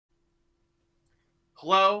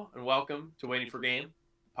Hello and welcome to Waiting for Game,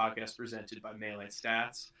 a podcast presented by Melee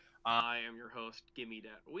Stats. I am your host, Gimme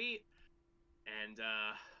Dat Wheat, and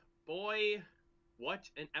boy, what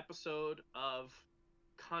an episode of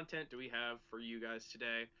content do we have for you guys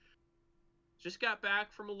today. Just got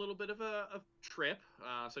back from a little bit of a trip.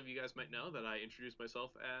 Some of you guys might know that I introduced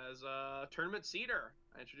myself as a tournament seeder.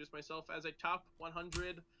 I introduced myself as a top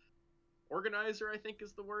 100 organizer, I think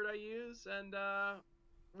is the word I use, and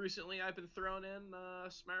recently I've been thrown in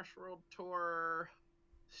Smash World Tour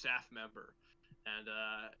staff member. And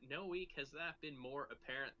no week has that been more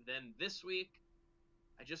apparent than this week.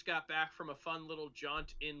 I just got back from a fun little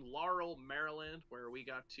jaunt in Laurel, Maryland, where we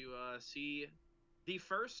got to see the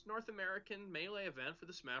first North American Melee event for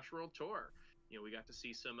the Smash World Tour. You know, we got to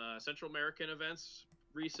see some Central American events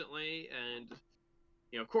recently, and,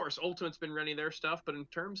 you know, of course, Ultimate's been running their stuff, but in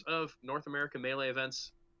terms of North American Melee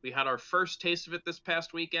events, we had our first taste of it this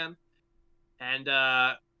past weekend. And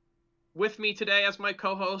with me today as my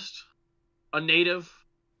co-host, a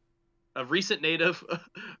recent native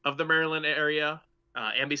of the Maryland area,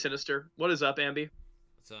 Ambi Sinister. What is up, Ambi?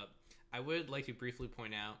 What's up? I would like to briefly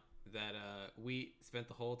point out that we spent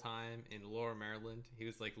the whole time in Laurel, Maryland. He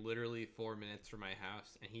was like literally 4 minutes from my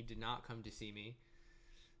house, and he did not come to see me.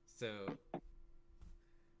 So,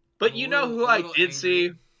 but you know who I did angry.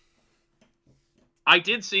 See? I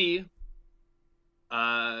did see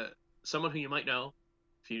someone who you might know.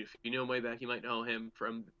 If you knew him way back, you might know him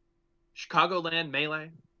from Chicagoland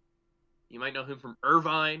Melee. You might know him from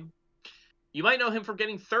Irvine. You might know him from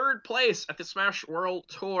getting third place at the Smash World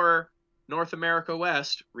Tour North America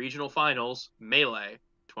West Regional Finals Melee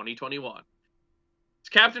 2021. It's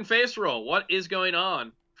Captain Faceroll. What is going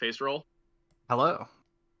on, Faceroll? Hello.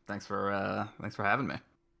 Thanks for having me.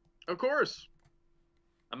 Of course.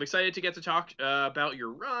 I'm excited to get to talk about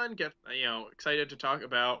your run. Excited to talk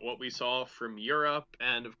about what we saw from Europe,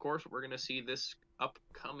 and of course, what we're going to see this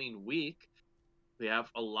upcoming week. We have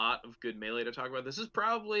a lot of good Melee to talk about. This is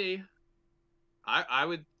probably, I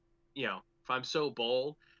would, if I'm so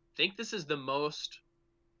bold, think this is the most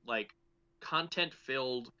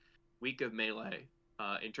content-filled week of Melee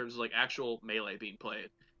in terms of actual Melee being played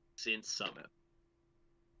since Summit.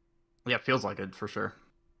 Yeah, it feels like it for sure.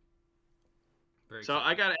 So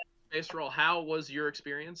I got to ask, Faceroll, how was your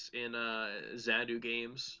experience in Xanadu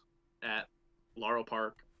Games at Laurel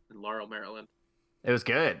Park in Laurel, Maryland? It was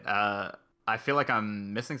good. I feel like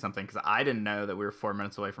I'm missing something because I didn't know that we were 4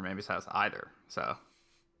 minutes away from Amy's house either. So I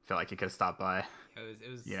feel like you could have stopped by.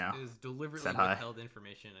 It was deliberately withheld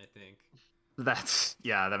information, I think.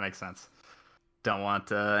 That makes sense. Don't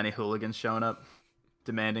want any hooligans showing up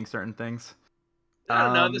demanding certain things. I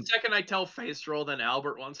don't know. The second I tell Faceroll, then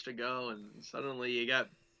Albert wants to go, and suddenly you got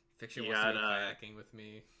Fiction wants to go kayaking with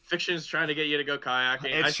me. Fiction's trying to get you to go kayaking.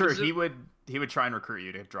 It's true. He would try and recruit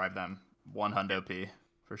you to drive them 100 P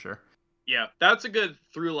for sure. Yeah, that's a good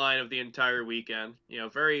through line of the entire weekend.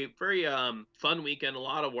 Very very fun weekend. A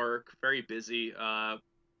lot of work. Very busy. And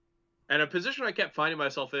a position I kept finding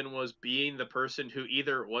myself in was being the person who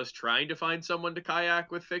either was trying to find someone to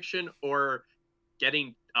kayak with Fiction or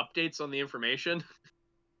getting updates on the information.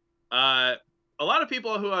 A lot of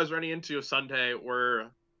people who I was running into Sunday were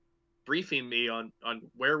briefing me on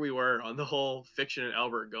where we were on the whole Fiction and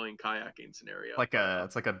Albert going kayaking scenario.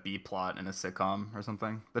 It's like a B plot in a sitcom or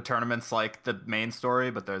something. The tournament's like the main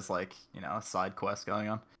story, but there's a side quest going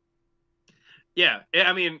on. Yeah,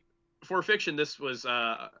 I mean, for Fiction, this was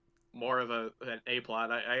more of an A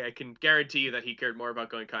plot. I can guarantee you that he cared more about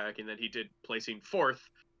going kayaking than he did placing fourth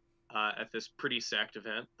at this pretty stacked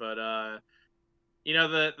event. But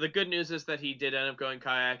the good news is that he did end up going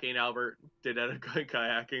kayaking. Albert did end up going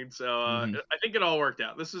kayaking. So I think it all worked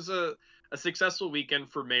out. This is a successful weekend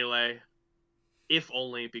for Melee, if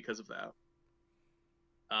only because of that.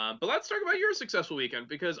 But let's talk about your successful weekend,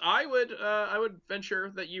 because I would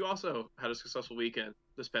venture that you also had a successful weekend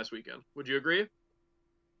this past weekend. Would you agree?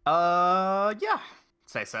 Yeah,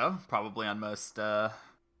 say so. Probably on most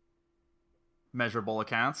measurable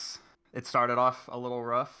accounts. It started off a little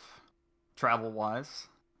rough travel-wise,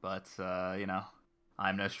 but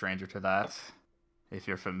I'm no stranger to that. If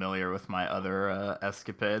you're familiar with my other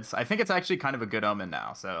escapades, I think it's actually kind of a good omen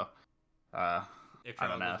now. So I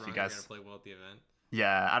don't know if you guys gonna play well at the event.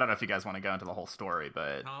 Yeah, I don't know if you guys want to go into the whole story,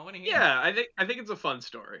 but I want to hear. Yeah, I think it's a fun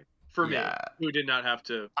story for me, who did not have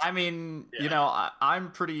to. I mean,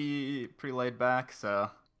 I'm pretty laid back, so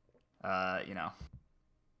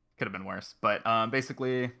could have been worse. But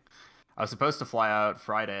basically, I was supposed to fly out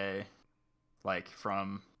Friday,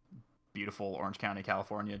 from beautiful Orange County,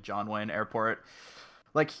 California, John Wayne Airport,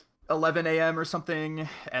 11 a.m. or something,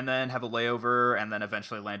 and then have a layover, and then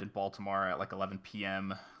eventually land in Baltimore at like 11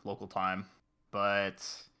 p.m. local time. But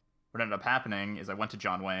what ended up happening is I went to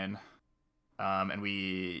John Wayne, and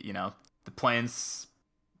we, the plane's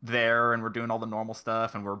there, and we're doing all the normal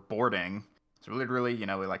stuff, and we're boarding. So literally, we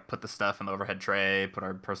like put the stuff in the overhead tray, put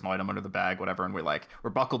our personal item under the bag, whatever, and we're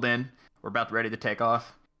buckled in, we're about ready to take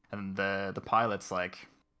off, and the pilot's like,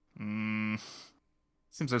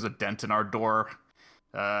 seems there's a dent in our door.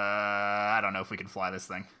 I don't know if we can fly this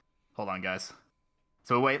thing. Hold on, guys.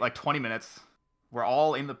 So we wait like 20 minutes. We're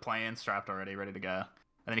all in the plane, strapped already, ready to go. And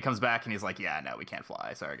then he comes back and he's like, yeah, no, we can't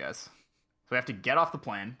fly. Sorry, guys. So we have to get off the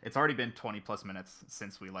plane. It's already been 20 plus minutes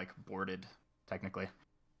since we like boarded, technically.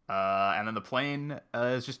 And then the plane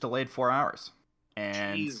is just delayed 4 hours.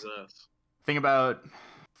 And Jesus. thing about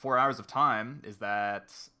 4 hours of time is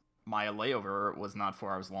that my layover was not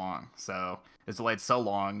 4 hours long. So it's delayed so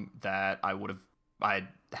long that I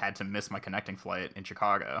had to miss my connecting flight in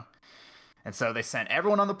Chicago. And so they sent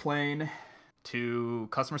everyone on the plane to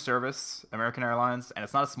customer service, American Airlines, and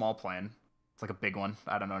it's not a small plane. It's like a big one.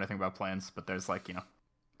 I don't know anything about planes, but there's like,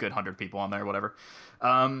 good 100 people on there, whatever.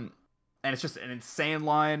 And it's just an insane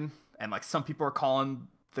line, and like some people are calling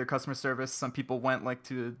their customer service. Some people went like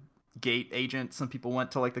to gate agent. Some people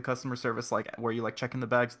went to like the customer service, like where you like check in the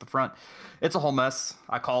bags at the front. It's a whole mess.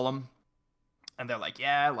 I call them, and they're like,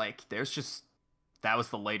 yeah, like that was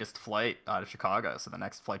the latest flight out of Chicago. So the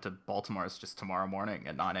next flight to Baltimore is just tomorrow morning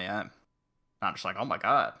at 9 a.m. And I'm just like, oh my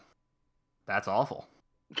God, that's awful.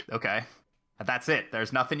 Okay. And that's it.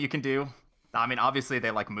 There's nothing you can do. I mean, obviously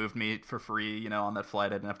they like moved me for free, on that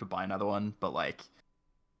flight. I didn't have to buy another one, but like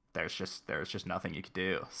there's just nothing you could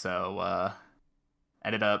do. So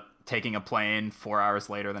ended up taking a plane 4 hours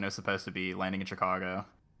later than it was supposed to be, landing in Chicago.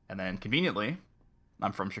 And then conveniently,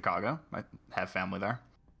 I'm from Chicago. I have family there.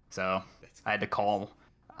 So I had to call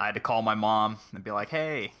my mom and be like,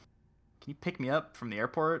 "Hey, can you pick me up from the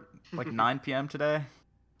airport like 9 p.m. today,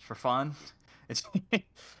 just for fun?" It's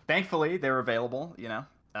thankfully they were available.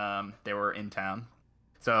 They were in town,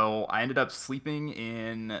 so I ended up sleeping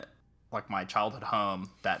in like my childhood home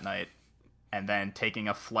that night, and then taking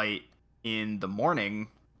a flight in the morning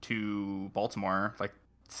to Baltimore, like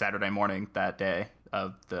Saturday morning that day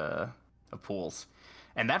of Pools,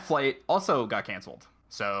 and that flight also got canceled.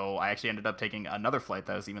 So I actually ended up taking another flight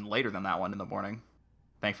that was even later than that one in the morning.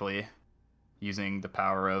 Thankfully, using the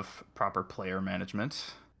power of proper player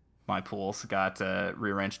management, my pools got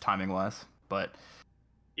rearranged timing-wise. But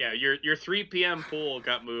yeah, your 3 p.m. pool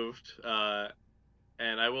got moved,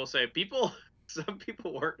 and I will say some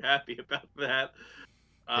people weren't happy about that.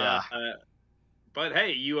 Yeah. But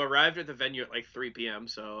hey, you arrived at the venue at like 3 p.m.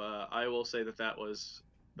 So I will say that was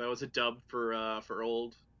a dub for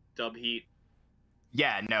old Dub Heat.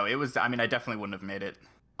 Yeah, no, it was. I mean, I definitely wouldn't have made it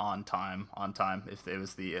on time if it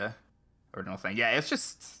was the original thing. Yeah, it's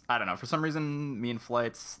just, I don't know. For some reason, me and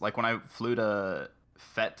flights, like when I flew to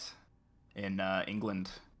Fett in England,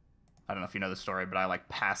 I don't know if you know the story, but I like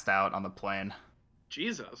passed out on the plane.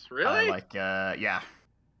 Jesus, really? Yeah,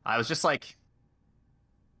 I was just like,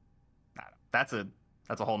 I don't know,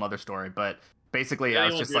 that's a whole nother story. But basically, Did I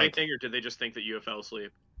was anyone just do like, anything, or did they just think that you fell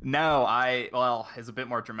asleep? no, well, it's a bit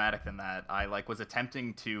more dramatic than that. I like was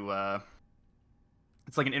attempting to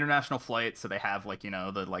it's like an international flight, so they have like,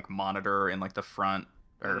 the like monitor in like the front,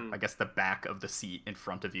 or I guess the back of the seat in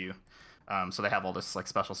front of you. So they have all this like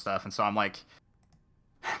special stuff, and so I'm like,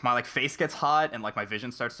 my like face gets hot and like my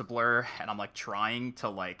vision starts to blur, and I'm like trying to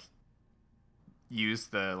like use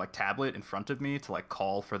the like tablet in front of me to like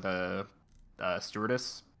call for the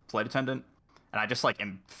stewardess, flight attendant, and I just like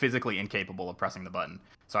am physically incapable of pressing the button.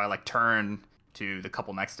 So I like turn to the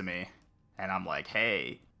couple next to me, and I'm like,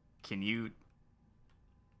 "Hey, can you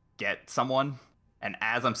get someone?" And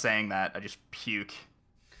as I'm saying that, I just puke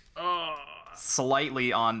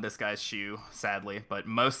slightly on this guy's shoe, sadly, but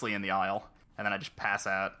mostly in the aisle. And then I just pass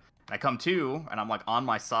out. And I come to, and I'm like on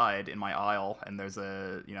my side in my aisle, and there's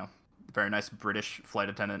a, very nice British flight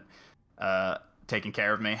attendant taking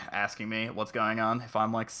care of me, asking me what's going on, if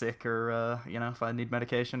I'm like sick, or, if I need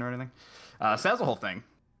medication or anything. So that was the whole thing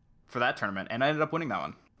for that tournament, and I ended up winning that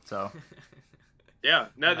one. So yeah,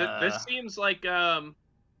 no, this seems like yeah,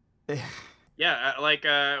 like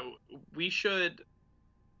we should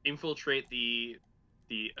infiltrate the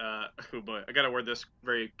oh boy, I gotta word this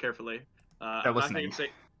very carefully. I'm not going to say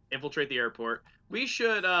infiltrate the airport. We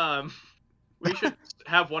should have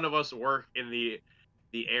one of us work in the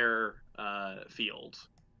air field,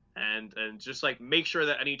 and just like make sure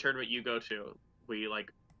that any tournament you go to, we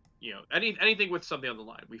like, anything with something on the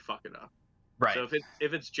line, we fuck it up. Right. So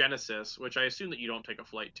if it's Genesis, which I assume that you don't take a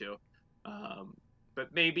flight to, but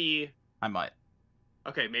but maybe. I might.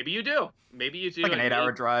 Okay, maybe you do. Maybe you do. Like an and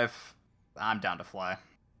 8-hour drive. I'm down to fly.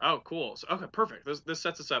 Oh, cool. So, okay, perfect. This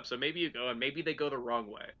sets us up. So maybe you go, and maybe they go the wrong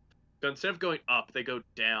way. So instead of going up, they go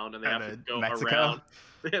down, and they have to go Mexico? around.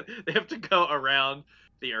 They have to go around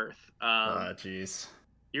the Earth. Jeez.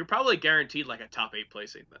 You're probably guaranteed like a top 8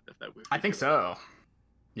 placing if that. I think so.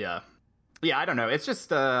 Yeah. Yeah, I don't know. It's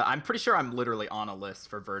just I'm pretty sure I'm literally on a list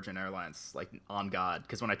for Virgin Airlines, like on God,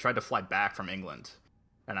 because when I tried to fly back from England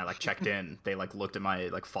and I like checked in, they like looked at my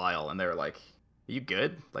like file and they were like, "Are you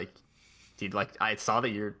good? Like, dude, like I saw that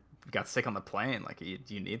you got sick on the plane. Like, do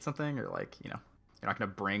you need something, or like, you know, you're not gonna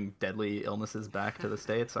bring deadly illnesses back to the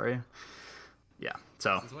States, are you?" Yeah.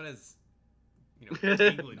 So Since when is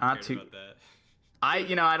England Not cared too- about that? I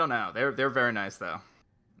don't know. They're very nice though.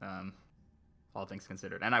 All things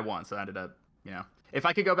considered, and I won, so I ended up, if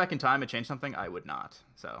I could go back in time and change something, I would not.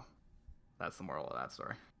 So that's the moral of that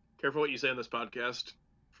story. Careful what you say on this podcast,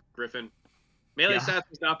 Griffin. Melee Yeah. Stats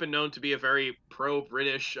has not been known to be a very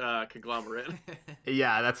pro-British conglomerate.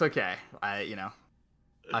 Yeah, that's okay.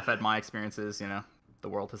 I've had my experiences. The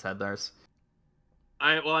world has had theirs.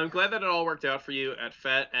 I'm glad that it all worked out for you at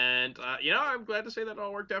FET, and I'm glad to say that it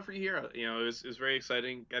all worked out for you here. It was very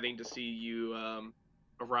exciting getting to see you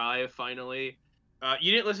arrive finally.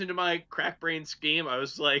 You didn't listen to my crack brain scheme. I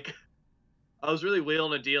was really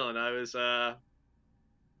wheeling a deal, and I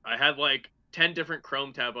had like 10 different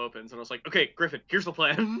Chrome tab opens, and I was like, okay, Griffin, here's the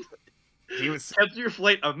plan. He was Cancel your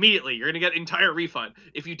flight immediately. You're gonna get entire refund.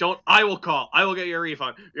 If you don't, I will call. I will get your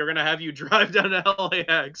refund. You're gonna have you drive down to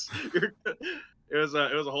LAX. It was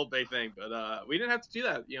a whole big thing, but we didn't have to do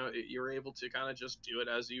that. You were able to kind of just do it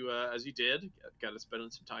as you did. Got to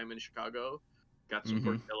spend some time in Chicago. Got some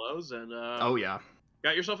Portillos, and oh yeah,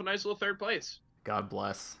 got yourself a nice little third place. God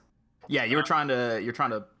bless. Yeah, you're trying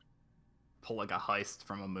to pull like a heist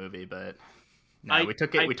from a movie, but no, we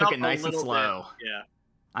took it nice and slow. Bit, yeah.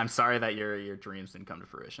 I'm sorry that your dreams didn't come to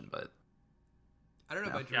fruition, but I don't know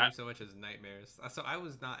about dreams so much as nightmares. So I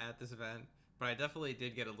was not at this event, but I definitely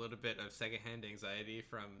did get a little bit of secondhand anxiety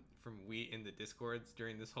from Wheat in the Discords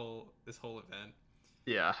during this whole event.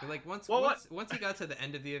 Yeah. Like once he got to the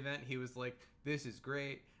end of the event, he was like, "This is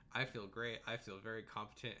great. I feel great. I feel very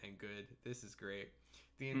competent and good. This is great."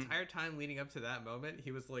 The entire time leading up to that moment,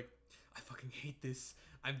 he was like, "I fucking hate this.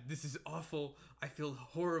 This is awful. I feel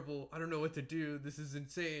horrible. I don't know what to do. This is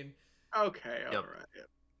insane." Okay, Yep. all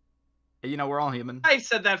right. We're all human. I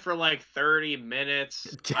said that for like 30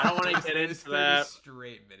 minutes. I don't want to get into that.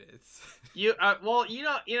 Straight minutes. You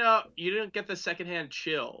didn't get the secondhand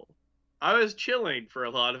chill. I was chilling for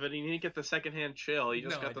a lot of it, and you didn't get the secondhand chill. You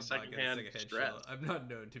just got the secondhand stress. Chill. I'm not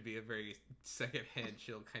known to be a very secondhand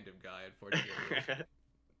chill kind of guy, unfortunately.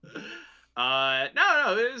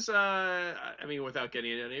 No, it is. Without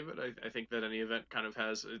getting into any of it, I think that any event kind of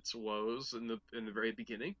has its woes in the very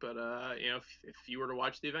beginning. But if you were to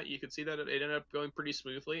watch the event, you could see that it ended up going pretty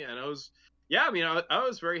smoothly, and I was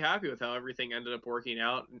very happy with how everything ended up working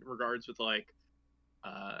out in regards with like.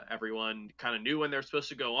 Everyone kind of knew when they're supposed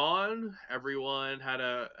to go on. Everyone had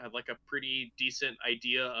like a pretty decent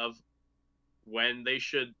idea of when they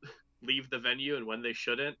should leave the venue and when they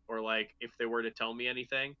shouldn't, or like if they were to tell me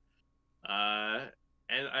anything. I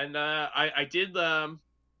did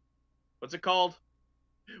what's it called?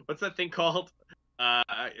 What's that thing called?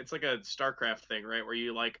 It's like a StarCraft thing, right? Where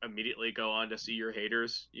you like immediately go on to see your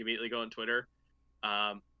haters. You immediately go on Twitter.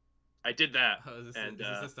 I did that. Oh, is this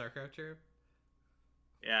a StarCraft chair?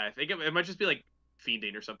 Yeah, I think it might just be like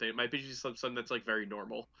fiending or something. It might be just something that's like very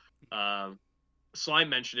normal. Slime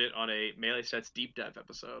mentioned it on a Melee Stats deep dive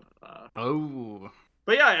episode.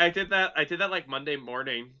 But yeah, I did that. I did that like Monday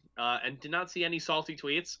morning, and did not see any salty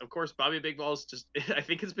tweets. Of course, Bobby Big Balls I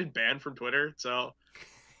think it's been banned from Twitter. So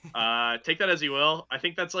take that as you will. I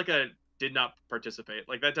think that's like a did not participate.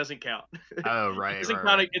 Like that doesn't count. Oh right. It doesn't count.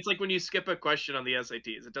 Right. It's like when you skip a question on the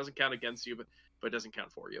SATs. It doesn't count against you, but it doesn't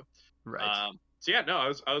count for you. Right. So yeah, no,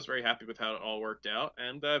 I was very happy with how it all worked out,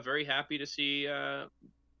 and very happy to see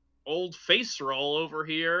old face roll over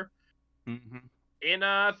here in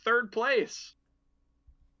third place.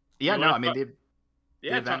 Yeah, no, I mean the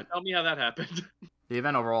event, tell me how that happened. The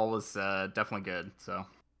event overall was definitely good. So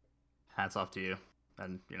hats off to you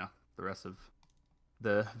and the rest of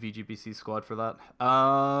the VGBC squad for that.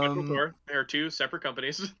 There are two separate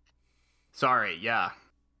companies. Sorry, yeah.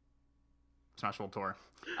 Smash World Tour.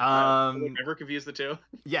 Never confuse the two.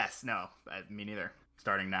 Yes, no, me neither.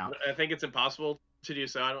 Starting now. I think it's impossible to do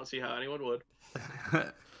so. I don't see how anyone would.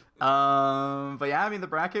 But yeah, I mean the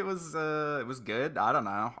bracket was good. I don't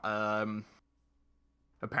know.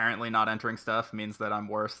 Apparently not entering stuff means that I'm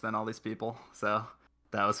worse than all these people. So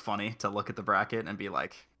that was funny to look at the bracket and be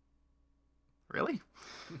like, really?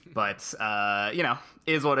 But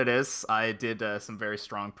is what it is. I did some very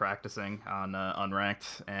strong practicing on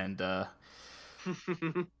unranked, and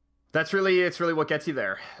it's really what gets you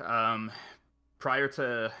there. Prior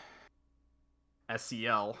to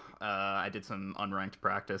SCL, I did some unranked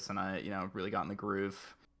practice, and I really got in the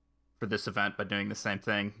groove for this event by doing the same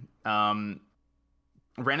thing. Ran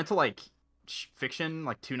into like Fiction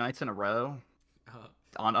like 2 nights in a row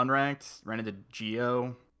on unranked. Ran into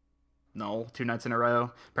Geo. No, 2 nights in a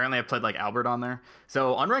row. Apparently, I played like Albert on there.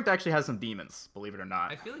 So unranked actually has some demons, believe it or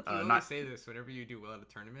not. I feel like you always say this whenever you do well at a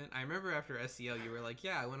tournament. I remember after SCL, you were like,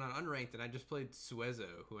 "Yeah, I went on unranked and I just played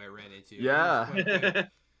Suezo, who I ran into." Yeah,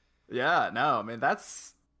 yeah. No, I mean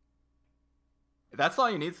that's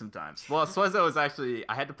all you need sometimes. Well, Suezo is actually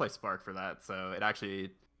I had to play Spark for that, so it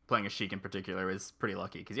actually playing a Sheik in particular was pretty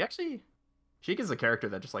lucky because Sheik is a character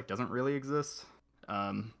that just like doesn't really exist.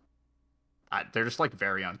 They're just like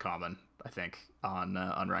very uncommon, I think, on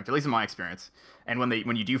unranked, at least in my experience. And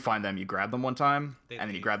when you do find them, you grab them one time, and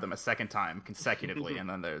then you grab them a second time consecutively, and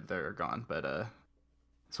then they're gone. But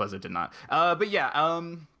Suezo did not. But yeah,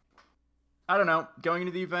 I don't know. Going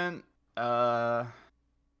into the event, I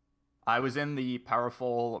was in the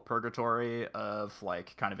powerful purgatory of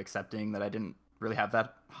like kind of accepting that I didn't really have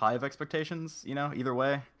that high of expectations, either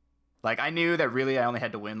way. Like I knew that really I only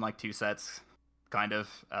had to win like 2 sets, kind of.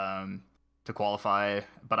 To qualify,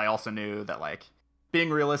 but I also knew that like being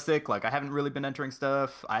realistic, like I haven't really been entering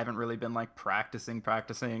stuff. I haven't really been like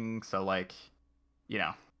practicing. So like,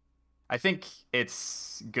 I think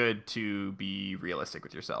it's good to be realistic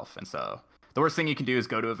with yourself. And so the worst thing you can do is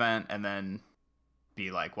go to an event and then be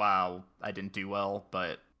like, wow, I didn't do well,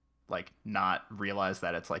 but like not realize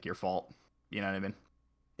that it's like your fault. You know what I mean?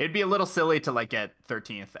 It'd be a little silly to like get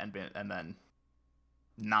 13th and then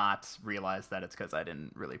not realize that it's because I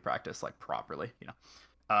didn't really practice like properly,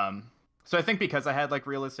 So I think because I had like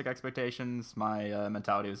realistic expectations, my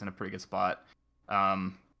mentality was in a pretty good spot.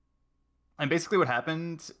 And basically what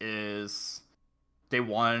happened is day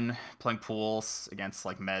 1 playing pools against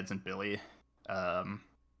like Meds and Billy, and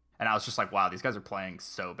I was just like, wow, these guys are playing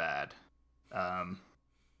so bad.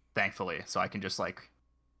 Thankfully, so I can just like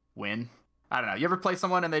win. I don't know. You ever play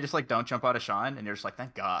someone and they just like don't jump out of shine, and you're just like,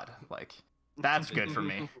 thank God, like. That's good for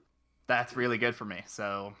me. That's really good for me.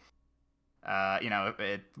 So,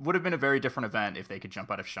 it would have been a very different event if they could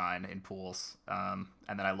jump out of shine in pools. And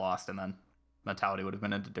then I lost, and then mentality would have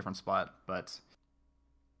been in a different spot. But,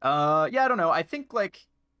 yeah, I don't know. I think like,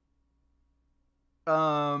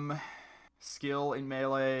 skill in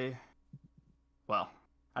Melee. Well,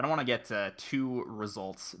 I don't want to get too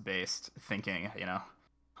results based thinking.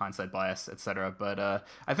 Hindsight bias, etc. But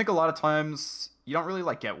I think a lot of times you don't really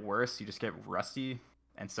like get worse, you just get rusty.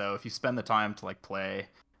 And so if you spend the time to like play and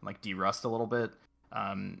like de-rust a little bit,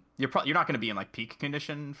 you're not going to be in like peak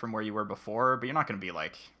condition from where you were before, but you're not going to be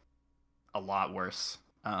like a lot worse.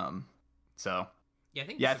 So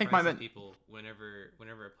I think my people whenever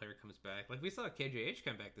a player comes back, like we saw KJH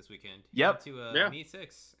come back this weekend. Yep. To Meet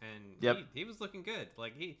 6, and he was looking good.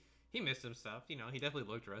 Like he missed some stuff. He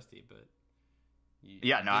definitely looked rusty, but.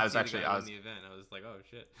 I was in the event. I was like, oh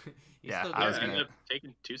shit. I was ended up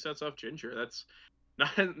taking 2 sets off Ginger. That's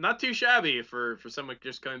not too shabby for someone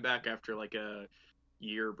just coming back after like a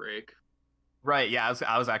year break. Right. Yeah.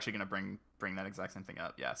 I was actually gonna bring that exact same thing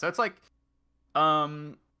up. Yeah. So it's like, I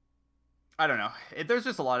don't know. There's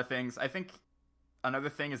just a lot of things. I think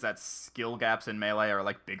another thing is that skill gaps in Melee are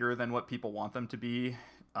like bigger than what people want them to be.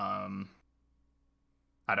 I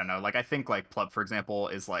don't know. Like I think like Plub, for example,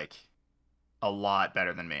 is like a lot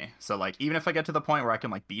better than me. So like even if I get to the point where I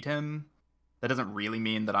can like beat him, that doesn't really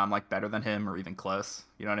mean that I'm like better than him or even close.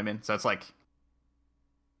 You know what I mean? So it's like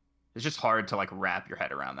it's just hard to like wrap your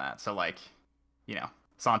head around that. So like,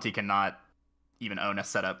 Santi cannot even own a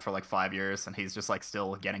setup for like 5 years and he's just like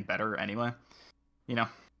still getting better anyway.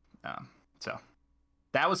 So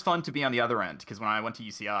that was fun to be on the other end because when I went to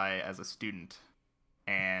UCI as a student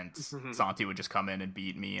and Santi would just come in and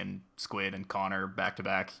beat me and Squid and Connor back to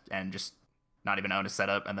back and just not even own a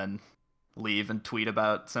setup and then leave and tweet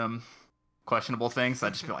about some questionable things.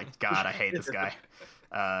 I'd just be like, God, I hate this guy.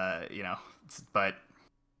 But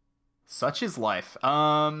such is life.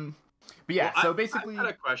 But yeah, so basically I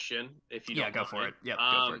had a question if you don't go mind. for it. Yeah,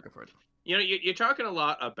 go for it. You're talking a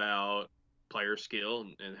lot about player skill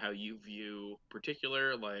and how you view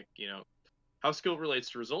particular, like, how skill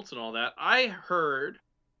relates to results and all that. I heard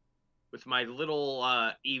with my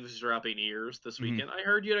little eavesdropping ears this weekend, I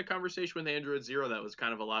heard you had a conversation with Android Zero that was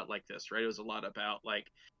kind of a lot like this, right? It was a lot about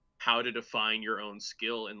like how to define your own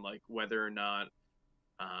skill and like whether or not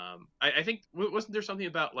I think wasn't there something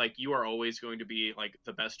about like you are always going to be like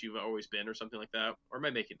the best you've always been or something like that? Or am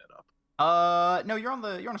I making that up? No, you're on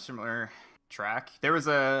a similar track. There was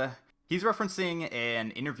a he's referencing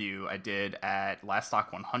an interview I did at Last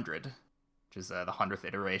Stock 100, which is the 100th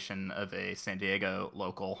iteration of a San Diego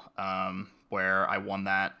local, where I won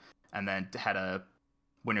that and then had a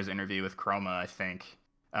winner's interview with Chroma, I think.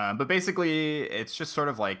 But basically, it's just sort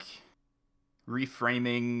of like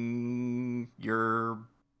reframing your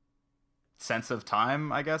sense of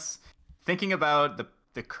time, I guess. Thinking about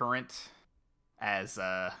the current as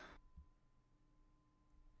no.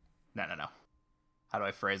 How do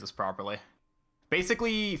I phrase this properly?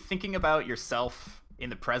 Basically, thinking about yourself in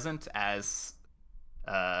the present as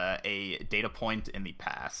a data point in the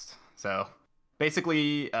past. So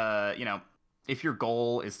basically, if your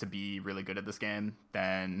goal is to be really good at this game,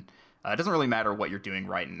 then it doesn't really matter what you're doing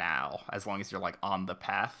right now, as long as you're like on the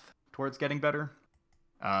path towards getting better.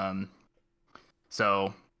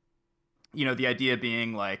 So, the idea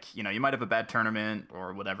being like, you might have a bad tournament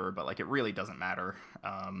or whatever, but like it really doesn't matter.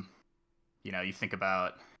 You think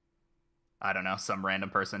about, I don't know, some random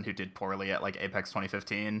person who did poorly at like Apex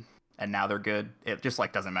 2015 and now they're good. It just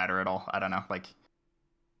like doesn't matter at all. I don't know. Like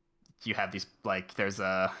you have these like there was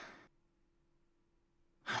a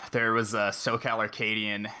SoCal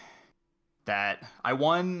Arcadian that I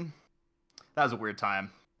won. That was a weird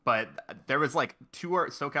time, but there was like two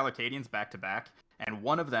SoCal Arcadians back to back, and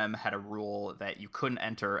one of them had a rule that you couldn't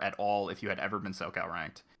enter at all if you had ever been SoCal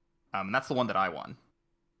ranked. And that's the one that I won.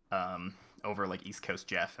 Over like East Coast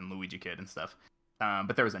Jeff and Luigi Kid and stuff.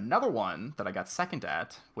 But there was another one that I got second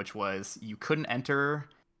at, which was you couldn't enter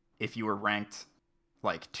if you were ranked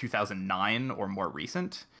like 2009 or more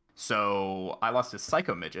recent. So I lost to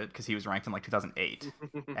Psycho Midget because he was ranked in like 2008,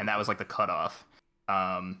 and that was like the cutoff.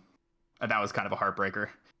 And that was kind of a heartbreaker.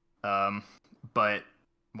 But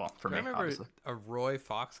well, for Do me, I remember obviously. a Roy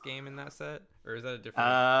Fox game in that set, or is that a different?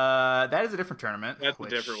 That is a different tournament. That's a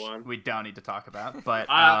which different one. We don't need to talk about. But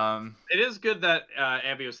it is good that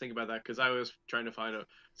Abby was thinking about that because I was trying to find out.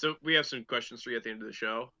 So we have some questions for you at the end of the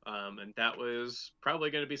show, and that was probably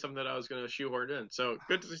going to be something that I was going to shoehorn in. So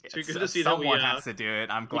good to see that we someone has to do it.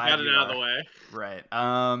 I'm glad got it you out are. of the way. Right.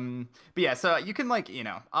 But yeah, so you can like,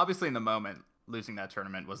 obviously in the moment losing that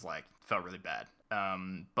tournament was like felt really bad.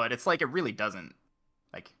 But it's like it really doesn't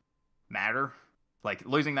like matter. Like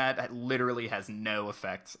losing that literally has no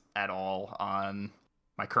effect at all on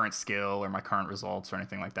my current skill or my current results or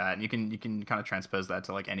anything like that. And you can kind of transpose that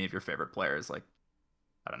to like any of your favorite players. Like,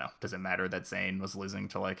 I don't know, does it matter that Zayn was losing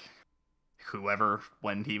to like whoever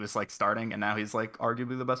when he was like starting and now he's like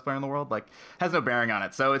arguably the best player in the world? Like, has no bearing on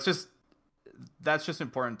it. So that's just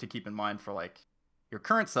important to keep in mind for like your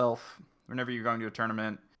current self whenever you're going to a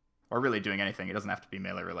tournament or really doing anything. It doesn't have to be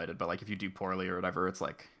Melee related, but like if you do poorly or whatever, it's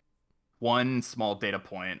like one small data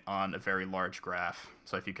point on a very large graph.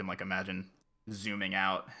 So if you can like imagine zooming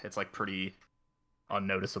out, it's like pretty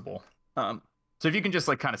unnoticeable. So if you can just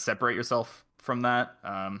like kind of separate yourself from that,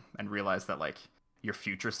 and realize that like your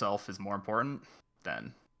future self is more important,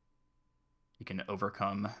 then you can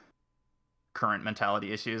overcome current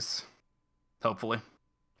mentality issues. Hopefully.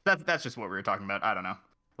 That's just what we were talking about. I don't know.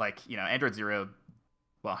 Like, Android Zero,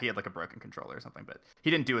 well, he had like a broken controller or something, but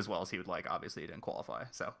he didn't do as well as he would like. Obviously, he didn't qualify.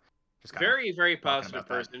 So just very, very positive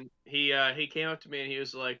person. He came up to me and he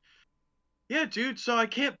was like, "Yeah, dude, so I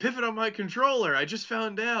can't pivot on my controller. I just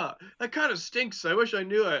found out. That kind of stinks. I wish I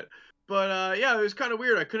knew it. But yeah, it was kind of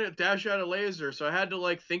weird. I couldn't dash out a laser, so I had to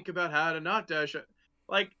like think about how to not dash it."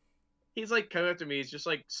 Like, he's like coming up to me. He's just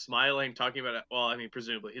like smiling, talking about it. Well, I mean,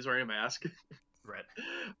 presumably he's wearing a mask. Right.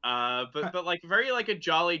 But like very like a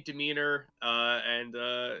jolly demeanor, and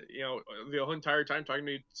the whole entire time talking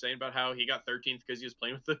to me, saying about how he got 13th because he was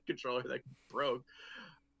playing with the controller that broke.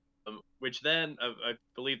 Which then I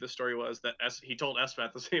believe the story was that he told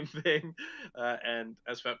SFAT the same thing, and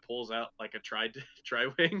SFAT pulls out like a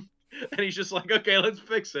tri-wing, and he's just like, "Okay, let's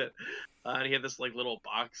fix it." And he had this like little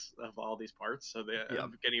box of all these parts, so they're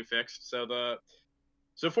getting fixed.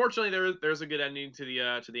 So fortunately, there's a good ending to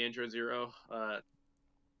the Android Zero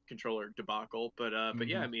controller debacle. But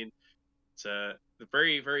yeah, I mean, it's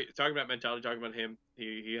very, very talking about mentality, talking about him.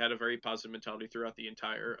 He had a very positive mentality throughout the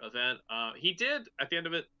entire event. He did at the end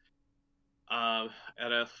of it. I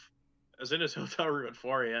was in his hotel room at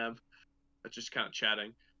 4 a.m. just kind of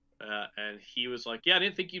chatting, and he was like, "Yeah, I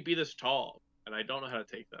didn't think you'd be this tall," and I don't know how to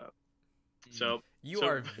take that. So you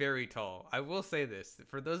are very tall. I will say this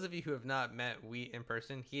for those of you who have not met Wheat in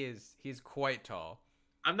person, he's quite tall.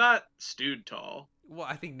 I'm not stewed tall. Well,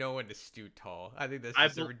 I think no one is stewed tall. I think that's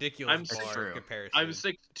just a ridiculous bar of comparison. I'm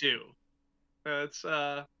 6'2". It's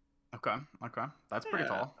Okay. Okay. That's pretty Yeah.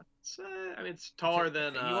 tall. It's, I mean, it's taller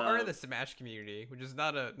than. You are in the Smash community, which is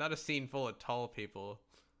not a scene full of tall people.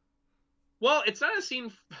 Well, it's not a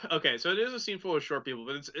scene. Okay, so it is a scene full of short people,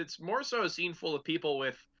 but it's more so a scene full of people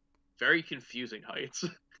with very confusing heights.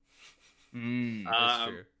 That's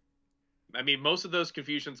true. I mean, most of those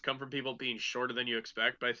confusions come from people being shorter than you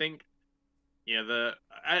expect. But I think,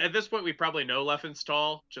 at this point we probably know Leffen's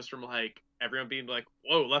tall just from like everyone being like,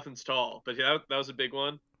 "Whoa, Leffen's tall." But yeah, that was a big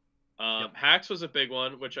one. Yep. Hacks was a big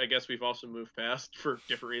one, which I guess we've also moved past for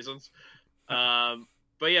different reasons.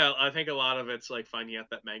 But yeah, I think a lot of it's like finding out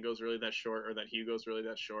that Mango's really that short or that Hugo's really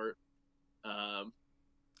that short.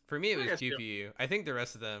 For me, it I was guess, Pew Pew. I think the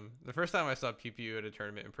rest of them. The first time I saw Pew Pew at a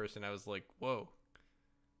tournament in person, I was like, "Whoa,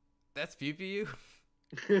 that's Pew Pew."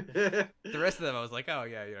 The rest of them, I was like, "Oh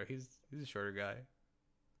yeah, he's a shorter guy."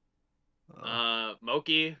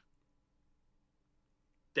 Moki,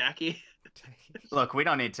 Daki. Look, we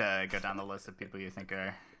don't need to go down the list of people you think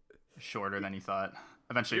are shorter than you thought.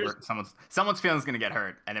 Eventually, someone's feelings gonna get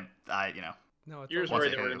hurt, and No, it's You're just okay.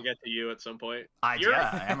 worried that we're gonna get to you at some point. I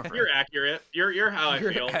am afraid. You're accurate. You're how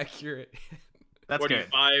You're I feel. accurate. That's what good.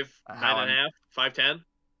 Are you, 5'9.5", 5'10"?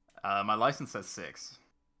 My license says 6.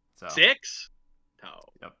 So 6? No.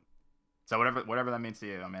 Yep. So whatever that means to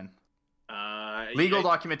you, I'm in. Legal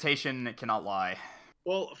Documentation cannot lie.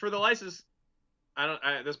 Well, for the license,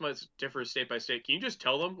 this might differ state by state. Can you just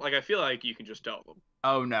tell them? Like, I feel like you can just tell them.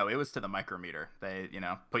 Oh no, it was to the micrometer. They,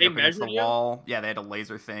 put you up against the wall. Yeah, they had a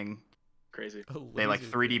laser thing. Crazy. They like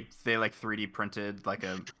 3D printed like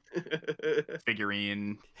a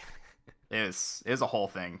figurine. It was a whole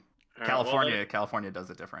thing. California does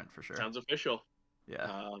it different for sure. Sounds official.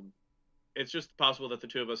 Yeah. It's just possible that the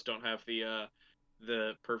two of us don't have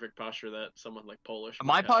the perfect posture that someone like Polish.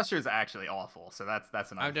 My posture is actually awful, so that's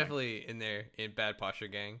another I'm thing. definitely in there in bad posture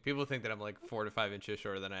gang. People think that I'm like 4 to 5 inches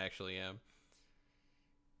shorter than I actually am.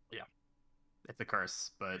 Yeah, it's a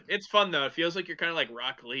curse, but it's fun though. It feels like you're kind of like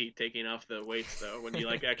Rock Lee taking off the weights though when you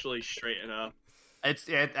like actually straighten up.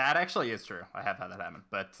 That actually is true. I have had that happen,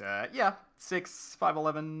 but yeah, 6,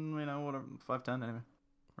 5'11", whatever, 5'10", anyway,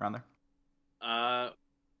 around there.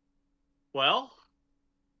 Well,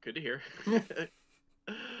 good to hear.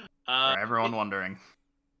 For everyone wondering.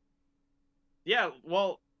 Yeah,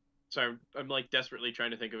 well, sorry, I'm like desperately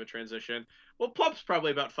trying to think of a transition. Well, Plup's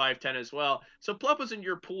probably about 5'10" as well. So Plup was in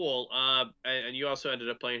your pool, and you also ended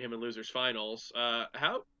up playing him in losers finals.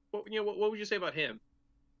 What would you say about him?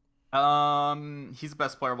 He's the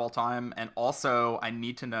best player of all time, and also I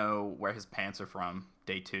need to know where his pants are from.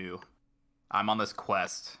 Day 2, I'm on this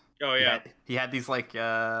quest. Oh yeah, he had these like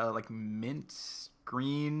mint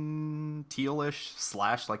green tealish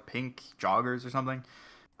 / like pink joggers or something.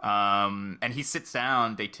 And he sits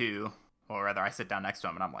down day 2, or rather I sit down next to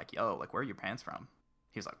him and I'm like, yo, like, where are your pants from?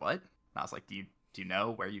 He was like, what? And I was like, do you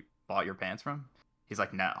know where you bought your pants from? He's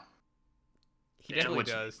like, no. He definitely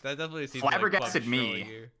does. That definitely seems flabbergasted like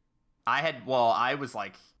me. I was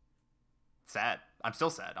like sad. I'm still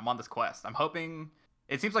sad. I'm on this quest. I'm hoping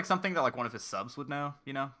it seems like something that like one of his subs would know,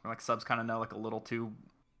 or like subs kind of know like a little too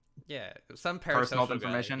some personal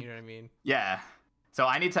information. Guy, you know what I mean? Yeah. So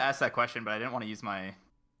I need to ask that question, but I didn't want to use my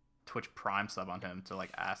Twitch Prime sub on him to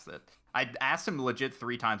like ask it. I asked him legit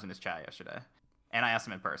 3 times in his chat yesterday, and I asked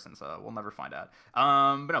him in person, so we'll never find out.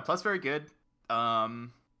 But no, Plus very good.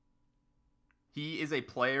 He is a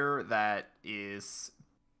player that is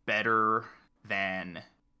better than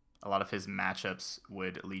a lot of his matchups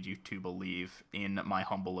would lead you to believe, in my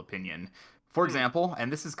humble opinion. For example,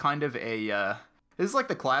 and this is kind of this is like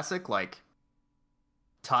the classic like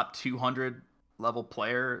top 200 level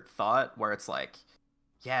player thought, where it's like,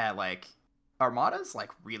 yeah, like Armada's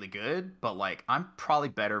like really good, but like I'm probably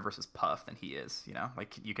better versus Puff than he is,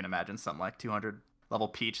 like you can imagine something like 200 level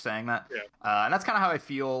Peach saying that. Yeah. And that's kind of how I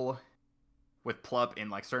feel with Plup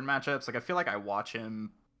in like certain matchups. Like I feel like I watch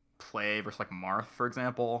him play versus like Marth, for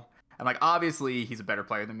example, and like obviously he's a better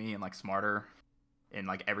player than me and like smarter in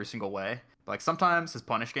like every single way, but like sometimes his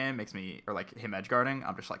punish game makes me, or like him edge guarding,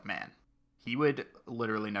 I'm just like, man, he would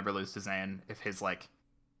literally never lose to Zan if his like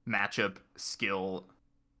matchup skill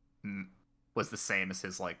was the same as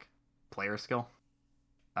his like player skill.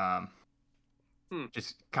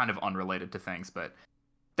 Just kind of unrelated to things, but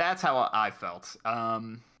that's how I felt. But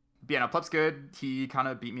yeah, no, Plup's good. He kind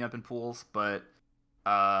of beat me up in pools, but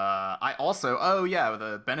I also,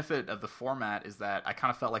 the benefit of the format is that I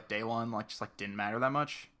kind of felt like day 1 like just like didn't matter that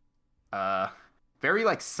much. Very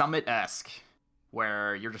like Summit-esque,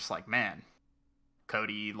 where you're just like, man,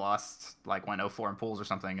 Cody lost like went 0-4 in pools or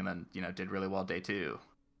something, and then did really well day 2.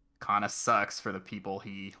 Kind of sucks for the people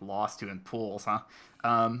he lost to in pools, huh?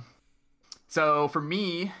 So for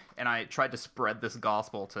me, and I tried to spread this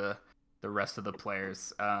gospel to the rest of the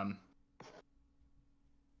players. I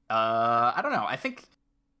don't know. I think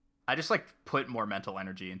I just like put more mental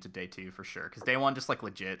energy into day two for sure. Because day one, just like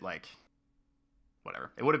legit, like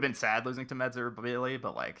whatever. It would have been sad losing to Meds or Bailey,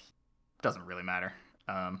 but like it doesn't really matter.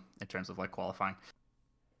 In terms of like qualifying.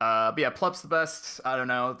 But yeah, Plup's the best. I don't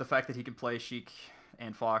know, the fact that he can play Sheik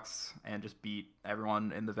and Fox and just beat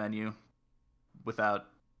everyone in the venue without.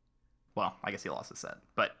 Well, I guess he lost his set,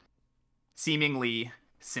 but seemingly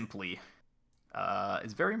simply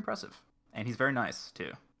is very impressive, and he's very nice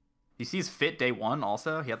too. You see his fit day one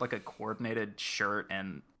also. He had like a coordinated shirt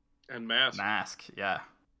and mask. Mask, yeah.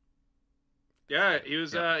 Yeah, he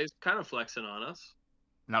was he's kind of flexing on us.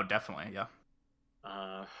 No, definitely, yeah.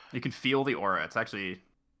 You can feel the aura. It's actually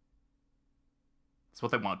it's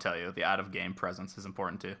what they won't tell you. The out of game presence is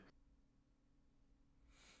important too.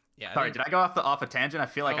 Yeah. Sorry, did I go off a tangent? I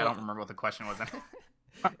feel like I don't remember what the question was.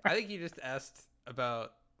 I think you just asked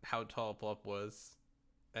about how tall Plup was,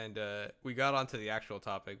 and we got onto the actual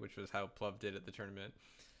topic, which was how Plup did at the tournament.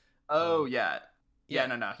 Oh yeah.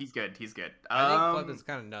 No, he's good. He's good. I think Plup is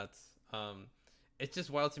kind of nuts. It's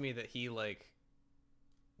just wild to me that he like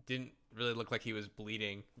didn't really look like he was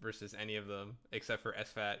bleeding versus any of them, except for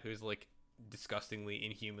SFAT, who's like disgustingly,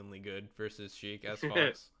 inhumanly good versus Sheik as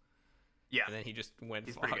Fox. Yeah, and then he just went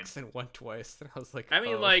Fox and won twice. And I was like, I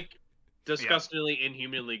mean, like disgustingly,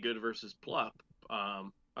 inhumanly good versus Plup. I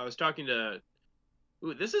was talking to.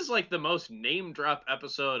 Ooh, this is like the most name drop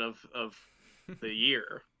episode of the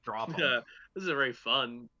year. This is a very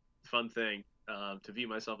fun thing to view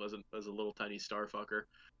myself as a little tiny star fucker.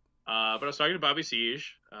 But I was talking to Bobby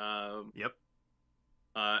Siege. Yep.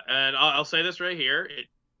 And I'll say this right here: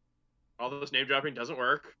 all this name dropping doesn't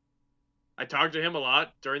work. I talked to him a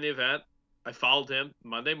lot during the event. I followed him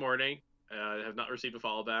Monday morning. I have not received a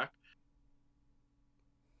follow back.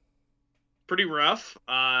 Pretty rough.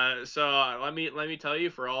 So let me tell you,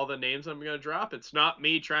 for all the names I'm gonna drop, it's not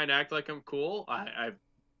me trying to act like I'm cool. I've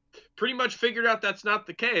pretty much figured out that's not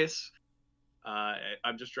the case.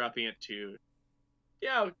 I'm just dropping it to,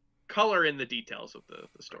 color in the details of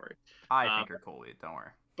the story. I think you're cool, don't worry.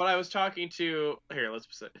 But I was talking to I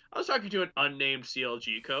was talking to an unnamed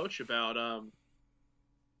CLG coach about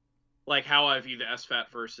like how I view the SFAT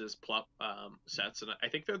versus Plup sets, and I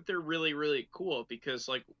think that they're really, really cool because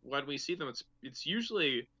like when we see them, it's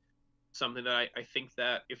usually something that I think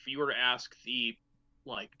that if you were to ask the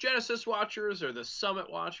like Genesis watchers or the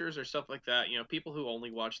Summit watchers or stuff like that, people who only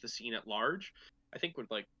watch the scene at large, I think would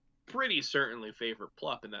like pretty certainly favor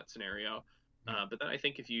Plup in that scenario. But then I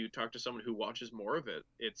think if you talk to someone who watches more of it,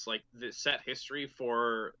 it's like the set history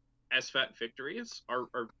for SFAT victories are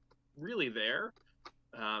really there.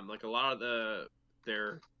 Like a lot of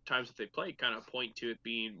their times that they played kind of point to it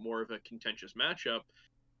being more of a contentious matchup.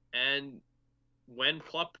 And when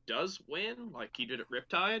Plup does win, like he did at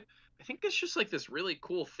Riptide, I think it's just like this really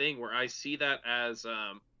cool thing where I see that as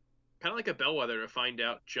kind of like a bellwether to find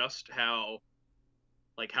out just how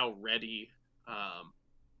ready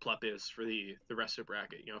Plup is for the rest of the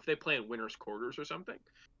bracket. If they play in winners quarters or something,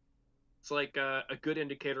 it's like a good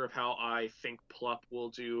indicator of how I think Plup will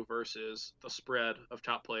do versus the spread of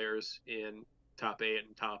top players in top 8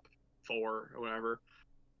 and top 4 or whatever.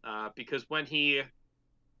 Because when he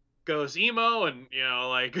goes emo and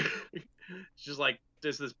like just like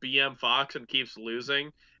does this BM Fox and keeps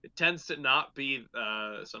losing, it tends to not be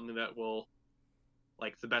something that will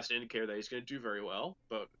like the best indicator that he's going to do very well.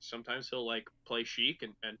 But sometimes he'll like play Sheik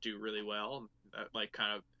and do really well, and that like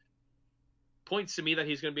kind of points to me that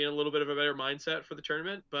he's going to be in a little bit of a better mindset for the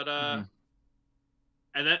tournament. But and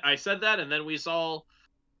then I said that, and then we saw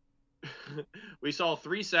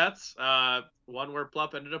 3 sets. One where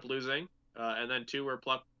Plup ended up losing, and then 2 where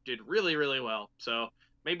Plup did really, really well. So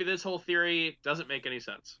maybe this whole theory doesn't make any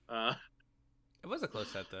sense. It was a close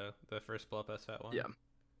set though, the first Plup SFAT one.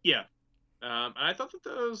 Yeah. And I thought that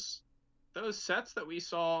those sets that we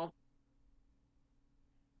saw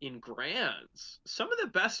in Grands, some of the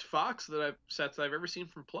best Fox sets I've ever seen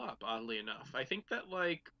from Plup, oddly enough. I think that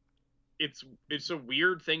like it's a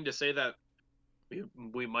weird thing to say that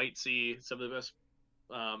we might see some of the best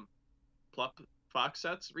Plup Fox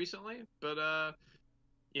sets recently, but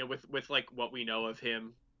with like what we know of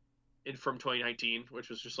him from 2019, which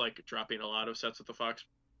was just like dropping a lot of sets with the Fox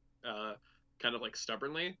kind of like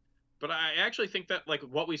stubbornly. But I actually think that like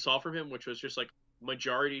what we saw from him, which was just like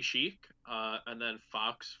majority Sheik, and then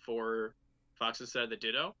Fox instead of the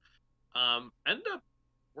Ditto, ended up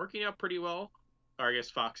working out pretty well. Or I guess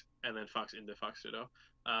Fox and then Fox into Fox Ditto,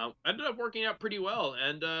 ended up working out pretty well.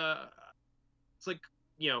 And it's like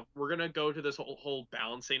we're gonna go to this whole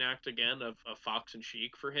balancing act again of Fox and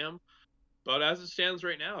Sheik for him. But as it stands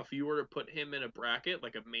right now, if you were to put him in a bracket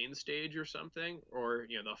like a main stage or something, or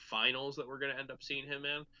the finals that we're gonna end up seeing him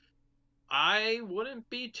in, I wouldn't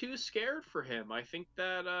be too scared for him. I think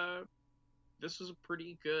that this is a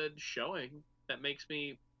pretty good showing that makes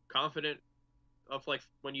me confident of like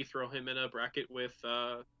when you throw him in a bracket with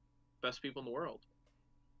best people in the world.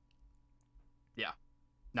 Yeah,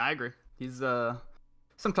 no, I agree. He's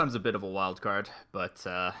sometimes a bit of a wild card, but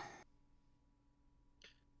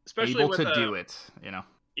Especially able with to do it.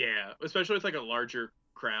 Yeah, especially with like a larger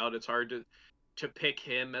crowd, it's hard to pick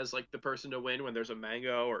him as like the person to win when there's a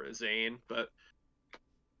Mango or a Zane. But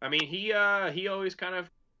I mean, he always kind of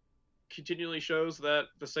continually shows that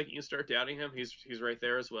the second you start doubting him, he's right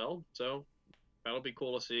there as well. So that'll be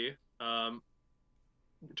cool to see. We're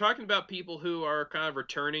talking about people who are kind of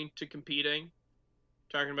returning to competing,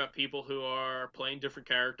 talking about people who are playing different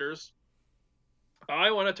characters.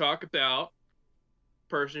 I want to talk about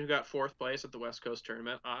person who got fourth place at the West Coast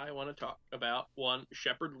tournament. I want to talk about one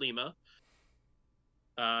Shepard Lima.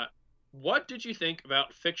 What did you think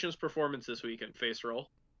about Fiction's performance this week in Face Roll?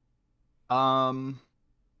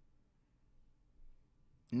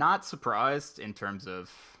 Not surprised in terms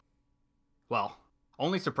of, well,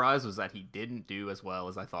 only surprise was that he didn't do as well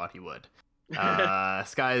as I thought he would.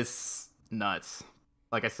 This guy's nuts.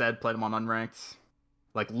 Like I said, played him on unranked,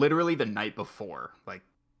 like literally the night before. Like,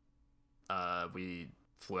 we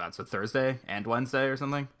flew out, so Thursday and Wednesday or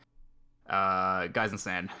something. Guy's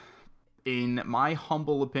insane. In my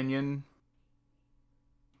humble opinion,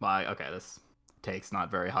 this take's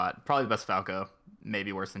not very hot. Probably the best Falco,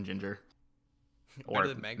 maybe worse than Ginger. Or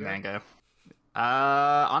than Mango?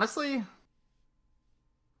 Honestly,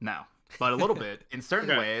 no. But a little bit. In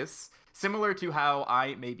certain ways, similar to how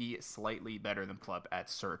I may be slightly better than Club at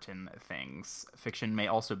certain things, Fiction may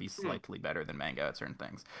also be slightly better than Mango at certain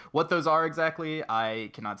things. What those are exactly,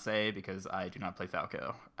 I cannot say because I do not play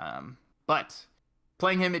Falco. But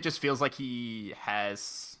playing him, it just feels like he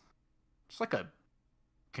has just like a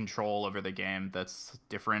control over the game that's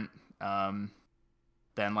different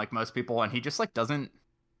than like most people, and he just like doesn't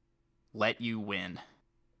let you win.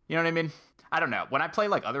 You know what I mean? I don't know. When I play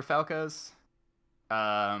like other Falcos,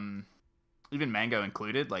 even Mango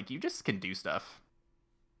included, like you just can do stuff.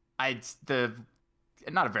 Not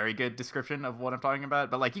a very good description of what I'm talking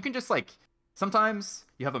about, but like you can just like sometimes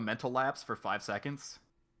you have a mental lapse for 5 seconds,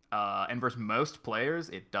 and versus most players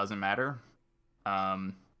it doesn't matter.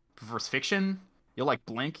 Versus Fiction, you'll like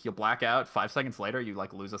blink, you'll black out. 5 seconds later, you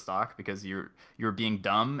like lose a stock because you're being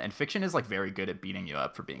dumb, and Fiction is like very good at beating you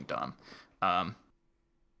up for being dumb.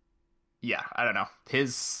 Yeah, I don't know.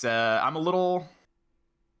 I'm a little.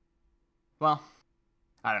 Well,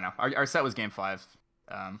 I don't know. Our set was game 5,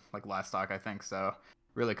 like last stock, I think. So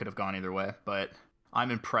really could have gone either way. But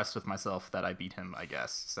I'm impressed with myself that I beat him, I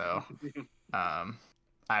guess. So, I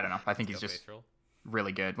don't know. I think he's just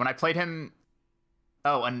really good. When I played him.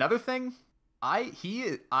 Oh, another thing. I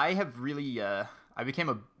became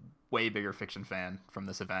a way bigger Fiction fan from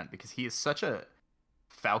this event because he is such a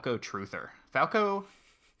Falco truther. Falco,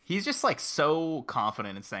 he's just like so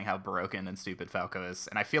confident in saying how broken and stupid Falco is,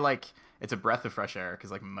 and I feel like it's a breath of fresh air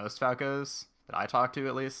because like most Falcos that I talk to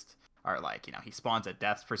at least are like, he spawns at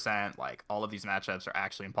death percent, like all of these matchups are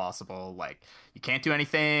actually impossible, like you can't do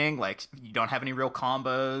anything, like you don't have any real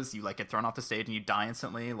combos, you like get thrown off the stage and you die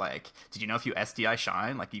instantly, like did you know if you SDI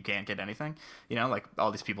Shine, like you can't get anything, like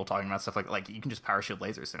all these people talking about stuff like you can just power shield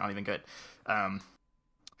lasers, they're not even good.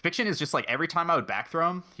 Fiction is just like every time I would back throw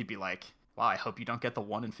him, he'd be like, wow, I hope you don't get the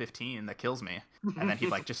 1 in 15 that kills me. And then he'd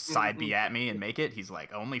like just side B at me and make it. He's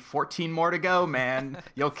like, only 14 more to go, man.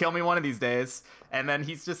 You'll kill me one of these days. And then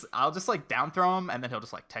I'll just like down throw him, and then he'll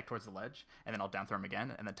just like tech towards the ledge, and then I'll down throw him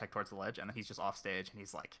again, and then tech towards the ledge, and then he's just off stage, and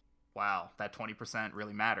he's like, wow, that 20%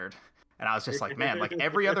 really mattered. And I was just like, man, like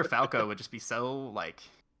every other Falco would just be so like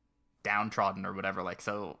downtrodden or whatever, like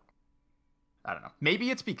so. I don't know. Maybe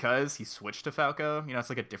it's because he switched to Falco. It's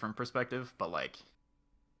like a different perspective, but like.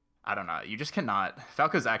 I don't know. You just cannot.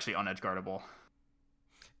 Falco's actually unedge guardable.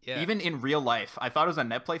 Yeah. Even in real life, I thought it was a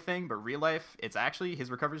net play thing, but real life, it's actually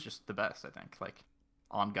his recovery is just the best. I think, like,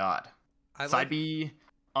 on God, side B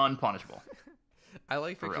unpunishable. I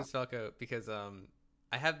like Fiction's Falco because I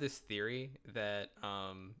have this theory that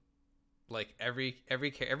like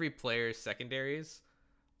every player's secondaries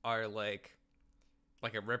are like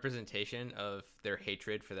a representation of their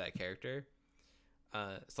hatred for that character.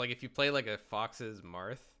 So like if you play like a Fox's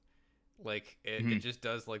Marth, like it just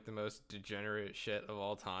does like the most degenerate shit of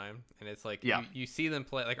all time, and it's like you see them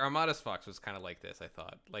play like Armada's Fox was kind of like this. I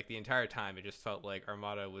thought like the entire time it just felt like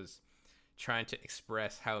Armada was trying to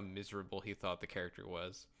express how miserable he thought the character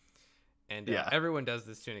was. And Yeah. everyone does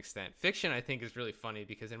this to an extent. Fiction, I think, is really funny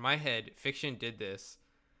because in my head, Fiction did this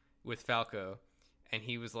with Falco, and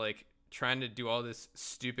he was like trying to do all this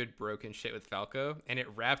stupid broken shit with Falco, and it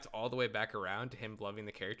wrapped all the way back around to him loving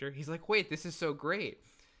the character. He's like, wait, this is so great.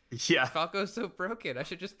 Yeah. Falco's so broken. I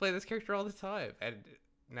should just play this character all the time. And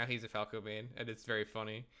now he's a Falco main, and it's very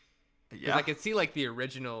funny. Because Yeah. I could see like the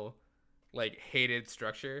original like hated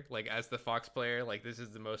structure, like as the Fox player, like this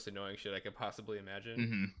is the most annoying shit I could possibly imagine.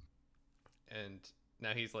 Mm-hmm. And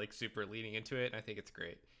now he's like super leaning into it, and I think it's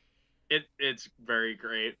great. It's very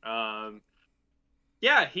great.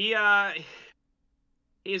 Yeah, he's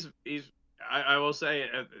I will say,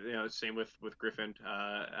 same with Griffin.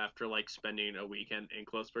 After like spending a weekend in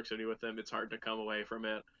close proximity with him, it's hard to come away from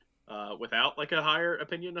it without like a higher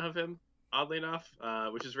opinion of him. Oddly enough,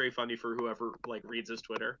 which is very funny for whoever like reads his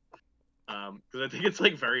Twitter, because I think it's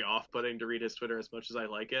like very off-putting to read his Twitter as much as I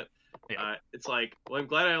like it. Yeah. It's like, well, I'm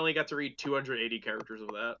glad I only got to read 280 characters of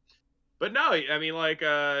that. But no, I mean, like,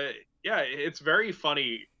 yeah, it's very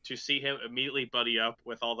funny to see him immediately buddy up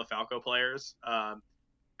with all the Falco players.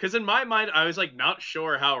 Because in my mind, I was like not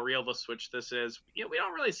sure how real the switch this is. You know, we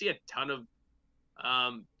don't really see a ton of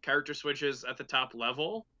character switches at the top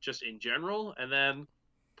level, just in general, and then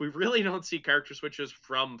we really don't see character switches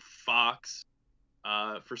from Fox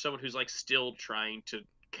for someone who's like still trying to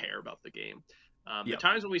care about the game. The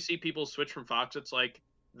times when we see people switch from Fox, it's like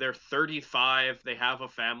they're 35, they have a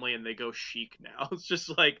family, and they go Sheik now. It's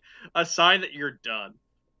just like a sign that you're done.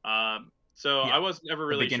 So I was never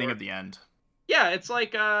really the beginning sure. of the end. Yeah, it's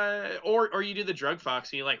like or you do the drug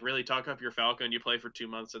Fox and you like really talk up your Falco and you play for 2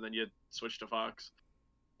 months and then you switch to Fox.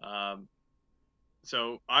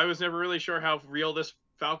 So I was never really sure how real this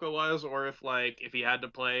Falco was, or if he had to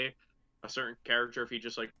play a certain character, if he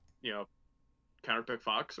just like, you know, counterpick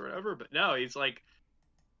Fox or whatever. But no, he's like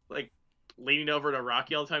leaning over to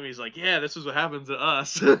Rocky all the time. He's like, yeah, this is what happens to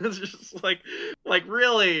us. It's just like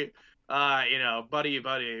really, you know, buddy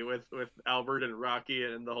with Albert and Rocky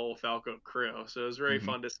and the whole Falco crew. So it was very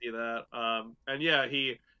fun to see that. And yeah,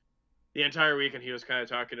 the entire weekend he was kind of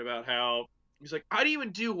talking about how he's like, I didn't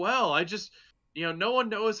even do well. I just, you know, no one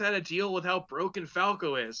knows how to deal with how broken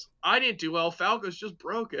Falco is. I didn't do well. Falco's just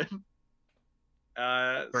broken.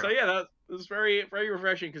 So yeah, that was very, very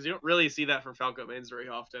refreshing because you don't really see that from Falco mains very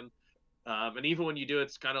often. And even when you do,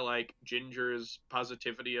 it's kind of like Ginger's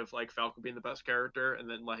positivity of like Falco being the best character, and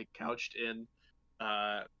then like couched in,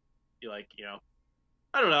 like, you know,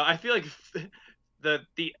 I don't know. I feel like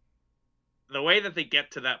the way that they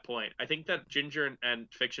get to that point, I think that Ginger and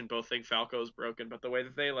Fiction both think Falco is broken, but the way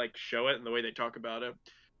that they like show it and the way they talk about it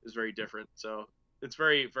is very different. So it's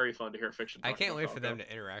very, very fun to hear Fiction. I can't wait Falco. for them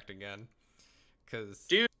to interact again. Cause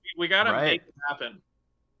dude, we gotta make it happen.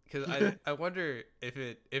 Because I wonder if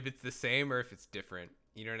it's the same or if it's different.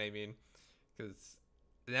 You know what I mean? Because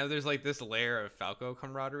now there's like this layer of Falco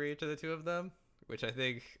camaraderie to the two of them, which I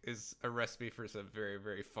think is a recipe for some very,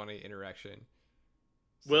 very funny interaction.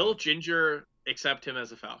 So, will Ginger accept him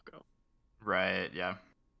as a Falco? Right, yeah.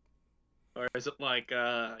 Or is it like, you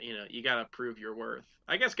know, you gotta prove your worth?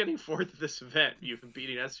 I guess getting fourth at this event, you've been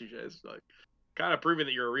beating SCJ is like kind of proving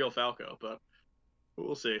that you're a real Falco, but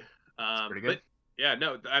we'll see. Pretty good. But yeah,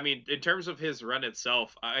 no, I mean, in terms of his run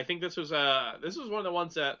itself, I think this was one of the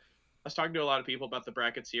ones that I was talking to a lot of people about the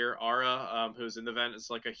brackets here. Ara, who's in the event, is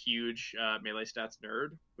like a huge melee stats nerd,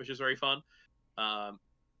 which is very fun.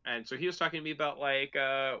 And so he was talking to me about like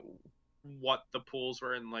what the pools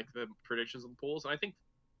were and like the predictions of the pools, and I think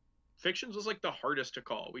Fictions was like the hardest to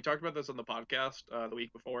call. We talked about this on the podcast the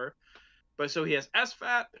week before. But so he has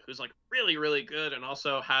SFAT, who's like really, really good, and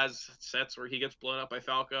also has sets where he gets blown up by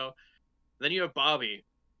Falco. And then you have Bobby,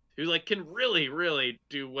 who like can really, really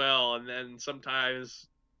do well, and then sometimes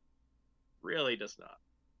really does not.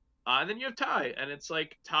 And then you have Ty, and it's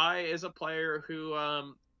like Ty is a player who,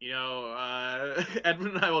 you know,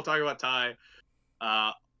 Edmund and I will talk about Ty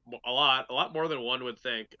a lot more than one would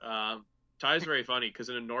think. Ty's very funny because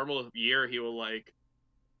in a normal year it'll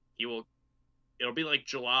be like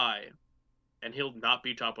July. And he'll not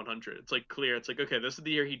be top 100. It's like clear. It's like, okay, this is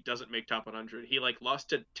the year he doesn't make top 100. He like lost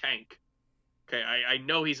to Tank. Okay, I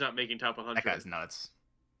know he's not making top 100. That guy's nuts.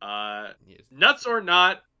 Nuts or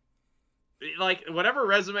not, like whatever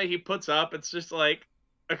resume he puts up, it's just like,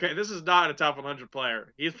 okay, this is not a top 100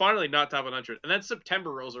 player. He's finally not top 100. And then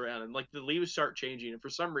September rolls around and like the leaves start changing. And for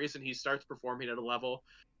some reason, he starts performing at a level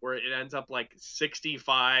where it ends up like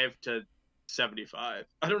 65 to 75.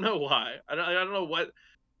 I don't know why. I don't know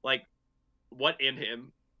what in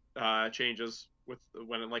him changes with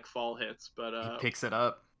when like fall hits, but he picks it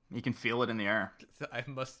up. You can feel it in the air. So I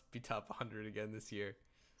must be top 100 again this year.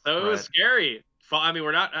 So it was Right. scary. I mean,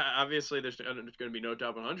 we're not obviously there's going to be no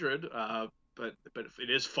top 100, but it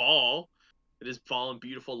is fall. It is fall in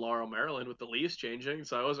beautiful Laurel, Maryland, with the leaves changing.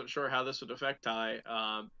 So I wasn't sure how this would affect Ty.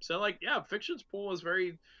 So like, yeah, Fiction's pool was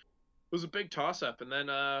a big toss up, and then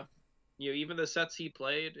even the sets he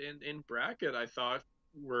played in bracket, I thought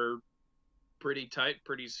were pretty tight,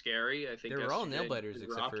 pretty scary. I think They were all S2J nail biters and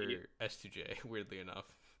except for Rocky. S2J, weirdly enough.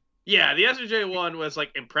 Yeah, the S2J one was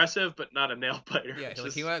like impressive, but not a nail biter. Yeah,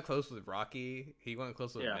 like he went close with Rocky. He went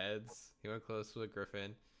close with Yeah. Meds. He went close with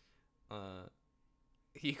Griffin.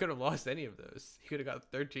 He could have lost any of those. He could have got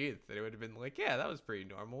 13th, and it would have been like, yeah, that was pretty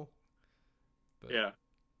normal. But Yeah.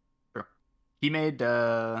 Sure. He made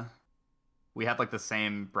we had like the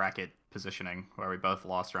same bracket positioning where we both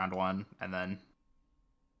lost round 1 and then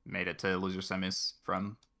made it to loser semis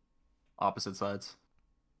from opposite sides.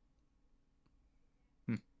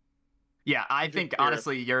 Yeah, I think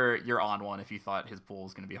honestly you're on one if you thought his pool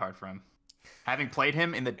was going to be hard for him. Having played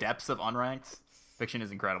him in the depths of unranked, Fiction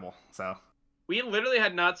is incredible. So we literally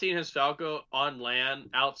had not seen his Falco on LAN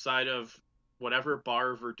outside of whatever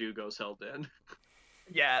bar Verdugo's held in.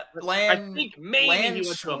 yeah, I think maybe he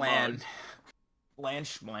went to a mug.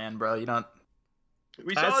 LAN, bro. You don't.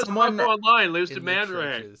 We saw his Falco online lose to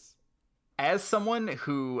Mandarin. As someone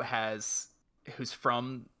who's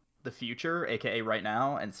from the future, aka right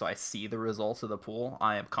now, and so I see the results of the pool,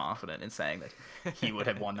 I am confident in saying that he would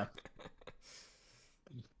have won them.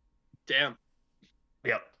 Damn.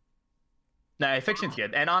 Yep. No, Fiction's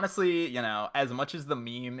good. And honestly, as much as the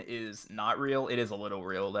meme is not real, it is a little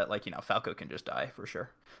real that, Falco can just die for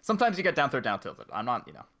sure. Sometimes you get down tilted. I'm not,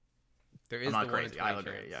 There is I'm not the crazy. I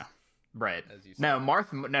agree, chance, yeah. Right. as you said. No,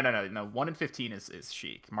 Marth, no. 1 in 15 is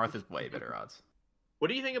Sheik. Marth is way better odds. What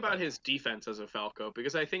do you think about his defense as a Falco?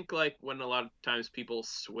 Because I think like when a lot of times people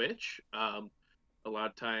switch, a lot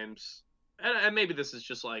of times, and maybe this is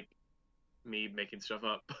just like me making stuff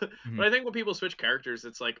up, but I think when people switch characters,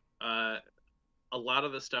 it's like a lot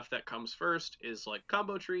of the stuff that comes first is like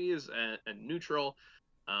combo trees and neutral,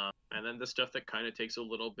 and then the stuff that kind of takes a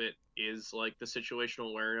little bit is like the situational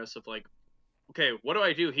awareness of like, okay, what do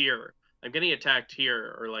I do here? I'm getting attacked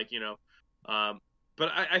here, or like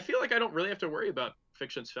but I feel like I don't really have to worry about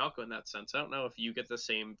Fiction's Falco in that sense. I don't know if you get the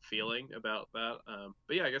same feeling about that.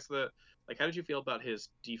 But yeah, I guess how did you feel about his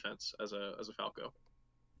defense as a Falco?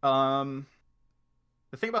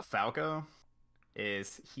 The thing about Falco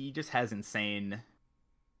is he just has insane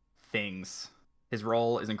things. His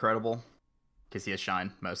roll is incredible because he has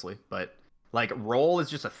shine mostly, but roll is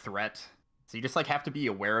just a threat. So you just have to be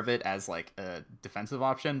aware of it as a defensive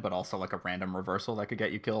option, but also a random reversal that could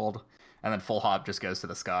get you killed. And then full hop just goes to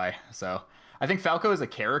the sky. So I think Falco as a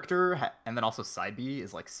character, and then also side B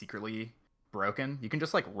is secretly broken. You can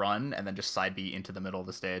just run and then just side B into the middle of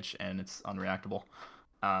the stage, and it's unreactable.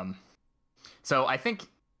 So I think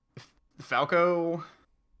Falco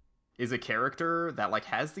is a character that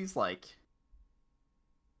has these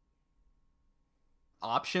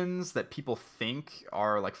options that people think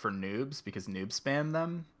are for noobs because noobs spam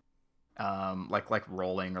them, like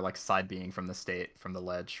rolling or side being from the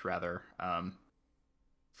ledge rather,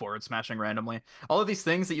 forward smashing randomly. All of these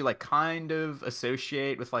things that you kind of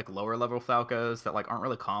associate with lower level Falcos that aren't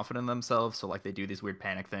really confident in themselves, so they do these weird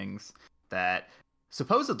panic things that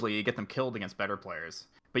supposedly get them killed against better players.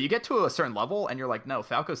 But you get to a certain level and you're like, no,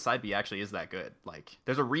 Falco's side B actually is that good.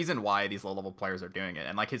 There's a reason why these low level players are doing it,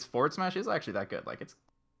 and his forward smash is actually that good.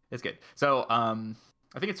 It's good. So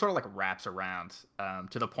I think it sort of wraps around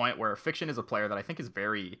to the point where Fiction is a player that I think is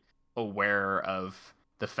very aware of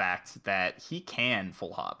the fact that he can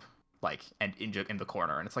full hop and in the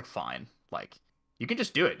corner, and it's fine. You can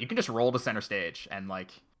just do it. You can just roll to center stage, and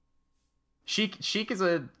Sheik is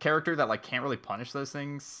a character that can't really punish those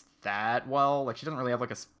things that well. She doesn't really have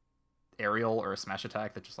a aerial or a smash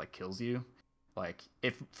attack that just kills you.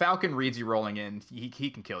 If Falcon reads you rolling in, he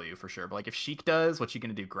can kill you for sure. But if Sheik does, what's she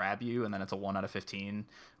gonna do? Grab you, and then it's a 1 out of 15,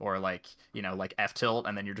 or F tilt,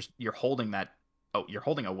 and then you're holding that. Oh, you're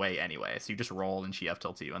holding away anyway, so you just roll and she F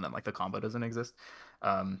tilts you, and then the combo doesn't exist.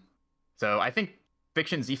 So I think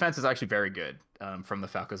Fiction's defense is actually very good from the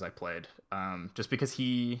Falcos I played. Just because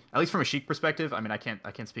he, at least from a Sheik perspective, I mean I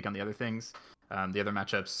can't speak on the other things. The other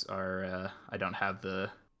matchups are I don't have the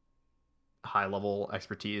high level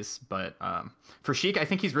expertise, but for Sheik, I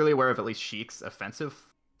think he's really aware of at least Sheik's offensive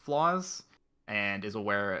flaws and is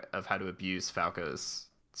aware of how to abuse Falco's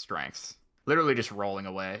strengths. Literally just rolling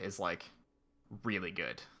away is really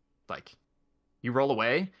good. You roll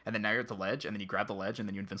away and then now you're at the ledge, and then you grab the ledge and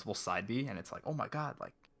then you invincible side B, and it's oh my god,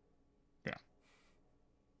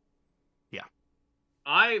 yeah.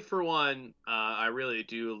 I, for one, I really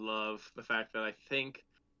do love the fact that I think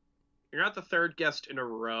you're not the third guest in a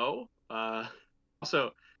row.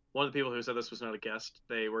 Also, one of the people who said this was not a guest.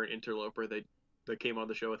 They were an interloper. They came on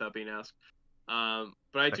the show without being asked.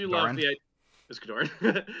 But I do love Doran? the It's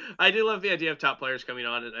Kadoran. I do love the idea of top players coming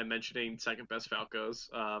on and mentioning second best Falcos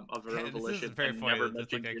of their own This is volition very and funny. never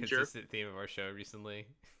That's like mentioning a Ginger. consistent theme of our show recently.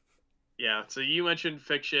 Yeah, so you mentioned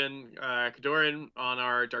fiction. Kadoran on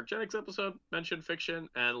our Dark Genix episode mentioned fiction,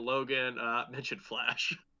 and Logan mentioned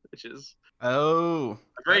Flash, which is Oh,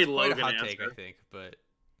 a very That's quite a Logan hot answer. take, I think, but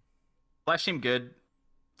Flash seemed good.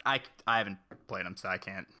 I haven't played him, so I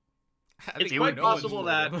can't. I It's think quite no one's possible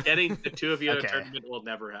played that him. getting the two of you in Okay. a tournament will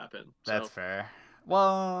never happen. So. That's fair.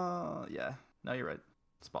 Well, yeah. No, you're right.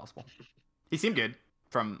 It's possible. He seemed good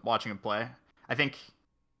from watching him play. I think.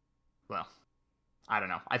 Well, I don't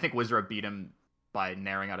know. I think Wizra beat him by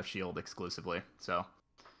nairing out of shield exclusively. So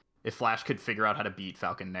if Flash could figure out how to beat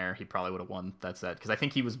Falcon Nair, he probably would have won that set. Because I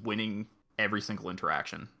think he was winning every single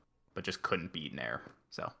interaction, but just couldn't beat Nair.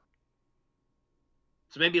 So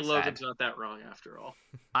maybe Sad. Logan's not that wrong after all.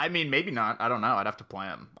 I mean, maybe not. I don't know. I'd have to play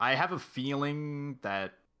him. I have a feeling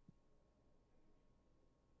that.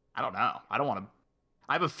 I don't know. I don't want to.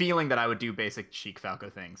 I have a feeling that I would do basic Sheik Falco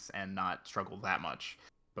things and not struggle that much,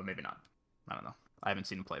 but maybe not. I don't know. I haven't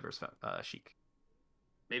seen him play versus Sheik.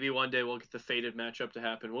 Maybe one day we'll get the fated matchup to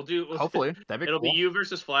happen. Hopefully, that'd be It'll cool. be you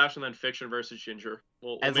versus Flash, and then Fiction versus Ginger.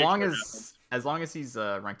 We'll as make long sure it as long as he's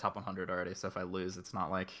ranked top 100 already. So if I lose, it's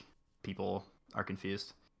not like people are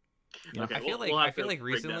confused. You know? Okay, I feel we'll have I feel to like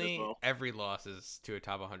break that as recently well. every loss is to a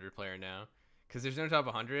top 100 player now, because there's no top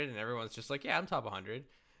 100 and everyone's just like, yeah, I'm top 100.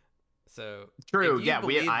 So True. if you Yeah,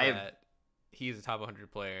 believe I've that he's a top 100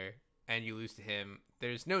 player and you lose to him,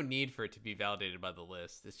 there's no need for it to be validated by the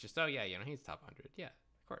list. It's just, oh yeah, he's top 100. Yeah,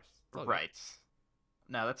 of course. It's all good. right.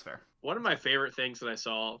 No, that's fair. One of my favorite things that I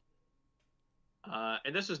saw,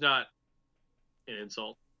 and this is not an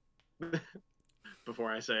insult.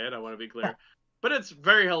 Before I say it, I want to be clear, but it's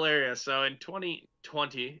very hilarious. So in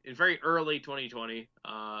 2020, in very early 2020,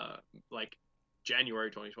 like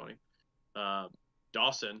January 2020,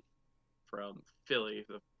 Dawson from Philly,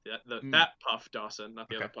 that Puff Dawson, not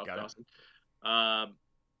the Okay, other Puff got it. Dawson,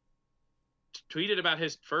 tweeted about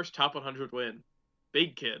his first top 100 win.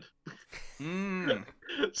 Big Kid. Mm.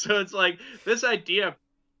 So it's like this idea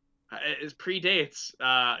is predates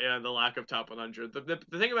the lack of top 100. The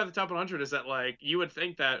thing about the top 100 is that like you would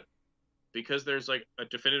think that because there's like a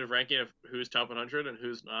definitive ranking of who's top 100 and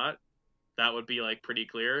who's not, that would be like pretty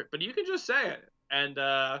clear. But you can just say it, and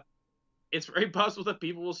it's very possible that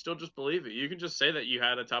people will still just believe it. You can just say that you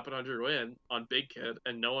had a top 100 win on Big Kid,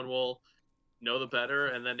 and no one will know the better.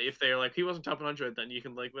 And then if they're like he wasn't top 100, then you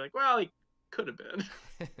can like be like, well, he could have been.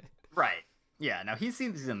 Right. Yeah. No, he's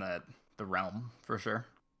in the realm for sure.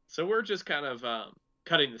 So we're just kind of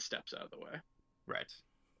cutting the steps out of the way. Right.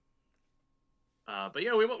 But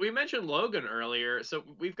yeah, we mentioned Logan earlier, so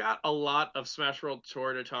we've got a lot of Smash World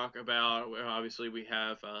Tour to talk about. Obviously, we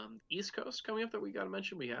have East Coast coming up that we got to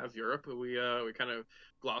mention. We have Europe, who we kind of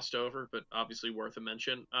glossed over, but obviously worth a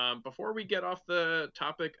mention. Before we get off the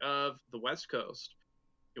topic of the West Coast,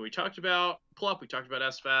 we talked about Plup, we talked about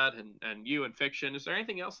SFAD, and you and Fiction. Is there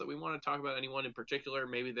anything else that we want to talk about? Anyone in particular?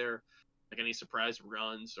 Maybe they're like any surprise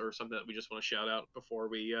runs or something that we just want to shout out before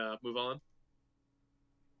we move on?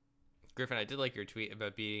 Griffin, I did like your tweet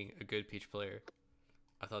about being a good Peach player.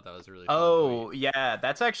 I thought that was a really Oh, fun tweet. yeah,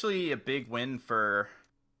 that's actually a big win for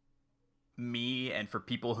me and for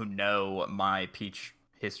people who know my Peach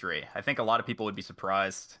history. I think a lot of people would be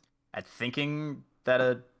surprised at thinking that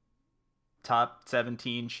a top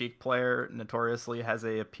 17 Sheik player notoriously has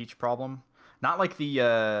a Peach problem. Not like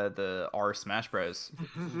the R Smash Bros.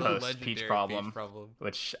 Post Legendary Peach problem,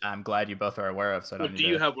 which I'm glad you both are aware of. So I don't Well, need do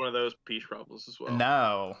you to... have one of those Peach problems as well?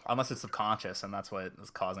 No, unless it's subconscious, and that's what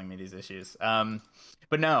is causing me these issues.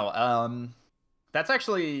 But no, that's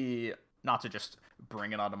actually not to just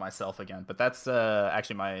bring it onto myself again, but that's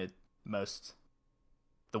actually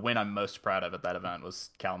the win I'm most proud of at that event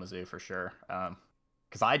was Kalamazoo for sure.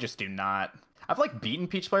 Because I just do not. I've like beaten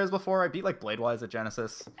Peach players before. I beat like Bladewise at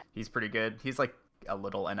Genesis. He's pretty good. He's like a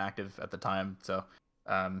little inactive at the time, so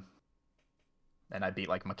and I beat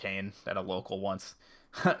like McCain at a local once.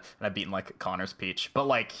 And I've beaten like Connor's Peach. But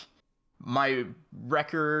like my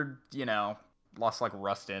record, lost like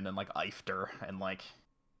Rustin and like Eifter and like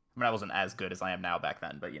I wasn't as good as I am now back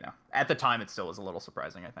then, but at the time it still was a little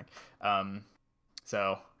surprising, I think.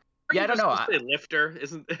 So yeah, I don't know. Say Lifter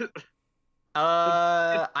isn't it?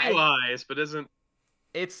 It's two eyes, but isn't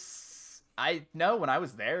I know when I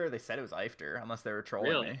was there they said it was Eifter, unless they were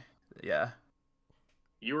trolling me. Yeah.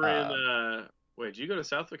 You were in Wait, did you go to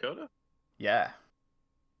South Dakota? Yeah.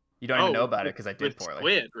 You don't even know about it because I did with poorly.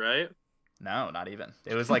 Squid, right? No, not even.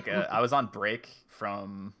 It was like I was on break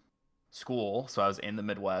from school, so I was in the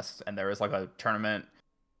Midwest, and there was like a tournament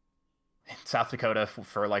in South Dakota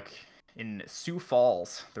for like in Sioux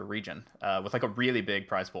Falls, the region, with like a really big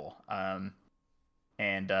prize pool.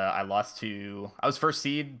 And I lost to. I was first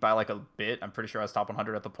seed by like a bit. I'm pretty sure I was top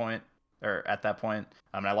 100 at the point or at that point.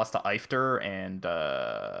 And I lost to Eifter and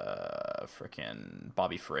freaking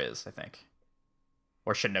Bobby Frizz, I think,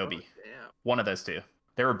 or Shinobi. Oh, damn. One of those two.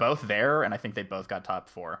 They were both there, and I think they both got top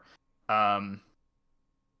 4. Yeah.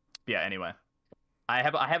 Anyway, I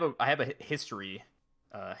have a history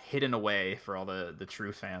hidden away for all the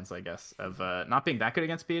true fans, I guess, of not being that good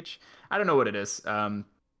against Peach. I don't know what it is.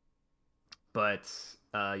 But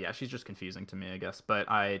yeah, she's just confusing to me, I guess.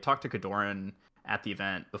 But I talked to Kadoran at the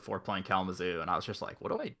event before playing Kalamazoo, and I was just like,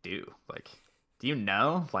 what do I do? Like, do you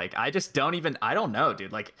know? Like, I just don't even, I don't know,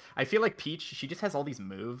 dude. Like, I feel like Peach, she just has all these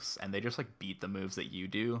moves, and they just, like, beat the moves that you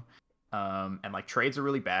do. And, like, trades are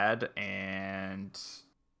really bad, and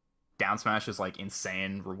down smash is, like,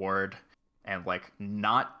 insane reward, and, like,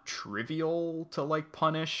 not trivial to, like,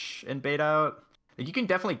 punish and bait out. Like, you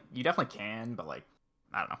definitely can, but, like,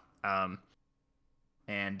 I don't know.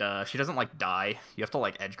 And she doesn't like die. You have to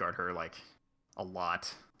like edgeguard her like a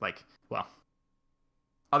lot. Like, well,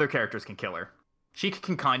 other characters can kill her. She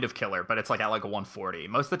can kind of kill her, but it's like at like a 140.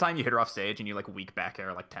 Most of the time you hit her off stage and you like weak back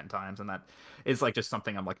air like 10 times, and that is like just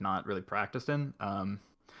something I'm like not really practiced in. So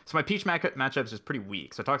my Peach matchups is pretty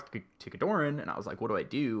weak. So I talked to Kadoran and I was like, what do I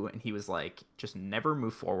do? And he was like, just never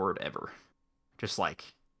move forward ever. Just like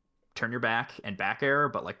turn your back and back air,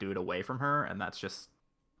 but like do it away from her, and that's just.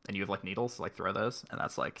 And you have like needles to like throw those, and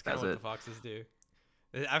that's like That's that's what it. the Foxes do.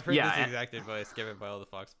 I've heard this exact advice given by all the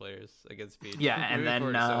Fox players against Peach. Yeah, and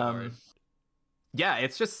then yeah,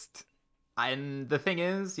 it's just, and the thing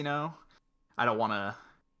is, you know, I don't want to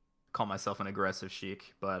call myself an aggressive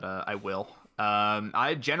Sheik, but I will.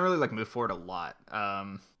 I generally like move forward a lot,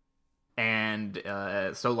 and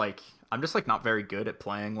so like I'm just like not very good at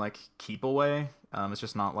playing like keep away. It's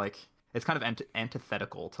just not like it's kind of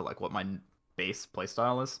antithetical to like what my base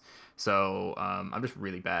playstyle is. So I'm just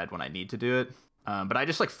really bad when I need to do it. But I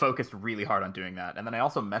just like focused really hard on doing that. And then I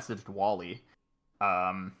also messaged Wally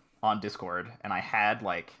on Discord, and I had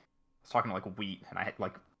like I was talking to like Wheat, and I had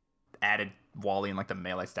like added Wally in like the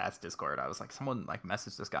Melee Stats Discord. I was like, someone like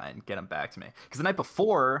message this guy and get him back to me. Because the night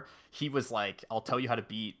before he was like, I'll tell you how to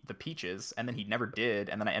beat the Peaches, and then he never did,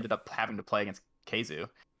 and then I ended up having to play against Keizu.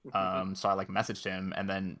 So I like messaged him, and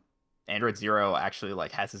then Android Zero actually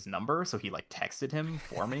like has his number, so he like texted him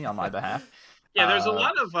for me on my behalf. Yeah, there's a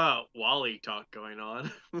lot of Wally talk going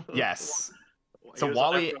on. Yes. So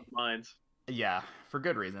Wally, yeah, for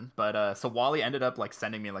good reason. But so Wally ended up like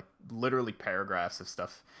sending me like literally paragraphs of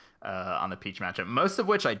stuff on the Peach matchup, most of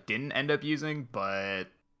which I didn't end up using, but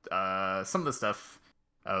some of the stuff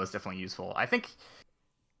was definitely useful. I think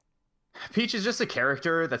Peach is just a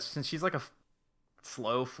character that's, since she's like a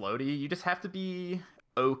slow floaty, you just have to be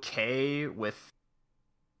okay with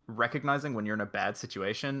recognizing when you're in a bad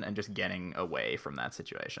situation and just getting away from that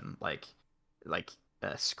situation. Like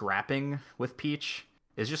scrapping with Peach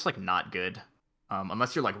is just like not good,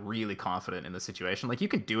 unless you're like really confident in the situation. Like you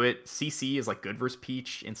can do it. CC is like good versus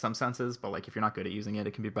Peach in some senses, but like if you're not good at using it,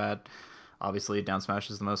 it can be bad. Obviously, down smash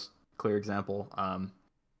is the most clear example.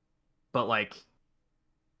 But like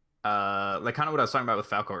kind of what I was talking about with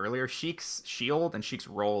Falco earlier, Sheik's shield and Sheik's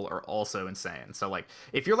roll are also insane. So like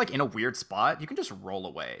if you're like in a weird spot, you can just roll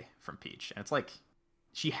away from Peach, and it's like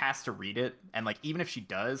she has to read it, and like even if she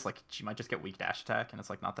does, like she might just get weak dash attack, and it's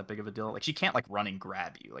like not that big of a deal. Like she can't like run and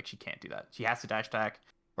grab you, like she can't do that. She has to dash attack,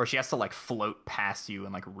 or she has to like float past you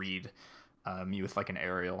and like read you with like an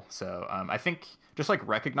aerial. So I think just like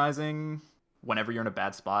recognizing whenever you're in a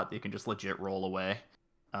bad spot, you can just legit roll away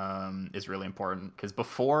is really important, because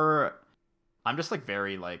before I'm just like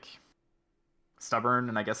very like stubborn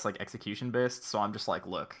and I guess like execution based, so I'm just like,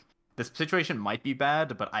 look, this situation might be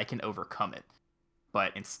bad, but I can overcome it.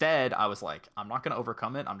 But instead I was like, I'm not going to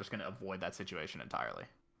overcome it, I'm just going to avoid that situation entirely,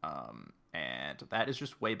 and that is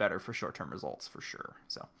just way better for short-term results for sure.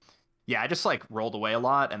 So yeah, I just like rolled away a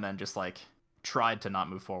lot and then just like tried to not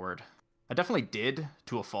move forward. I definitely did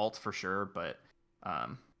to a fault for sure, but I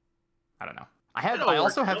don't know. I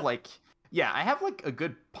also have like, yeah, I have like a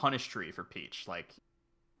good punish tree for Peach. Like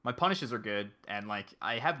my punishes are good, and like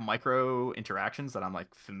I have micro interactions that I'm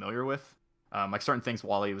like familiar with. Like certain things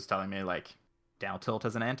Wally was telling me, like down tilt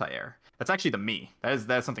as an anti-air. That's actually the me. That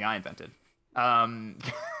is something I invented. Not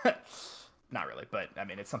really, but I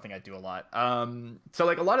mean it's something I do a lot. So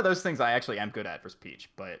like a lot of those things I actually am good at versus Peach,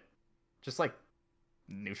 but just like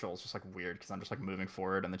neutral is just like weird because I'm just like moving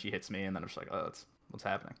forward and then she hits me and then I'm just like, oh, that's what's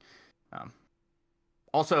happening.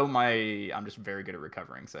 Also, I'm just very good at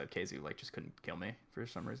recovering, so Keizu like just couldn't kill me for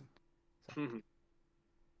some reason.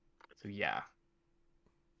 So yeah.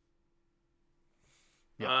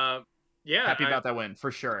 Yeah. Happy about that win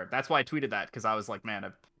for sure. That's why I tweeted that because I was like, man,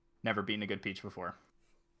 I've never beaten a good Peach before,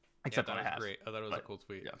 except that when I have. Great. I thought it was a cool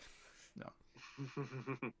tweet. Yeah.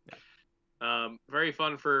 No. Very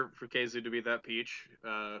fun for Keizu to be that Peach,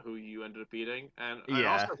 who you ended up beating, and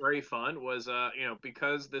also very fun was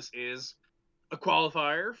because this is a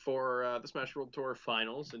qualifier for the Smash World Tour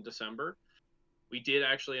Finals in December. We did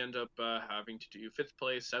actually end up having to do 5th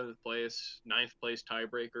place, 7th place, 9th place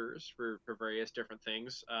tiebreakers for various different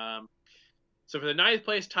things. So for the 9th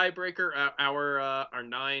place tiebreaker, our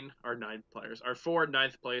 4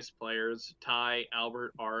 9th place players, Ty,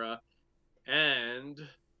 Albert, Ara, and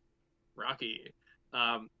Rocky,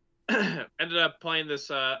 ended up playing this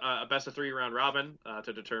a best of 3 round robin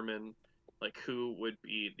to determine like who would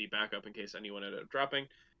be the backup in case anyone ended up dropping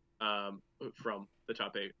from the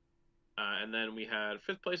top 8. And then we had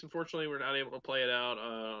 5th place. Unfortunately, we're not able to play it out.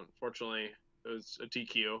 Unfortunately, it was a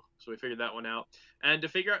DQ, so we figured that one out. And to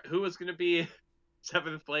figure out who was going to be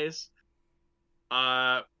 7th place,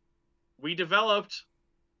 we developed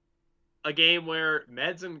a game where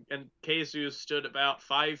Meds and Keizu stood about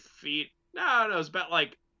 5 feet. No, it was about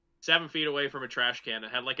like 7 feet away from a trash can.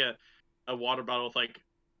 It had like a water bottle with like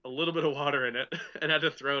a little bit of water in it, and had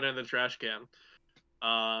to throw it in the trash can.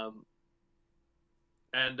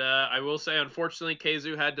 And I will say, unfortunately,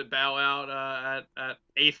 Keizu had to bow out at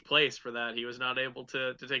 8th place for that. He was not able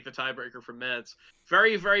to take the tiebreaker from Meds.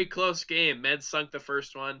 Very, very close game. Meds sunk the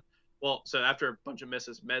first one. Well, so after a bunch of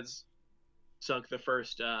misses, Meds sunk the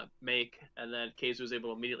first make, and then Keizu was able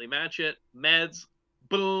to immediately match it. Meds,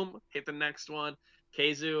 boom, hit the next one.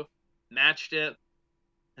 Keizu matched it,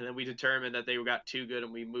 and then we determined that they got too good,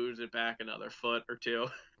 and we moved it back another foot or two.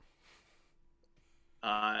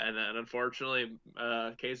 And then unfortunately,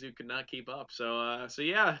 Keizu could not keep up. So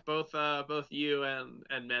yeah, both you and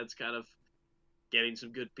Meds kind of getting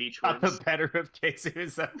some good Peach wins. The better of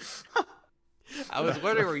Keizu. I was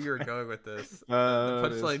wondering where you were going with this. The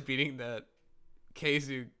punchline beating that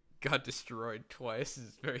Keizu got destroyed twice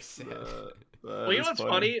is very sad. Well, you know what's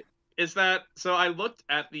funny is that so I looked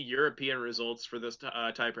at the European results for this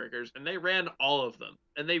tiebreakers, and they ran all of them,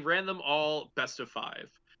 and they ran them all best of 5.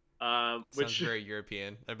 Which sounds very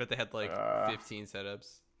European. I bet they had like 15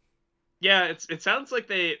 setups. Yeah, it sounds like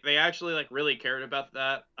they actually like really cared about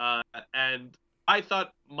that. And I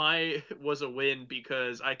thought my was a win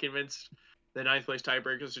because I convinced the 9th place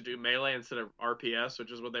tiebreakers to do melee instead of RPS,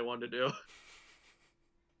 which is what they wanted to do.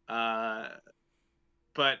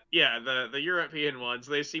 But yeah, the European ones,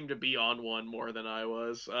 they seem to be on one more than I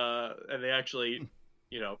was. And they actually,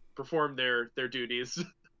 performed their duties.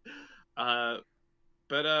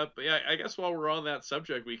 But yeah, I guess while we're on that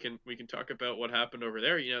subject, we can talk about what happened over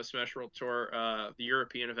there. Smash World Tour, the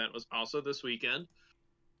European event was also this weekend,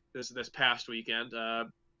 this past weekend.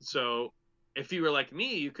 So if you were like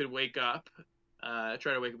me, you could wake up,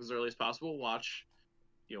 try to wake up as early as possible, watch,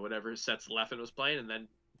 whatever sets Leffen was playing, and then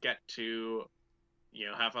get to,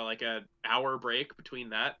 have an hour break between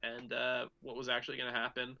that and what was actually going to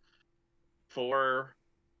happen for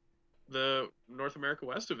the North America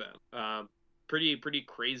West event. Pretty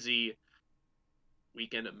crazy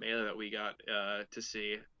weekend at Melee that we got to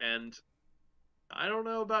see. And I don't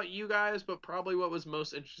know about you guys, but probably what was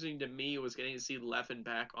most interesting to me was getting to see Leffen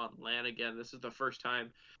back on LAN again. This is the first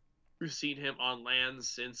time we've seen him on LAN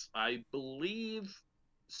since, I believe,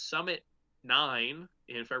 Summit 9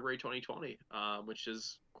 in February 2020, which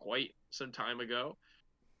is quite some time ago.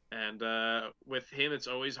 And with him, it's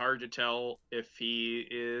always hard to tell if he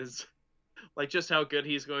is like just how good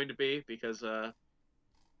he's going to be, because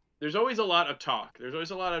there's always a lot of talk. There's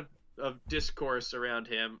always a lot of discourse around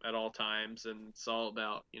him at all times, and it's all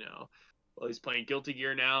about, well, he's playing Guilty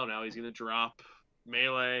Gear now he's going to drop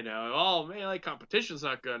Melee now. Melee competition's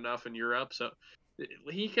not good enough in Europe, so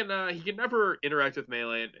he can never interact with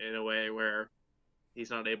Melee in a way where he's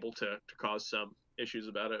not able to cause some issues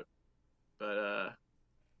about it. But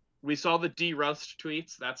we saw the D-Rust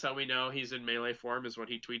tweets. That's how we know he's in Melee form, is when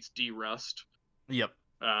he tweets D-Rust. Yep.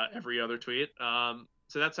 Every other tweet.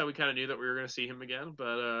 So that's how we kind of knew that we were going to see him again.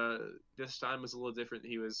 But this time was a little different.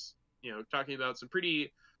 He was, talking about some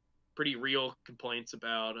pretty real complaints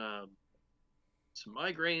about some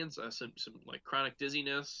migraines, some like chronic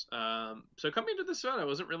dizziness. So coming into this event, I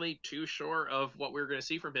wasn't really too sure of what we were going to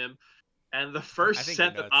see from him. And the first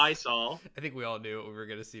set that I saw, I think we all knew what we were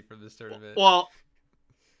going to see from this tournament. Well,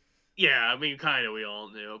 yeah, I mean, kind of we all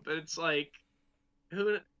knew, but it's like,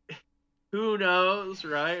 who who knows,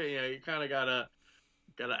 right? You know, you kind of gotta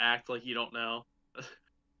act like you don't know.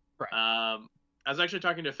 Right. I was actually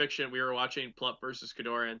talking to Fiction. We were watching Plup versus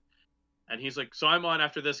Kadoran, and he's like, "So I'm on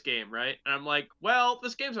after this game, right?" And I'm like, "Well,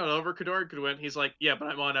 this game's not over. Kadoran could win." He's like, "Yeah, but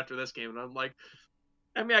I'm on after this game," and I'm like,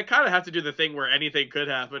 "I mean, I kind of have to do the thing where anything could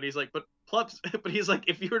happen." He's like, "But Plup's," but he's like,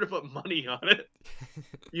 "If you were to put money on it,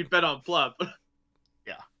 you'd bet on Plup."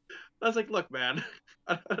 Yeah. I was like, "Look, man,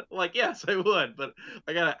 like, yes, I would, but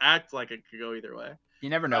I gotta act like it could go either way." You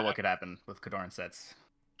never know what could happen with Kadoran sets.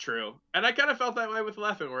 True. And I kind of felt that way with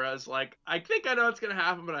Leffen, where I was like, I think I know what's going to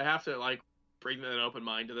happen, but I have to, like, bring an open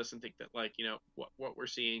mind to this and think that, like, you know, what we're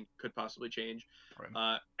seeing could possibly change.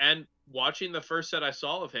 Right. And watching the first set I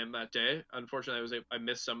saw of him that day, unfortunately, I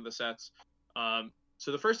missed some of the sets.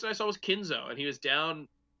 So the first set I saw was Kinzo, and he was down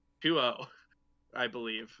 2-0, I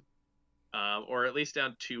believe, or at least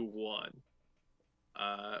down 2-1,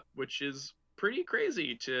 which is pretty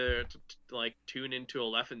crazy to like, tune into a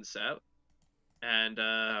Leffen set and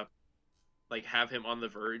like have him on the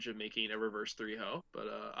verge of making a reverse 3-0, but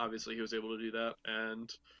obviously he was able to do that,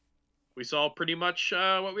 and we saw pretty much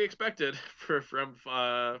what we expected from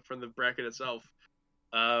the bracket itself.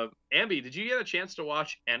 Ambi, did you get a chance to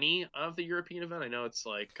watch any of the European event? I know it's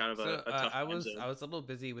like kind of a tough I time was zone. a little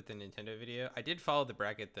busy with the Nintendo video. I did follow the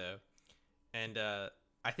bracket though, and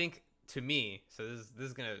I think to me, so this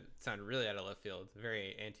is gonna sound really out of left field,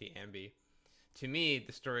 very anti Ambi. To me,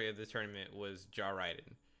 the story of the tournament was Jaw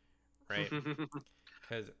Raiden, right?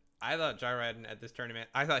 Because I thought Jaw Raiden at this tournament,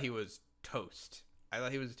 I thought he was toast.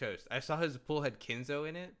 I saw his pool had Kinzo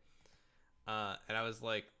in it, and I was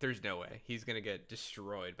like, "There's no way he's gonna get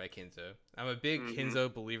destroyed by Kinzo." I'm a big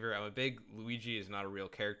Kinzo believer. I'm a big Luigi is not a real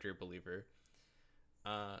character believer.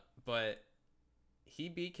 But he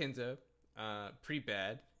beat Kinzo, pretty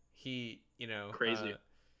bad. He, Crazy.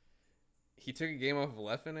 He took a game off of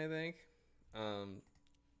Leffen, I think.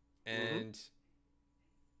 And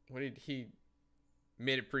what did he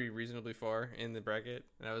made it pretty reasonably far in the bracket,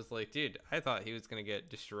 and I was like, dude, I thought he was gonna get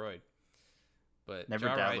destroyed. But Never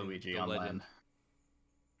doubt Luigi on land.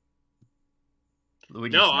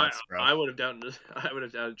 Luigi's no, nuts, bro. I would have doubted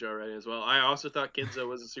Joe Raiden as well. I also thought Kinzo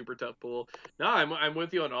was a super tough pool. No, I'm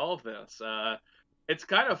with you on all of this. It's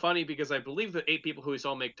kind of funny because I believe the 8 people who we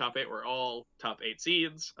saw make top 8 were all top 8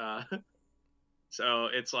 seeds. So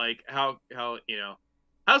it's like how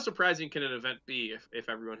surprising can an event be if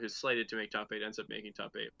everyone who's slated to make top 8 ends up making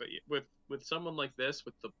top 8? But with someone like this,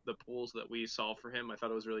 with the pools that we saw for him, I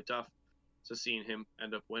thought it was really tough. So seeing him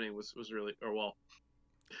end up winning was really, or well,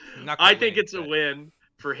 I think it's a win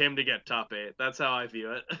for him to get top 8. That's how I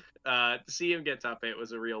view it. To see him get top 8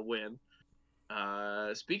 was a real win.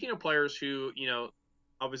 Speaking of players who,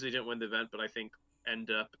 obviously didn't win the event, but I think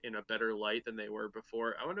end up in a better light than they were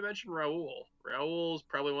before, I want to mention Raul. Raul's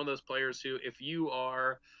probably one of those players who, if you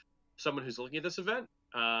are someone who's looking at this event,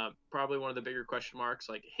 probably one of the bigger question marks,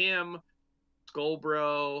 like him,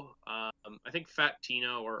 Skullbro, I think Fat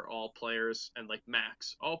Tino are all players, and like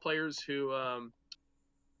Max, all players who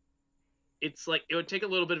it's like it would take a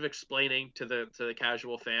little bit of explaining to the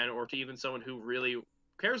casual fan, or to even someone who really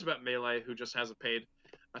cares about Melee, who just hasn't paid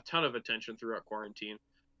a ton of attention throughout quarantine.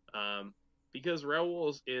 Because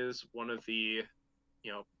Raul is one of the,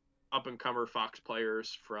 up-and-comer Fox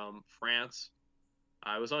players from France.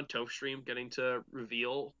 I was on Toph stream getting to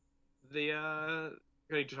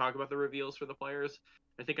talk about the reveals for the players.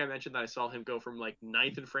 I think I mentioned that I saw him go from like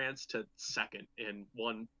 9th in France to 2nd in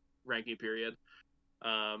one ranking period.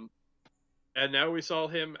 And now we saw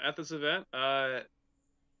him at this event. I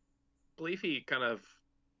believe he kind of,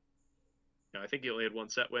 I think he only had one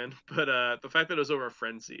set win, but the fact that it was over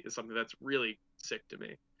Frenzy is something that's really sick to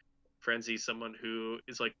me. Frenzy's someone who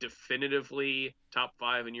is like definitively top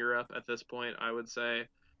 5 in Europe at this point, I would say.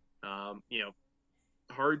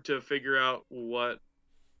 Hard to figure out what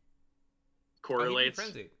correlates. Oh, he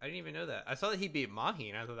beat Frenzy. I didn't even know that. I saw that he beat Mahi,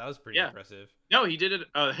 and I thought that was pretty impressive. No, he did it.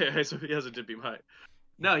 Oh, so he hasn't did beat Mahi.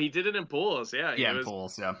 No, he did it in pools. Yeah, in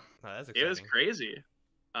pools. Yeah, oh, that's exciting. It was crazy.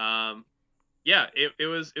 Yeah, it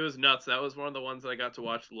was nuts. That was one of the ones that I got to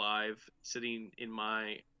watch live, sitting in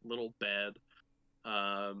my little bed.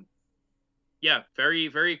 Yeah, very,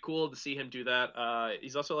 very cool to see him do that.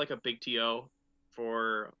 He's also like a big TO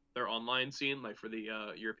for their online scene, like for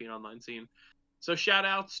the European online scene. So shout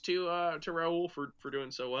outs to Raul for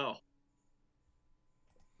doing so well.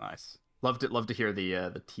 Nice. Love to hear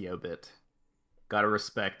the TO bit. Gotta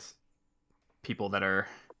respect people that are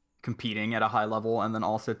competing at a high level and then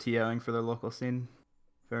also TOing for their local scene.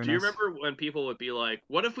 Very nice. Do you remember when people would be like,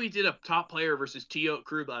 what if we did a top player versus TO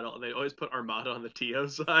crew battle? And they always put Armada on the TO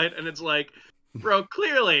side. And it's like, bro,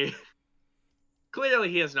 clearly clearly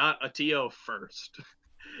he is not a TO first.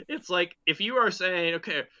 It's like if you are saying,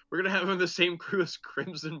 okay, we're gonna have him in the same crew as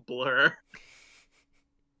Crimson Blur.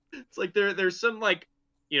 It's like there's some like,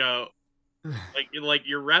 you know, like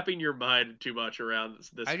you're wrapping your mind too much around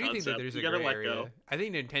this I do concept. think that there's You a gotta gray let area. go. I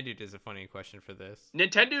think Nintendo is a funny question for this.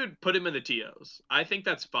 Nintendo put him in the TOs. I think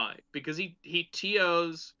that's fine because he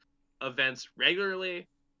TOs events regularly,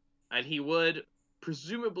 and he would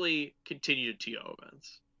presumably continue to TO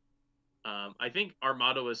events. I think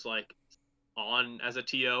Armado was like on as a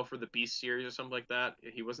TO for the Beast series or something like that.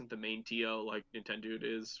 He wasn't the main TO like Nintendo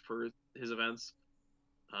is for his events.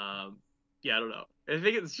 Yeah, I don't know. I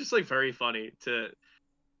think it's just like very funny to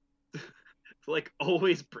like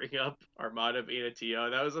always bring up Armada being a TO.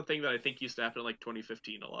 That was a thing that I think used to happen in like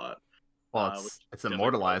 2015 a lot. Well, it's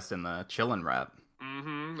immortalized in the Chillin' rap.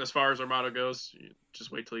 As far as Armada goes,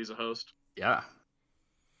 just wait till he's a host. Yeah.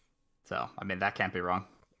 So, I mean, that can't be wrong.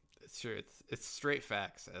 It's true. It's straight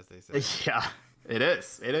facts, as they say. Yeah, it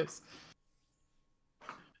is. It is.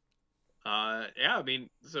 Yeah, I mean,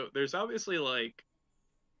 so there's obviously like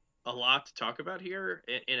a lot to talk about here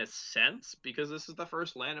in a sense because this is the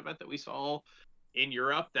first LAN event that we saw in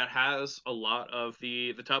Europe that has a lot of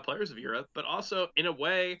the top players of Europe, but also in a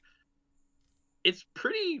way it's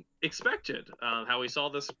pretty expected how we saw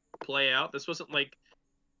this play out. This wasn't like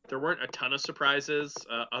there weren't a ton of surprises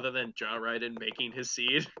other than Ja Raiden making his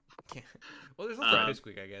seed. Well, there's also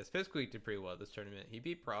Pipsqueak, I guess. Pipsqueak did pretty well this tournament. He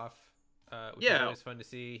beat Prof, which is always fun to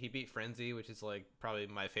see. He beat Frenzy, which is like probably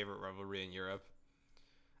my favorite rivalry in Europe.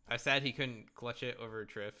 I'm sad he couldn't clutch it over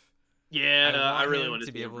Triff. Yeah, I really wanted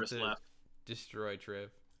to be able to destroy Triff.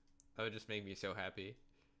 That would just make me so happy.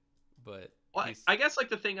 But well, I guess like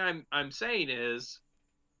the thing I'm saying is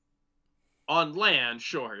on LAN,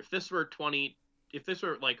 sure. If this were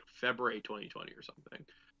like February 2020 or something,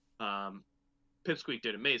 Pipsqueak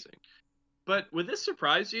did amazing. But would this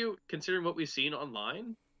surprise you, considering what we've seen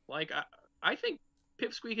online? Like, I think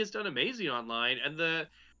Pipsqueak has done amazing online, and the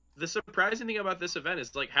surprising thing about this event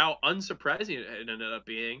is like how unsurprising it ended up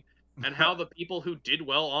being, and how the people who did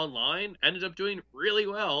well online ended up doing really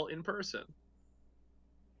well in person.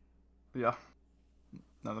 Yeah.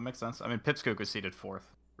 No, that makes sense. I mean, Pipsqueak was seeded 4th,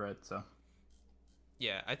 right? So.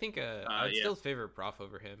 Yeah, I think I'd still favor Prof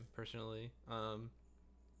over him personally.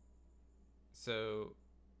 So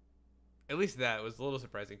at least that was a little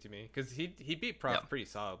surprising to me because he beat Prof pretty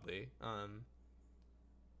solidly.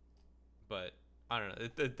 But I don't know.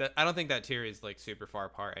 I don't think that tier is like super far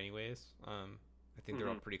apart, anyways. I think they're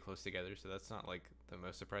all pretty close together, so that's not like the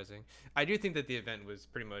most surprising. I do think that the event was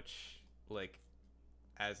pretty much like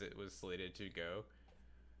as it was slated to go.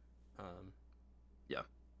 Yeah.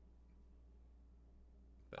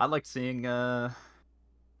 I like seeing the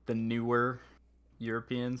newer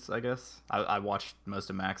Europeans, I guess. I watched most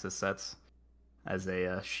of Max's sets as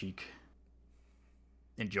a Sheik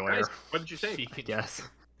enjoyer. Nice. What did you say? I guess.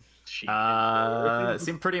 It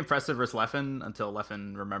seemed pretty impressive versus Leffen until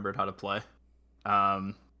Leffen remembered how to play.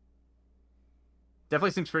 Definitely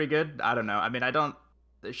seems pretty good. I don't know. I mean,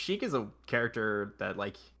 Sheik is a character that,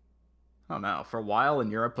 like, I don't know, for a while in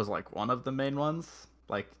Europe was like one of the main ones.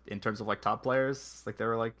 Like in terms of like top players, like there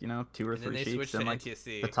were like 2 or 3 Sheiks in like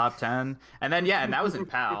NTSC. the top 10, and then and that was in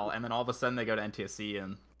PAL, and then all of a sudden they go to NTSC,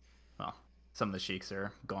 and well, some of the Sheiks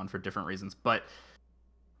are gone for different reasons, but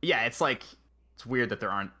yeah, it's weird that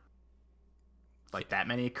there aren't like that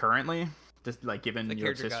many currently, just like given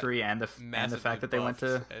Europe's history and the fact that they went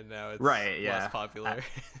to and now it's right, less popular.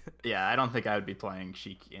 Yeah, I don't think I would be playing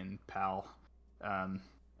Sheik in PAL,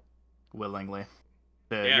 willingly.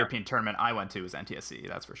 The European tournament I went to was NTSC,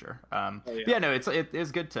 that's for sure. No, it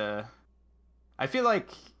is good to. I feel like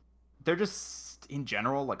there just in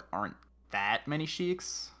general like aren't that many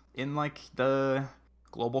Sheiks in like the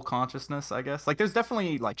global consciousness, I guess. Like there's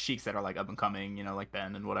definitely like Sheiks that are like up and coming, like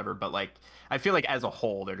Ben and whatever, but like I feel like as a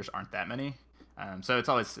whole there just aren't that many. So it's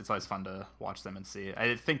always fun to watch them and see.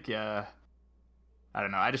 I think I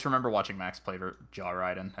don't know. I just remember watching Max play Ja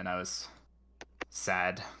Raiden, and I was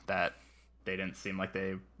sad that they didn't seem like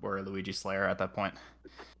they were Luigi Slayer at that point.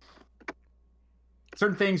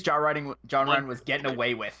 Certain things John Raiden was getting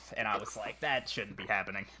away with, and I was like, that shouldn't be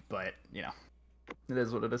happening. But it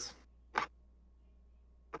is what it is.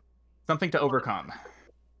 Something to overcome.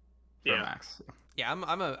 For Max. Yeah,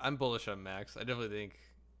 I'm bullish on Max. I definitely think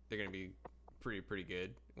they're gonna be pretty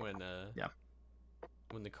good when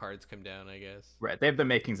the cards come down, I guess. Right, they have the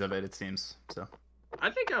makings of it. It seems so. I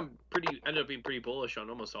think ended up being pretty bullish on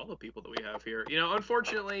almost all the people that we have here.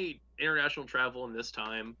 Unfortunately, international travel in this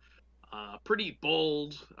time, pretty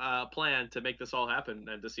bold plan to make this all happen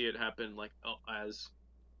and to see it happen like as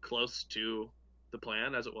close to the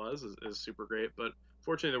plan as it was is super great. But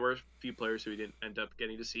fortunately, there were a few players who we didn't end up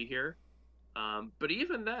getting to see here. But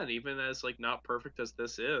even then, even as like not perfect as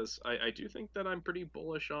this is, I do think that I'm pretty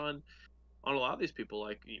bullish on a lot of these people.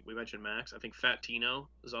 Like we mentioned Max, I think Fat Tino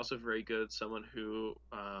is also very good. Someone who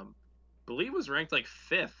believe was ranked like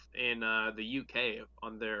 5th in the UK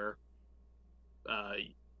on their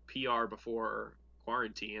PR before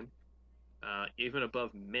quarantine, even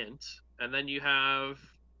above Mint. And then you have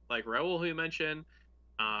like Raul, who you mentioned,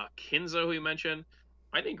 Kinzo, who you mentioned.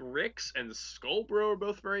 I think Rix and Skullbro are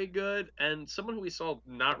both very good, and someone who we saw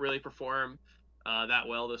not really perform that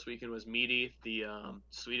well this weekend was Meaty, the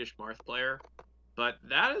Swedish Marth player. But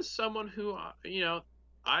that is someone who,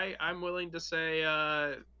 I'm willing to say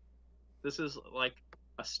this is like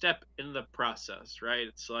a step in the process, right?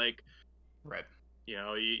 It's like, Right. You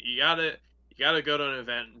gotta go to an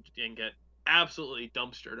event and get absolutely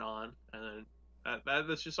dumpstered on, and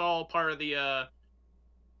that's just all part of the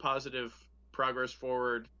positive progress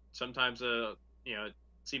forward. Sometimes it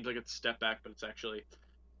seems like it's a step back, but it's actually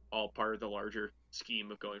all part of the larger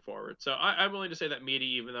scheme of going forward. So I'm willing to say that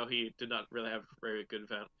Meaty, even though he did not really have a very good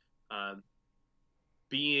event,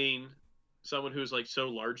 being someone who's like so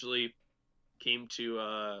largely came to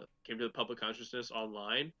the public consciousness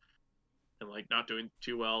online and like not doing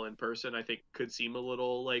too well in person, I think could seem a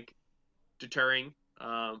little like deterring.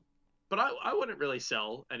 But I wouldn't really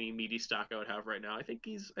sell any Meaty stock I would have right now. I think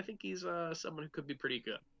he's someone who could be pretty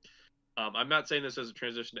good. I'm not saying this as a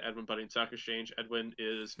transition to Edwin Budding Stock Exchange. Edwin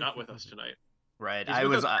is not with us tonight. Right. He's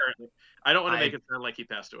with us currently. I don't want to make it sound like he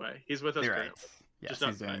passed away. He's with us currently. Right. Yes,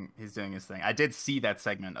 he's doing his thing. I did see that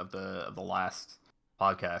segment of the last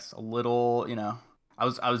podcast. A little, I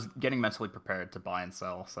was getting mentally prepared to buy and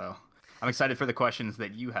sell, so I'm excited for the questions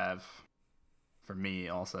that you have for me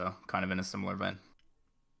also, kind of in a similar vein.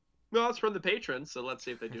 No, it's from the patrons, so let's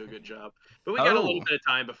see if they do a good job. But we got a little bit of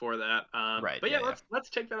time before that. Right. But let's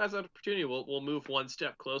take that as an opportunity. We'll move one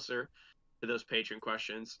step closer to those patron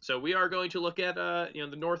questions. So we are going to look at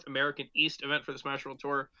the North American East event for the Smash World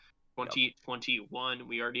Tour 2021. Yep.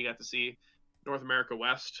 We already got to see North America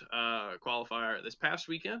West qualifier this past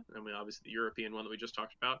weekend. I mean, obviously the European one that we just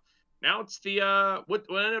talked about. Now it's the what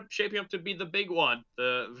ended up shaping up to be the big one,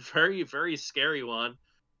 the very, very scary one.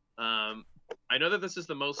 I know that this is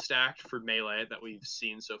the most stacked for Melee that we've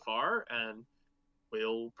seen so far, and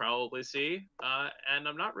we'll probably see. And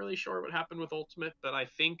I'm not really sure what happened with Ultimate, but I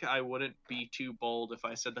think I wouldn't be too bold if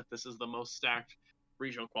I said that this is the most stacked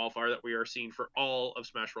regional qualifier that we are seeing for all of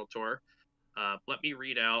Smash World Tour. Let me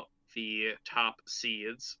read out the top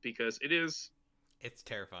seeds, because it's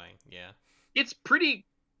terrifying. Yeah. It's pretty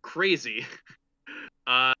crazy.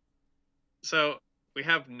 So we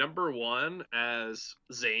have number 1 as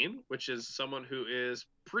Zane, which is someone who is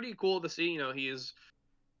pretty cool to see. He has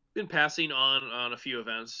been passing on a few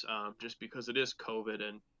events just because it is COVID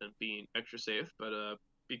and being extra safe. But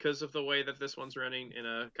because of the way that this one's running in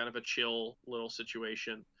a kind of a chill little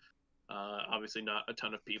situation, obviously not a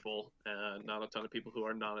ton of people, not a ton of people who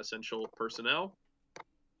are non-essential personnel.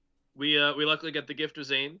 We luckily get the gift of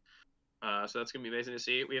Zane. So that's going to be amazing to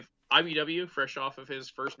see. We have IBW, fresh off of his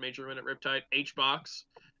first major win at Riptide, HBox,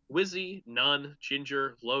 Wizzy, Nun,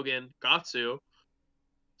 Ginger, Logan, Gatsu.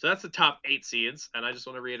 So that's the top 8 seeds, and I just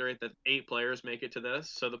want to reiterate that 8 players make it to this.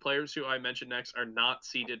 So the players who I mentioned next are not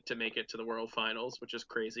seeded to make it to the World Finals, which is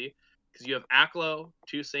crazy, because you have Aklo,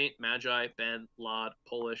 Toussaint, Magi, Ben, Lod,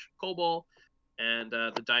 Polish, Kobol, and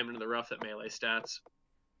the Diamond in the Rough that Melee Stats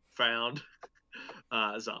found,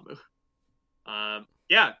 Zamu.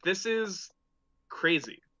 Yeah, this is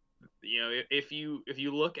crazy. If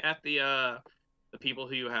you look at the people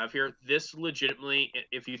who you have here, this legitimately,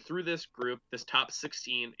 if you threw this group, this top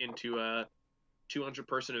 16 into a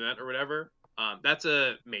 200-person event or whatever, that's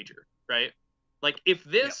a major, right? Like, if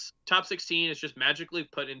this top 16 is just magically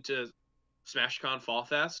put into SmashCon Fall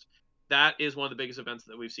Fest, that is one of the biggest events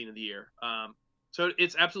that we've seen in the year. So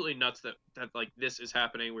it's absolutely nuts that like this is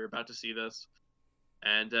happening. We're about to see this.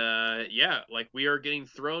 And like we are getting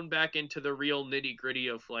thrown back into the real nitty gritty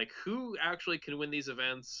of like who actually can win these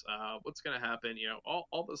events, what's going to happen,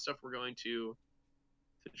 all the stuff we're going to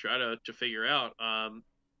try to figure out.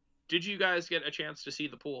 Did you guys get a chance to see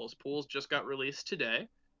the pools? Pools just got released today,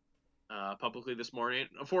 publicly this morning.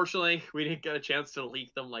 Unfortunately, we didn't get a chance to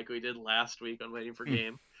leak them like we did last week on Waiting for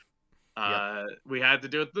Game. We had to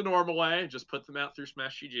do it the normal way, just put them out through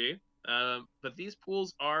Smash GG. But these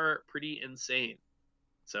pools are pretty insane.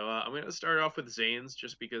 So I'm going to start off with Zane's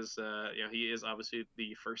just because he is obviously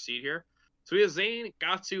the first seed here. So we have Zane,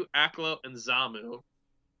 Gatsu, Aklo, and Zamu.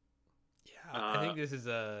 Yeah, I think this is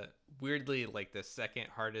weirdly like the second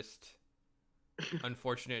hardest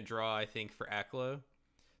unfortunate draw, I think, for Aklo.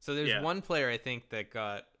 So there's Yeah. one player I think that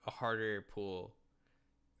got a harder pool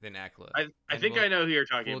than Aklo. I think I know who you're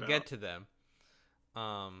talking We'll about. get to them.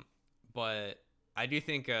 But I do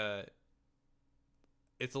think it's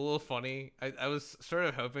a little funny. I was sort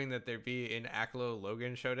of hoping that there'd be an Aklo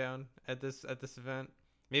Logan showdown at this event.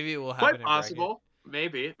 Maybe it will happen. Quite possible.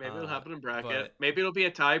 Maybe it'll happen in bracket. but- Maybe it'll be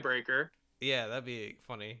a tiebreaker. Yeah, that'd be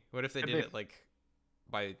funny. What if they did it like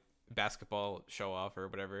by basketball show off or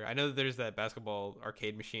whatever? I know that there's that basketball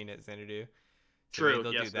arcade machine at Xanadu. So maybe True.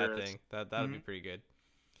 they'll Yes, do that there is. thing. That'll be pretty good.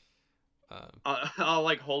 I'll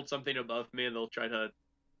like hold something above me and they'll try to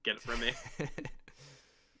get it from me.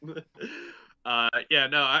 Yeah,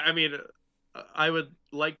 no, I mean, I would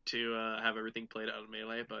like to have everything played out in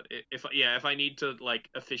Melee, but if I need to like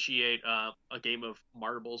officiate a game of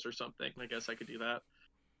marbles or something, I guess I could do that.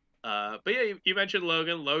 But yeah, you mentioned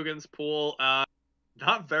Logan's pool,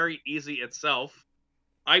 not very easy itself.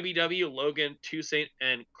 IBW, Logan, Toussaint,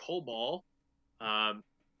 and Cobal,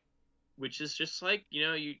 which is just like,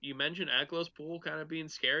 you mentioned Aklo's pool kind of being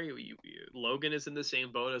scary. Logan is in the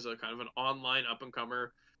same boat as a kind of an online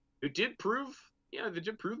up-and-comer who did prove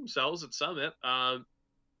themselves at Summit.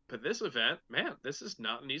 But this event, man, this is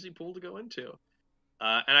not an easy pool to go into.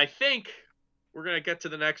 And I think we're going to get to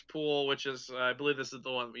the next pool, which is, I believe this is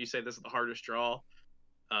the one you say this is the hardest draw.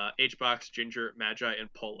 HBox, Ginger, Magi,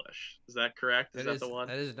 and Polish. Is that correct? Is that the one?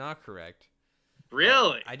 That is not correct.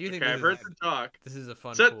 Really? I do think I've heard the talk. This is a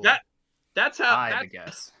fun So pool. that's how I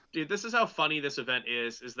guess. Dude, this is how funny this event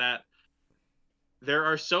is that there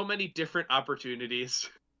are so many different opportunities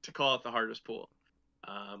to call it the hardest pool.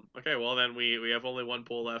 Okay, well then we have only one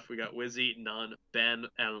pool left. We got Wizzy, None, Ben,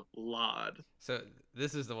 and Lod. So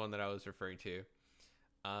this is the one that I was referring to.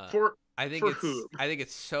 I think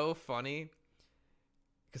it's so funny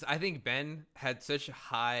because I think Ben had such a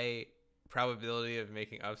high probability of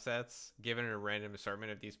making upsets given a random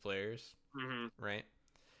assortment of these players, right?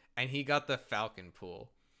 And he got the Falcon pool,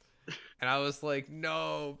 and I was like,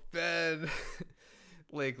 no, Ben.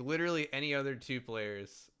 Like literally any other two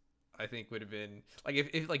players I think would have been like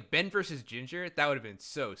if like Ben versus Ginger, that would have been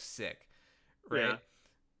so sick, right?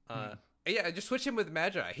 Yeah, just switch him with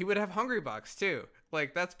Magi. He would have Hungry Box too.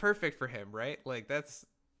 Like that's perfect for him, right? Like that's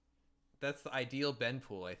the ideal Ben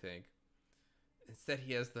pool, I think. Instead,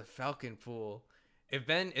 he has the Falcon pool. If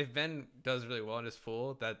Ben does really well in his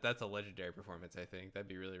pool, that's a legendary performance. I think that'd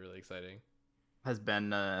be really, really exciting. Has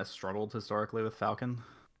Ben struggled historically with Falcon?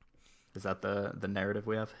 Is that the narrative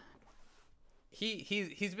we have?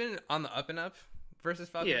 He's been on the up and up versus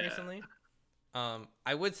Falcon recently.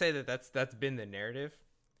 I would say that's been the narrative.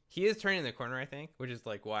 He is turning the corner, I think, which is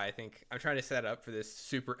like why I think I'm trying to set up for this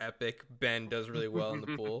super epic Ben does really well in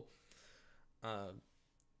the pool.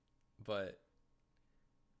 But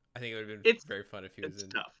I think it would have been very fun if he was in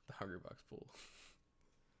the Hungry Box pool.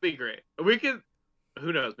 Be great. We could,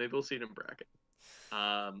 who knows? Maybe we'll see it in bracket.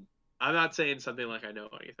 I'm not saying something like I know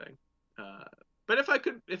anything. But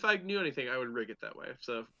if I knew anything, I would rig it that way.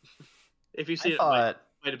 So if you see it might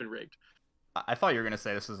have been rigged. I thought you were gonna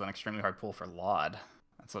say this was an extremely hard pool for Lod.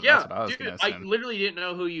 That's what I was gonna I assume. literally didn't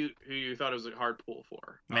know who you thought it was a hard pool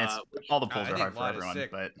for. I mean, all the pools are hard for Lod everyone,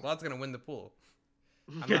 but Lod's gonna win the pool.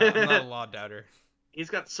 I'm not a Lod doubter. He's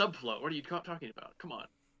got subflow. What are you talking about? Come on.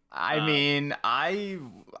 I mean,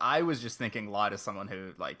 I was just thinking Lod is someone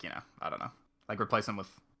who, like, I don't know, like replace him with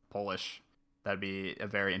Polish. That'd be a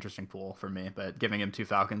very interesting pool for me. But giving him two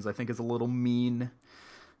Falcons, I think, is a little mean.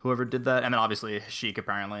 Whoever did that, and then obviously Sheik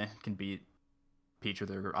apparently can beat Peach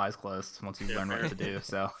with her eyes closed once you learn what to do.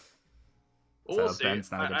 So, We'll see.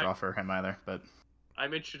 Ben's not a good draw for him either. But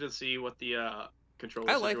I'm interested to see what the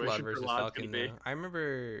controller I like situation Lod for versus Lod's Falcon. gonna be. I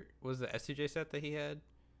remember was the SCJ set that he had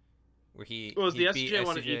where he Well, it was the beat SCJ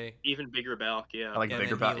one an even bigger bulk, yeah. I like and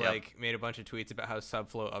bigger then he bulk, made a bunch of tweets about how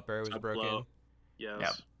subflow up air was broken. Yes.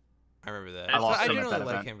 Yep. I remember that. I lost I him at generally that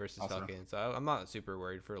like event him versus also. Falcon, so I'm not super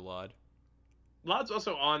worried for Lod. Lod's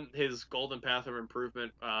also on his golden path of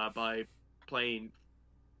improvement by playing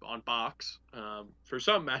on box for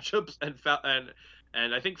some matchups,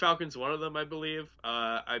 and I think Falcon's one of them. I believe.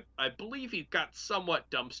 I believe he got somewhat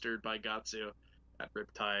dumpstered by Gatsu at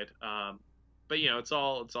Riptide. But it's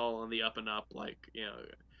all on the up and up. Like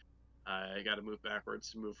I got to move backwards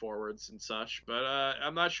to move forwards and such. But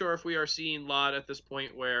I'm not sure if we are seeing Lod at this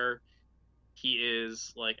point where he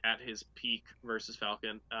is like at his peak versus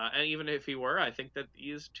Falcon. And even if he were, I think that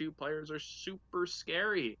these two players are super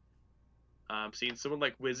scary. Seeing someone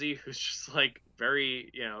like Wizzy, who's just like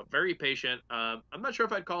very patient. I'm not sure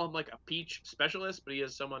if I'd call him like a Peach specialist, but he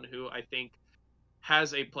is someone who I think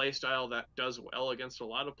has a playstyle that does well against a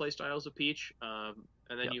lot of playstyles of Peach.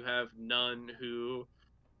 And then you have Nun, who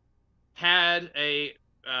had a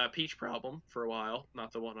Peach problem for a while,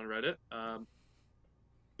 not the one on Reddit.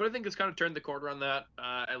 But I think it's kind of turned the corner on that,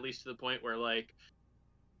 at least to the point where, like,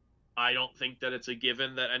 I don't think that it's a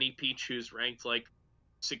given that any Peach who's ranked, like,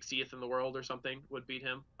 60th in the world or something would beat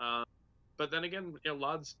him. But then again,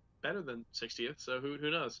 Lod's better than 60th, so who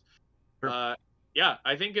knows? Sure. Yeah,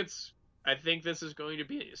 I think this is going to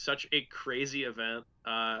be such a crazy event.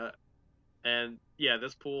 And yeah,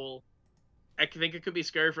 this pool, I think it could be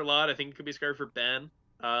scary for Lod. I think it could be scary for Ben.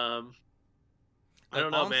 I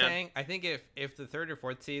don't know, man. Saying, I think if the third or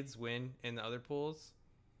fourth seeds win in the other pools,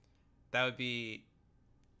 that would be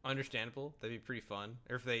understandable. That'd be pretty fun.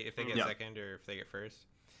 Or if they get second or if they get first.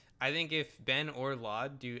 I think if Ben or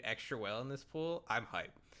Lod do extra well in this pool, I'm hyped.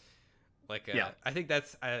 Like, I think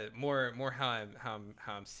that's more how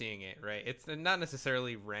I'm seeing it. Right? It's not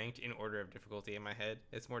necessarily ranked in order of difficulty in my head.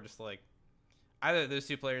 It's more just like either those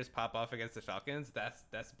two players pop off against the Falcons.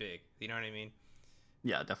 That's big. You know what I mean?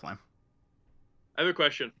 Yeah, definitely. I have a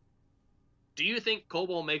question. Do you think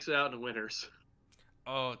Cobalt makes it out in winners?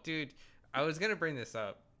 Oh, dude, I was gonna bring this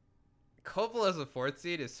up. Cobalt as a fourth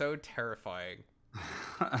seed is so terrifying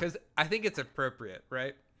because I think it's appropriate,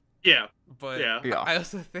 right? Yeah, but yeah. I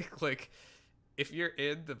also think, like, if you're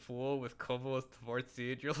in the pool with Cobalt as the fourth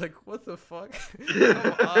seed, you're like, what the fuck?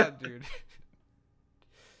 Come on, dude.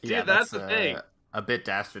 Yeah, that's the thing. A bit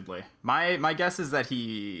dastardly. My guess is that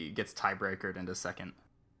he gets tiebreakered into second.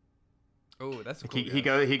 Oh, that's a cool he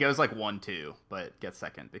goes like 1-2, but gets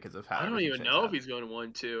second because of how. I don't even know if he's going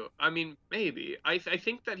 1-2. I mean, maybe. I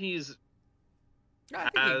think that he's. I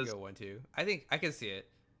think he can go 1-2. I think I can see it.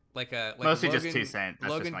 Like mostly Logan, just Toussaint. That's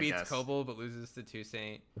Logan just my beats guess. Cobalt but loses to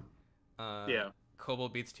Toussaint. Yeah.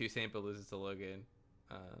 Cobalt beats Toussaint but loses to Logan.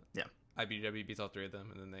 Yeah. IBW beats all three of them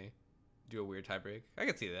and then they do a weird tiebreak. I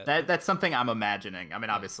can see that. That's something I'm imagining. I mean,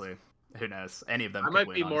 obviously, who knows? Any of them. I could might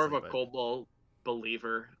win, be more honestly, of a Cobalt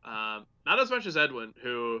believer. Not as much as Edwin,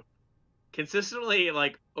 who consistently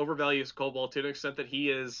like overvalues Cobalt to an extent that he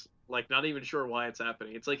is like not even sure why it's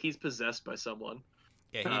happening. It's like he's possessed by someone.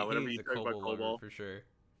 Yeah, he's a Cobalt for sure.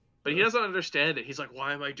 But he doesn't understand it. He's like,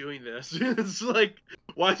 why am I doing this? It's like,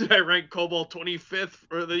 why did I rank Cobalt 25th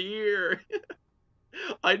for the year?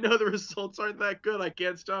 I know the results aren't that good. I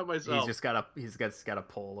can't stop myself. He's got a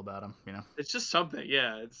pull about him, you know. It's just something,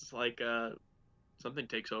 yeah. It's like something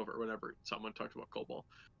takes over whenever someone talks about Cobalt.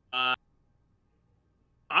 I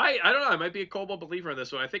don't know. I might be a Cobalt believer in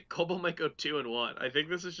this one. I think Cobalt might go 2-1. I think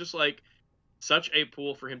this is just like such a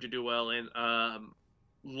pool for him to do well in.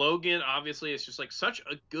 Logan obviously is just like such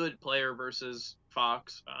a good player versus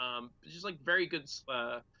Fox. Just like very good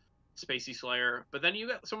Spacey Slayer. But then you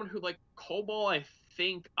got someone who like Cobalt, I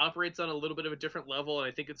think operates on a little bit of a different level, and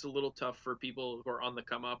I think it's a little tough for people who are on the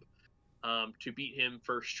come up to beat him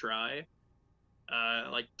first try.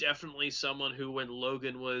 Like definitely someone who when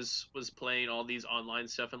Logan was playing all these online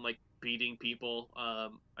stuff and like beating people,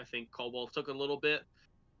 I think Cobalt took a little bit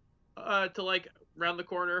to like round the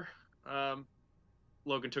corner.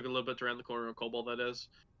 Logan took a little bit to round the corner of Cobalt, that is.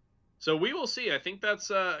 So we will see. I think that's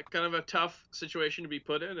kind of a tough situation to be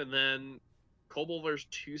put in. And then Cobalt versus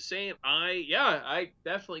Toussaint, I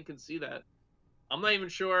definitely can see that. I'm not even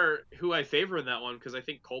sure who I favor in that one because I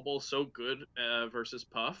think Cobalt's so good versus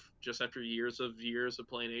Puff just after years of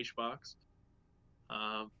playing HBox.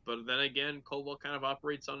 But then again, Cobalt kind of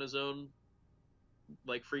operates on his own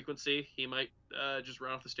like frequency. He might just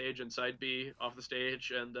run off the stage and side B off the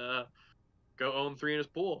stage and go 0-3 in his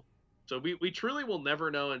pool. So we truly will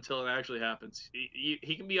never know until it actually happens.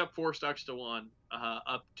 He can be up 4 stocks to 1,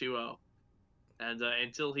 up 2-0. And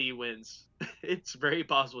until he wins, it's very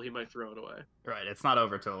possible he might throw it away. Right, it's not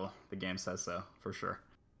over till the game says so, for sure.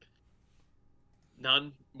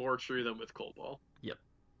 None more true than with Cobalt. Yep.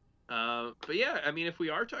 But yeah, I mean, if we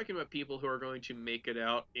are talking about people who are going to make it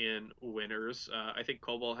out in winners, I think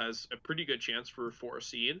Cobalt has a pretty good chance for a 4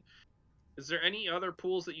 seed. Is there any other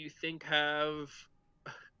pools that you think have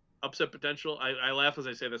upset potential? I laugh as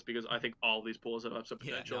I say this because I think all these pools have upset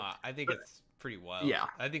potential. Yeah, no, I think it's pretty wild. Yeah.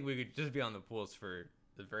 I think we could just be on the pools for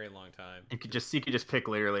a very long time. You could just pick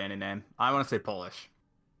literally any name. I want to say Polish.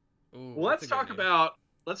 Ooh, well, let's talk about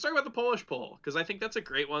the Polish pool because I think that's a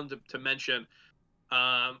great one to mention.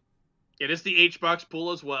 It is the HBox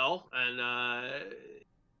pool as well, and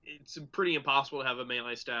it's pretty impossible to have a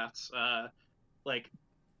Melee Stats like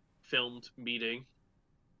filmed meeting.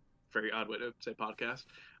 Very odd way to say podcast.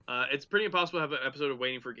 It's pretty impossible to have an episode of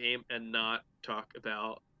Waiting for Game and not talk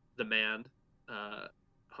about the man,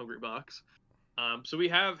 Hungry Box. So we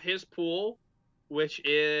have his pool which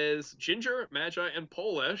is Ginger, Magi, and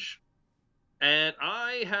Polish. And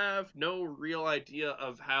I have no real idea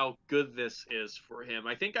of how good this is for him.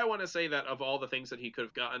 I think I want to say that of all the things that he could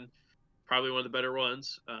have gotten, probably one of the better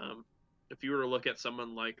ones. If you were to look at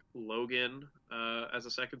someone like Logan as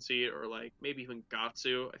a second seed, or like maybe even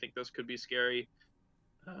Gatsu, I think those could be scary.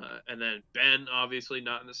 And then Ben, obviously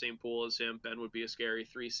not in the same pool as him. Ben would be a scary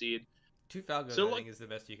 3 seed. Two Falcos, So, I like- think, is the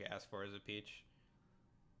best you could ask for as a peach.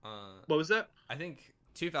 What was that? I think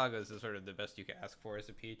two Falcos is sort of the best you could ask for as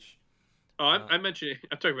a peach. Oh, I'm mentioning.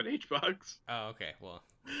 I'm talking about HBox. Oh, okay. Well,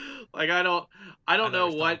 Like I don't I thought know we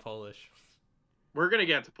were still what in Polish. we're gonna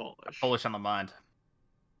get to Polish. Polish on the mind.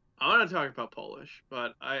 I want to talk about Polish,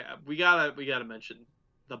 but we gotta mention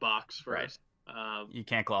the box first. You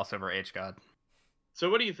can't gloss over H God. So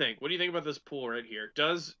what do you think? What do you think about this pool right here?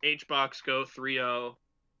 Does HBox go 3-0?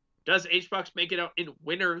 Does HBox make it out in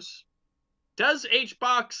winners? Does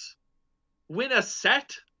HBox win a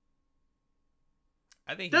set?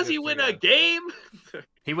 I think. Does he win a game?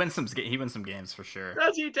 He wins some games for sure.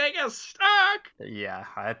 Does he take a stock? Yeah,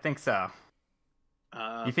 I think so.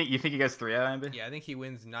 You think he goes 3-0, Ambi? Yeah, I think he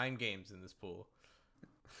wins 9 games in this pool.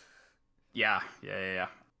 Yeah.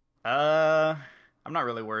 I'm not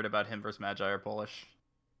really worried about him versus Magi or Polish.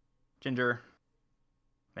 Ginger,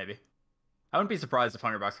 maybe. I wouldn't be surprised if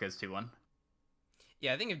Hungrybox goes 2-1.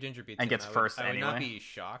 Yeah, I think if Ginger beats And him, gets first I would not anyway. be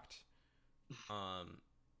shocked.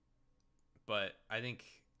 But I think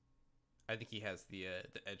he has the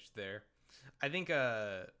edge there. I think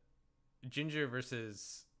Ginger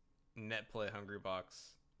versus Netplay Hungrybox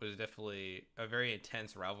was definitely a very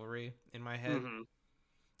intense rivalry in my head. Mhm.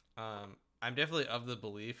 I'm definitely of the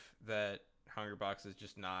belief that Hungrybox is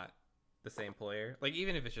just not the same player. Like,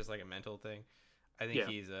 even if it's just like a mental thing, I think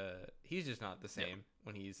he's just not the same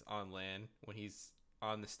when he's on LAN, when he's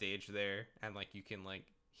on the stage there, and like you can like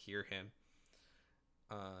hear him.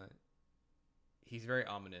 He's very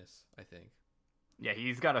ominous, I think. Yeah,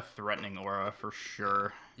 he's got a threatening aura for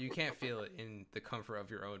sure. You can't feel it in the comfort of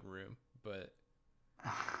your own room, but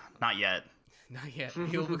Not yet. not yet.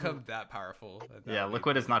 He'll become that powerful. Yeah,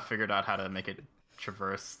 Liquid has not figured out how to make it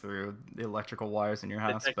traverse through the electrical wires in your The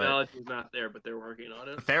house, but technology's not there, but they're working on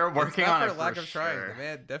it. they're working on it for lack for of trying. sure. The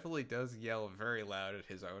man definitely does yell very loud at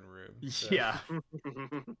his own room. So. Yeah,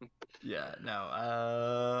 yeah,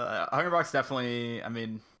 no. Hungrybox definitely. I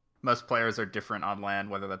mean, most players are different on LAN,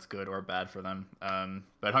 whether that's good or bad for them.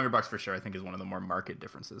 But Hungrybox for sure, I think, is one of the more marked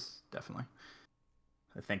differences. Definitely,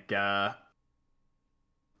 I think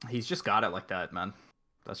he's just got it like that, man.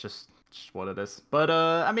 That's just what it is. But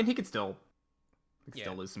I mean, he could still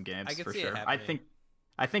lose some games I could for see it sure. happening.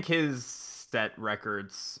 I think his set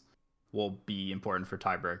records will be important for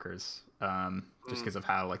tiebreakers. Just because of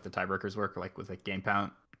how like the tiebreakers work, like with like game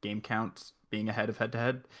count being ahead of head to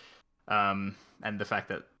head, and the fact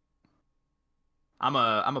that I'm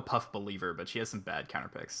a Puff believer, but she has some bad counter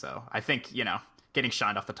picks. So I think getting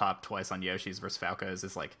shined off the top twice on Yoshi's versus Falco's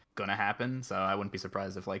is like gonna happen. So I wouldn't be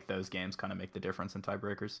surprised if like those games kind of make the difference in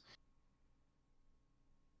tiebreakers.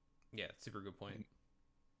 Yeah, super good point.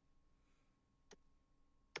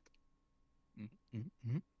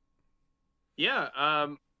 Mm-hmm. Yeah,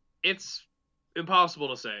 it's impossible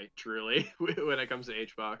to say truly when it comes to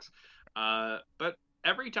HBox. But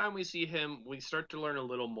every time we see him, we start to learn a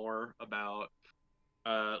little more about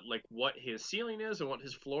like what his ceiling is and what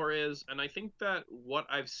his floor is. And I think that what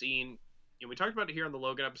I've seen, we talked about it here on the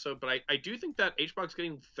Logan episode, but I do think that HBox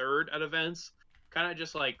getting third at events kind of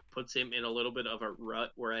just like puts him in a little bit of a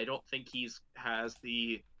rut where I don't think has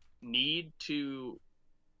the need to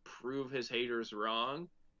prove his haters wrong,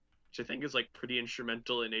 which I think is like pretty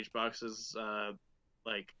instrumental in HBox's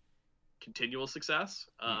like continual success.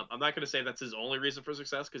 I'm not going to say that's his only reason for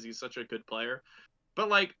success because he's such a good player, but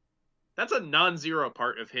like that's a non-zero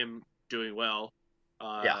part of him doing well.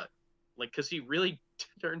 Like because he really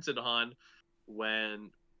turns it on when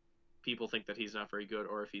people think that he's not very good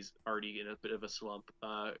or if he's already in a bit of a slump.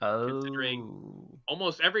 Considering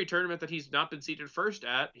almost every tournament that he's not been seated first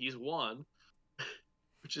at, he's won,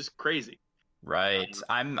 which is crazy. Right.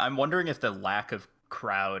 I'm wondering if the lack of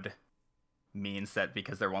crowd means that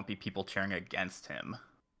because there won't be people cheering against him,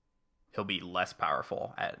 he'll be less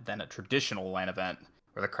powerful than a traditional LAN event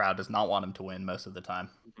where the crowd does not want him to win most of the time.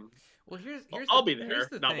 Well, here's I'll the, be there, here's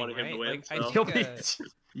the not thing, wanting him right? to win. Like, So. I think,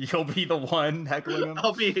 You'll be the one heckling him.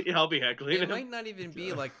 I'll be heckling it him. might not even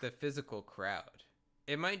be like the physical crowd.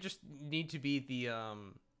 It might just need to be the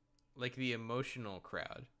like the emotional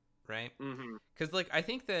crowd, right? Mm-hmm. Because like I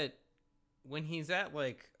think that when he's at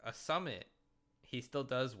like a summit, he still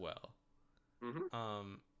does well.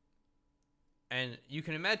 Mm-hmm. And you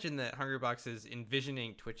can imagine that Hungrybox is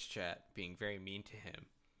envisioning Twitch chat being very mean to him.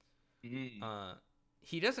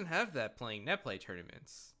 He doesn't have that playing netplay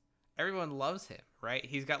tournaments. Everyone loves him, right?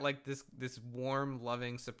 He's got like this warm,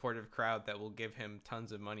 loving, supportive crowd that will give him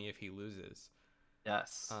tons of money if he loses.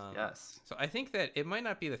 Yes. Yes. So I think that it might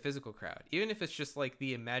not be the physical crowd. Even if it's just like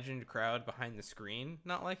the imagined crowd behind the screen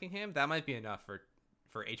not liking him, that might be enough for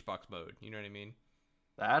HBox mode. You know what I mean?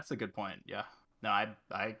 That's a good point. Yeah. No, I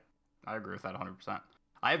agree with that 100%.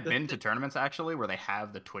 I've been to tournaments actually where they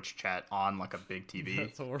have the Twitch chat on like a big TV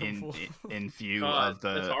That's horrible. in view God, of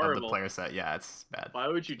the player set. Yeah, it's bad. Why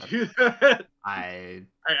would you do that? I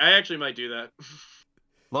actually might do that.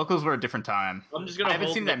 Locals were a different time. I'm just gonna I haven't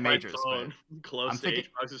hold seen that my majors, phone close I'm to thinking-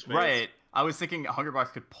 HBox's face. Right. I was thinking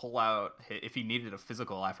Hungrybox could pull out, if he needed a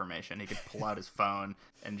physical affirmation, he could pull out his phone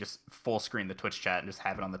and just full screen the Twitch chat and just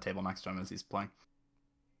have it on the table next to him as he's playing.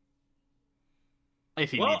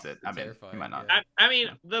 If he needs it. I mean, terrifying, he might not. yeah. I mean,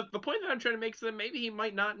 the point that I'm trying to make is that maybe he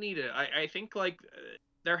might not need it. I think like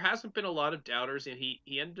there hasn't been a lot of doubters, and he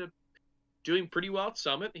ended up doing pretty well at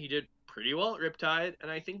Summit. He did pretty well at Riptide, and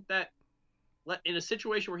I think that in a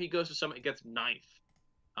situation where he goes to Summit and gets ninth,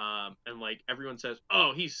 and like everyone says,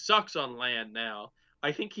 oh, he sucks on land now,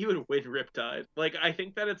 I think he would win Riptide. Like, I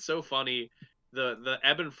think that it's so funny, the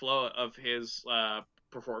ebb and flow of his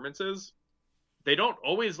performances. They don't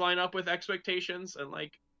always line up with expectations and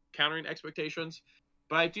like countering expectations,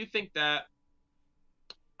 but I do think that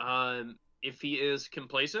if he is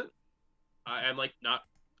complacent, I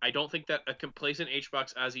don't think that a complacent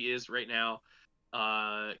HBox as he is right now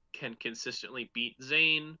can consistently beat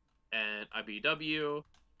Zane and IBW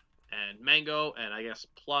and Mango and I guess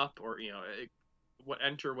Plup, or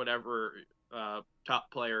enter whatever top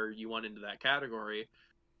player you want into that category.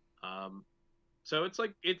 So it's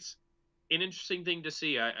like it's an interesting thing to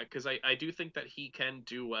see, because I do think that he can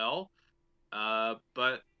do well,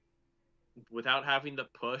 but without having the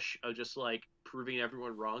push of just like proving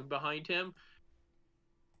everyone wrong behind him,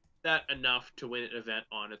 that enough to win an event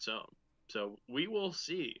on its own. So we will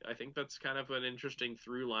see. I think that's kind of an interesting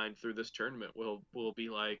through line through this tournament. Will be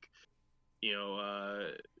like,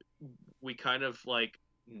 we kind of like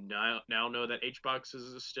now know that HBox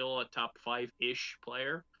is still a top 5-ish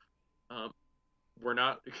player. We're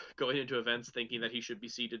not going into events thinking that he should be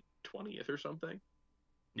seeded 20th or something.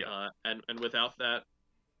 Yeah. And without that,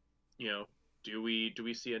 do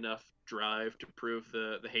we see enough drive to prove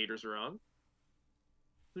the haters wrong?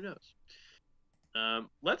 Who knows?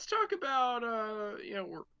 Let's talk about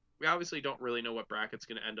we obviously don't really know what bracket's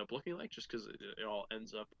going to end up looking like, just because it all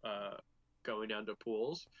ends up going down to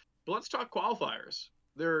pools. But let's talk qualifiers.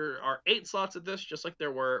 There are 8 slots at this, just like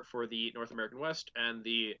there were for the North American West and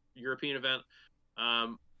the European event.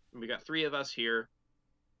 We got 3 of us here.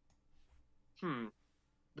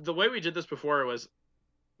 The way we did this before was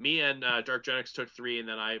me and Dark Genix took 3, and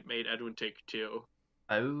then I made Edwin take 2.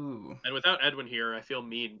 Oh. And without Edwin here, I feel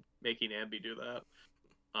mean making Ambi do that.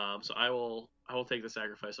 So I will take the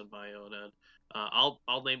sacrifice on my own end.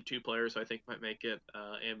 I'll name 2 players who I think might make it.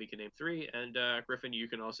 Ambi can name 3, and Griffin, you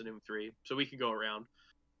can also name 3, so we can go around.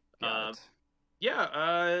 Got it.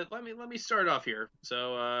 Yeah, let me start off here.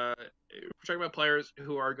 So we're talking about players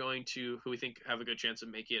who we think have a good chance of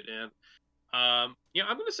making it in. I'm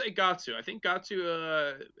going to say Gatsu. I think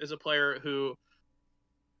Gatsu is a player who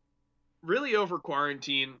really over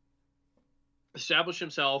quarantine established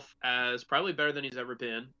himself as probably better than he's ever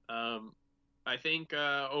been. I think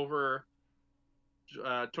over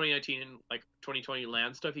 2019, like 2020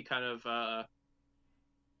 LAN stuff, he kind of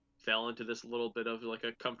fell into this little bit of like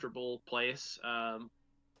a comfortable place,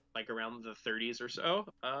 like around the 30s or so.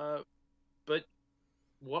 But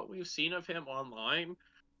what we've seen of him online,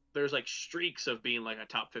 there's like streaks of being like a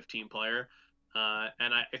top 15 player.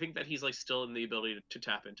 And I think that he's like still in the ability to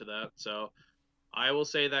tap into that. So I will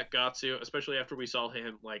say that Gatsu, especially after we saw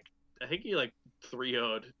him, like, I think he like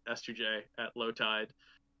 3-0'd S2J at low tide.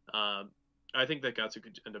 I think that Gatsu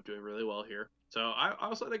could end up doing really well here. So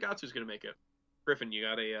I'll say that Gatsu's going to make it. Griffin, you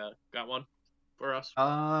got one for us?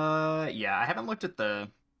 Yeah, I haven't looked at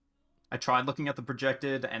I tried looking at the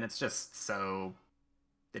projected, and it's just so,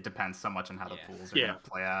 it depends so much on how the pools are going to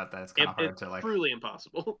play out that it's kind of hard to like truly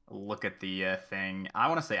impossible look at the thing. I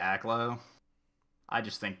want to say Aklo. I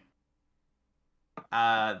just think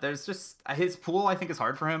there's just his pool I think is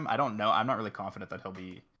hard for him. I don't know. I'm not really confident that he'll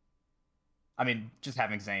be. I mean, just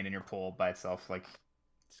having Zane in your pool by itself, like,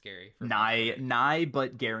 scary. Nigh,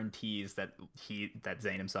 but guarantees that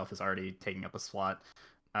Zane himself is already taking up a slot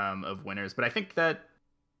of winners. But I think that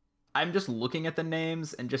I'm just looking at the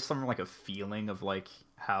names and just some like a feeling of like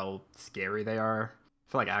how scary they are.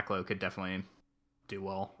 I feel like Aklo could definitely do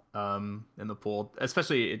well in the pool,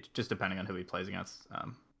 especially just depending on who he plays against.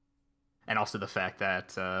 And also the fact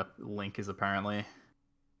that Link is apparently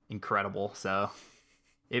incredible. So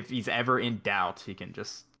if he's ever in doubt, he can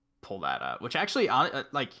just pull that out. Which actually,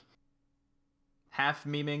 like, half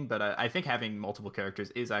memeing, but I think having multiple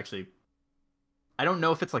characters is actually. I don't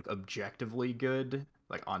know if it's like objectively good,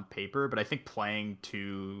 like on paper, but I think playing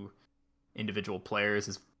two individual players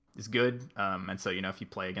is good. And so if you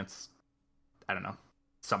play against, I don't know,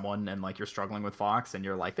 someone and like you're struggling with Fox and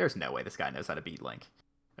you're like, there's no way this guy knows how to beat Link,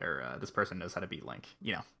 or this person knows how to beat Link.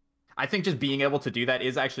 I think just being able to do that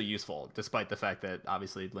is actually useful, despite the fact that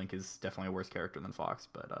obviously Link is definitely a worse character than Fox.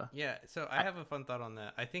 But yeah, so I have a fun thought on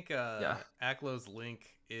that. I think Aklo's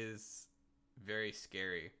Link is very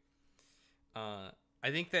scary. I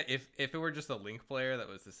think that if it were just a Link player that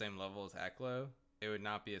was the same level as Aklo, it would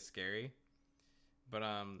not be as scary. But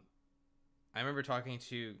I remember talking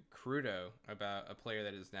to Crudo about a player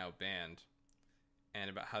that is now banned, and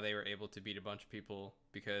about how they were able to beat a bunch of people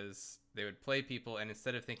because they would play people, and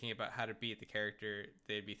instead of thinking about how to beat the character,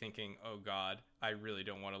 they'd be thinking, oh god, I really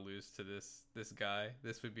don't want to lose to this guy.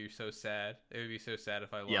 This would be so sad. It would be so sad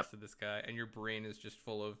if I lost to this guy. And your brain is just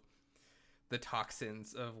full of the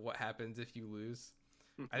toxins of what happens if you lose.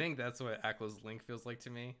 I think that's what Aklo's Link feels like to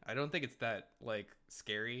me. I don't think it's that like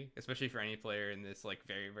scary, especially for any player in this like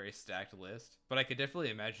very, very stacked list. But I could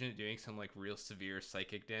definitely imagine it doing some like real severe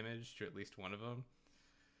psychic damage to at least one of them.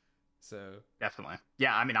 So definitely,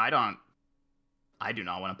 yeah. I mean, I do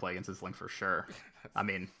not want to play against this Link for sure. I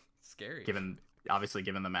mean, scary. Given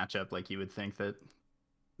the matchup, like you would think that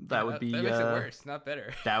would be that makes it worse, not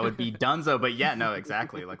better. That would be dunzo. But yeah, no,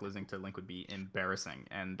 exactly. Like losing to Link would be embarrassing.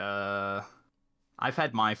 And I've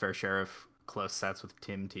had my fair share of close sets with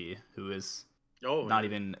Tim T, who is not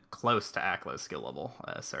even close to Aklo's skill level.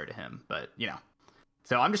 Sorry to him, but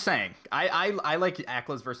So I'm just saying, I like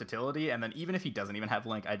Aklo's versatility, and then even if he doesn't even have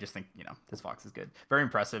Link, I just think this Fox is good, very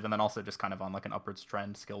impressive, and then also just kind of on like an upwards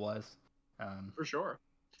trend skill wise. For sure.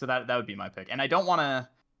 So that would be my pick, and I don't want to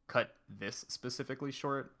cut this specifically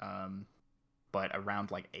short, but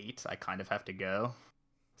around like 8, I kind of have to go.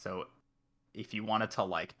 So if you wanted to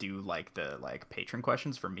like do like the like patron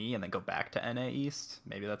questions for me and then go back to NA East,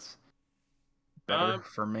 maybe that's better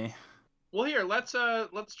for me. Well, here let's try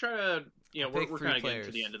to we're kind of getting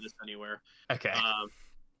to the end of this anywhere. Okay.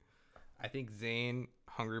 I think Zane,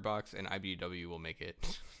 Hungrybox, and IBW will make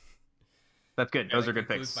it. That's good. Those are good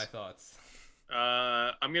picks. My thoughts.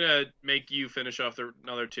 I'm gonna make you finish off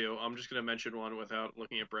another 2. I'm just gonna mention one without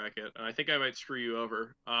looking at bracket, and I think I might screw you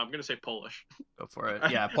over. I'm gonna say Polish. Go for it.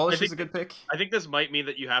 Yeah, Polish is a good pick. I think this might mean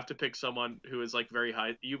that you have to pick someone who is like very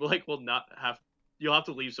high. You like will not have. You'll have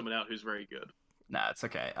to leave someone out who's very good. Nah, it's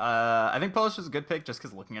okay. I think Polish is a good pick just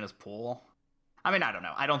because looking at his pool. I mean, I don't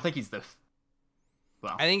know. I don't think he's the.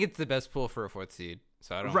 Well, I think it's the best pool for a 4th seed.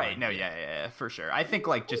 So I don't. Right. No. Yeah. For sure. I think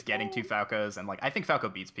like just getting 2 Falcos and like I think Falco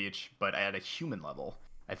beats Peach, but at a human level,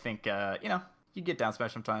 I think you get down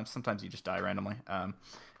smash sometimes. Sometimes you just die randomly.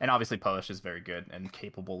 And obviously Polish is very good and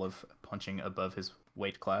capable of punching above his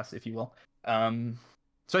weight class, if you will.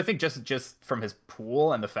 So I think just from his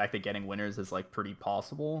pool and the fact that getting winners is like pretty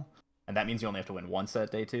possible. And that means you only have to win 1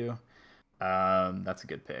 set day 2. That's a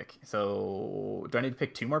good pick. So do I need to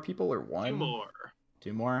pick 2 more people or 1?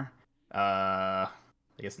 2 more. I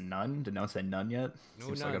guess none. Did no one say none yet? No,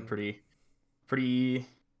 Seems none. like a pretty.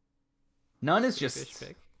 None is just.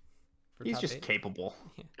 Pick He's just 8. capable.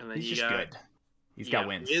 And then He's just good. He's you got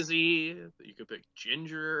wins. Izzy. You could pick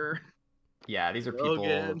Ginger. Yeah, these are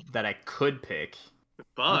Logan. people that I could pick.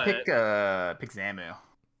 But Pick Zamu.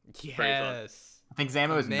 Yes. I think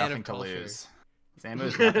Zamu is man nothing of to culture. lose. Zamu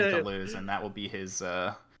is nothing to lose, and that will be his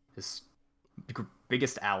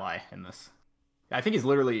biggest ally in this. I think he's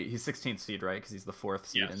 16th seed, right? Because he's the 4th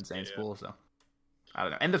seed in Zane's pool. So I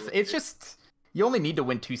don't know. And it's just you only need to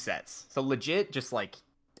win 2 sets. So legit, just like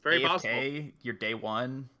very AFK, possible. your day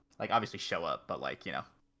 1, like obviously show up, but like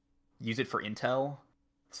use it for intel,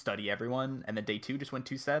 study everyone, and then day 2 just win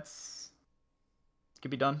 2 sets.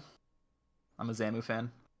 Could be done. I'm a Zamu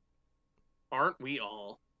fan. Aren't we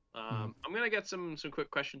all? I'm gonna get some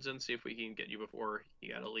quick questions in, see if we can get you before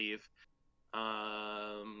you gotta leave.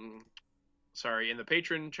 Sorry, in the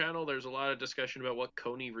Patreon channel, there's a lot of discussion about what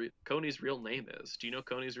Coney's real name is. Do you know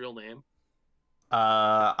Coney's real name?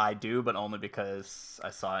 I do, but only because I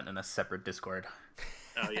saw it in a separate Discord.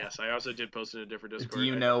 Oh yes, I also did post in a different Discord. Do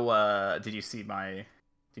you know? Did you see my? Do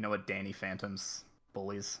you know what Danny Phantom's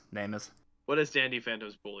bully's name is? What is Danny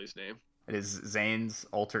Phantom's bully's name? It is Zane's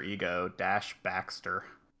alter ego Dash Baxter.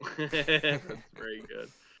 That's very good.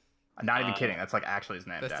 I'm not even kidding. That's like actually his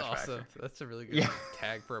name. That's Dash awesome. Baxter. That's a really good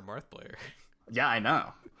tag for a Marth player. Yeah, I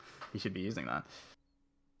know. You should be using that.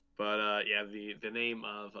 But yeah, the name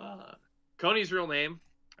of Coney's real name.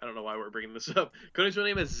 I don't know why we're bringing this up. Coney's real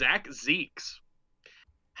name is Zach Zeeks.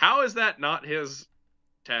 How is that not his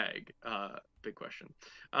tag? Big question.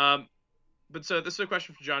 But so this is a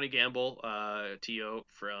question from Johnny Gamble, To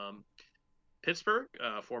from Pittsburgh,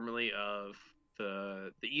 formerly of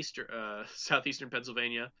the eastern southeastern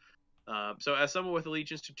Pennsylvania. So, as someone with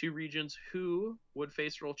allegiance to two regions, who would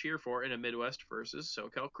face roll cheer for in a Midwest versus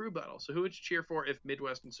SoCal crew battle? So, who would you cheer for if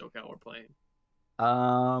Midwest and SoCal were playing?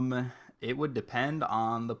 It would depend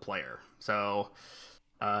on the player. So,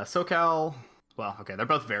 SoCal, well, okay, they're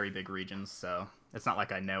both very big regions, so it's not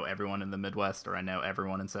like I know everyone in the Midwest or I know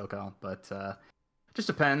everyone in SoCal, but just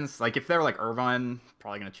depends. Like if they're like Irvine,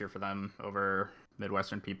 probably gonna cheer for them over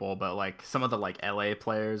Midwestern people, but like some of the like LA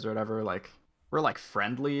players or whatever, like we're like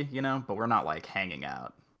friendly, but we're not like hanging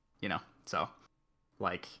out, you know. So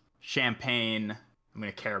like Champagne, I'm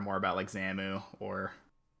gonna care more about like Zamu or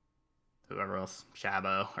whoever else,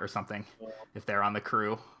 Shabo or something, if they're on the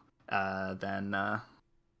crew, than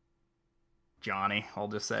Johnny, I'll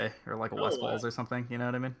just say, or like a No West way. Balls or something. You know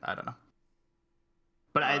what I mean? I don't know.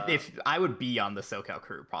 But if I would be on the SoCal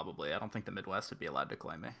crew, probably. I don't think the Midwest would be allowed to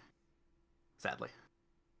claim me. Sadly.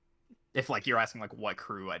 If like you're asking like what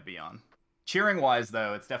crew I'd be on. Cheering wise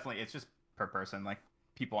though, it's just per person. Like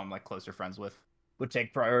people I'm like closer friends with would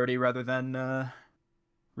take priority rather than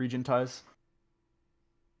region ties.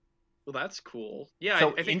 Well, that's cool. Yeah,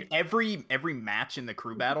 So I think in every match in the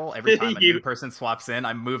crew battle, every time a new you person swaps in,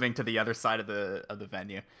 I'm moving to the other side of the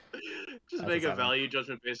venue. just That's make what's a happening. value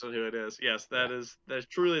judgment based on who it is. Yes, Yeah. that's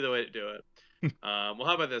truly the way to do it. Well,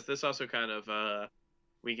 how about this? This also kind of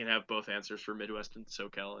we can have both answers for Midwest and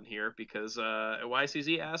SoCal in here because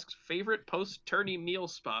YCZ asks favorite post tourney meal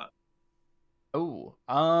spot. Oh,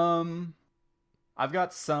 I've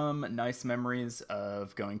got some nice memories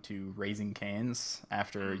of going to Raising Cane's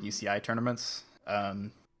after UCI tournaments,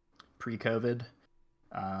 pre-COVID.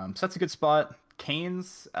 So that's a good spot.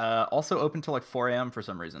 Cane's also open till like 4 a.m. for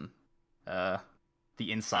some reason. The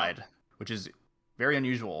Wow, inside, which is very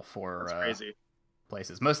unusual for that's crazy.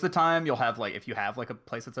 places. Most of the time, you'll have like if you have like a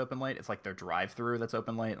place that's open late, it's like their drive-through that's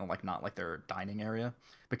open late, and like not like their dining area.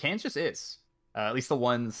 But Cane's just is. At least the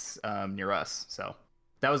ones near us. So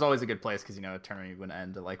that was always a good place because a tournament would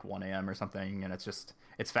end at like 1 a.m. or something, and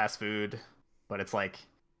it's fast food, but it's like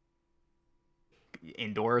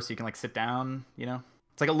indoors, so you can like sit down.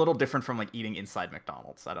 It's like a little different from like eating inside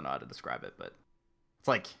McDonald's. I don't know how to describe it, but it's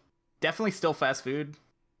like definitely still fast food,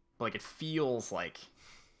 but like it feels like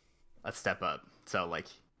a step up. So like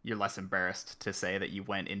you're less embarrassed to say that you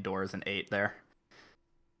went indoors and ate there.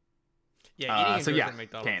 Yeah, eating So indoors yeah, at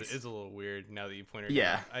McDonald's Cane's. is a little weird now that you pointed it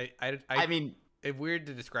Yeah, out. I mean, It's weird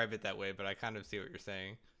to describe it that way, but I kind of see what you're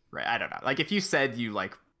saying. right? I don't know. Like if you said you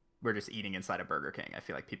like were just eating inside a Burger King, I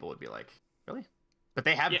feel like people would be like, really? But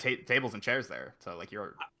they have Yeah, tables and chairs there, so like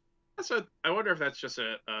you're so I wonder if that's just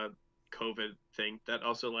a COVID thing that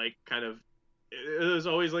also like kind of it was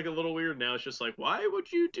always like a little weird. Now it's just like, why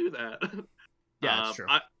would you do that? yeah, it's true.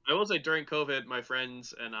 I will say during COVID, my friend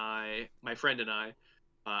and I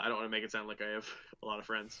don't want to make it sound like I have a lot of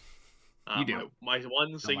friends. You do. My one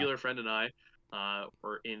Don't lie. singular friend and I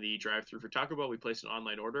were in the drive-through for Taco Bell. We placed an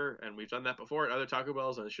online order, and we've done that before at other Taco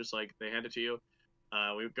Bells, and it's just like they hand it to you.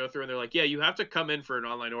 We would go through, and they're like, "Yeah, you have to come in for an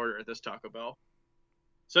online order at this Taco Bell."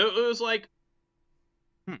 So it was like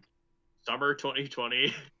Hmm. summer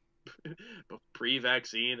 2020,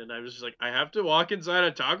 pre-vaccine, and I was just like, I have to walk inside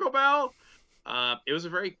a Taco Bell. It was a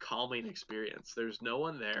very calming experience. There's no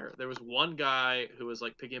one there. There was one guy who was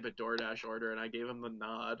like picking up a DoorDash order, and I gave him the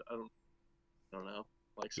nod. I don't know,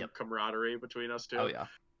 like some Yep. camaraderie between us Oh two. yeah.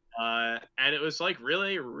 And it was like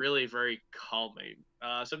really, really very calming.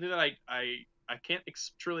 Something that I can't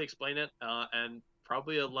truly explain it, and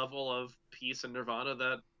probably a level of peace and nirvana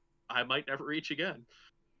that I might never reach again.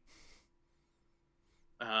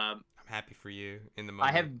 Um, I'm happy for you in the I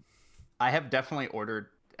moment. have I have definitely ordered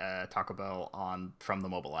Taco Bell on from the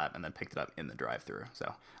mobile app and then picked it up in the drive-through.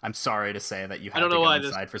 So I'm sorry to say that you I had don't to know go why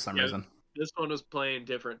inside for some yeah, reason. this one was playing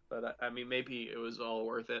different, but I mean, maybe it was all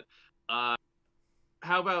worth it. Uh,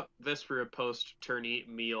 how about this for a post-tourney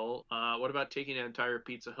meal? What about taking an entire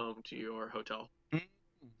pizza home to your hotel?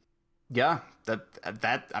 Yeah,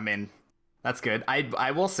 that I mean, that's good.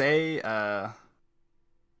 I will say, well,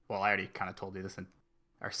 I already kind of told you this in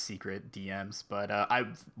our secret DMs, but I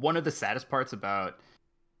one of the saddest parts about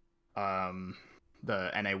um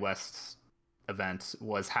the NA West event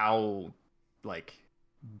was how like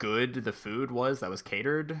good the food was that was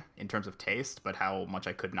catered in terms of taste, but how much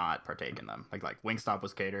I could not partake in them. Like Wingstop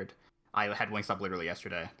was catered. I had Wingstop literally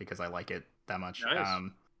yesterday because I like it that much. Nice.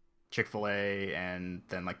 Chick-fil-A and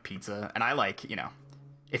then like pizza. And I like,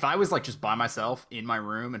 if I was like just by myself in my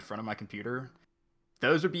room in front of my computer,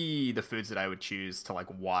 those would be the foods that I would choose to like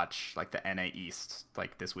watch like the NA East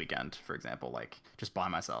like this weekend, for example, like just by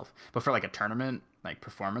myself. But for like a tournament, like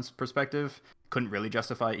performance perspective, couldn't really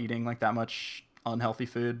justify eating like that much unhealthy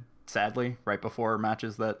food, sadly, right before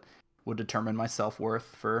matches that would determine my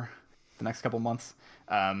self-worth for the next couple months.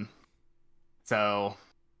 Um, so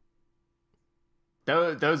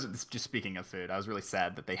those just speaking of food, I was really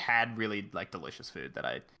sad that they had really like delicious food that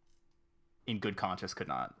I in good conscience could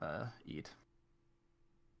not eat.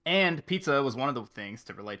 And pizza was one of the things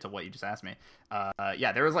to relate to what you just asked me.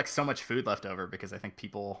 Yeah, there was like so much food left over because I think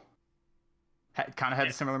people kind of had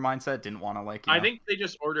a similar mindset, didn't want to like, I think they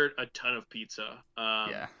just ordered a ton of pizza.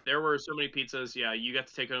 Yeah. There were so many pizzas. Yeah, you got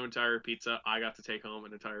to take home an entire pizza. I got to take home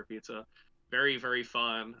an entire pizza. Very, very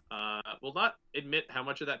fun. Will not admit how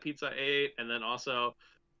much of that pizza I ate, and then also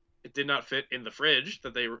it did not fit in the fridge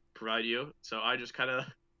that they provide you, so I just kind of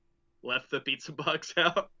left the pizza box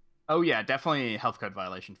out. Oh yeah, definitely health code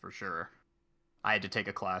violation for sure. I had to take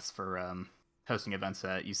a class for hosting events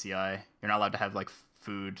at UCI. You're not allowed to have like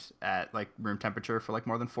food at like room temperature for like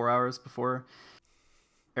more than 4 hours before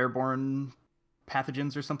airborne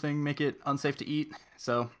pathogens or something make it unsafe to eat.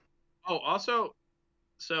 So Oh, also,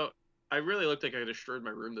 so I really looked like I destroyed my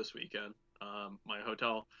room this weekend. My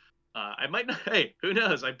hotel. I might not. Hey, who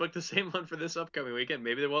knows? I booked the same one for this upcoming weekend.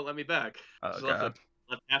 Maybe they won't let me back. oh Just god.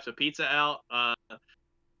 left half the pizza out.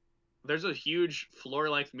 There's a huge floor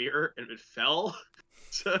length mirror and it fell.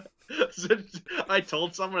 so, so I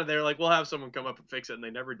told someone and they were like, "We'll have someone come up and fix it," and they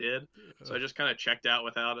never did. So I just kind of checked out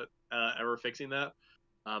without it ever fixing that.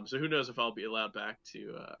 So who knows if I'll be allowed back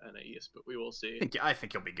to NAES, but we will see. I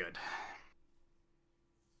think you'll be good.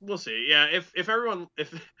 We'll see. Yeah, if everyone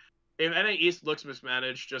if NA East looks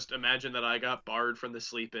mismanaged, just imagine that I got barred from the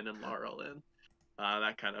sleep in and Laurel in.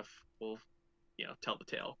 That kind of will, tell the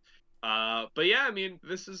tale. But yeah, I mean,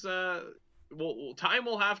 this is time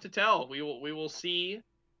will have to tell. We will see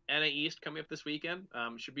NA East coming up this weekend.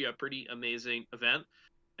 Should be a pretty amazing event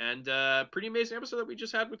and pretty amazing episode that we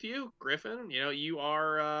just had with you, Griffin.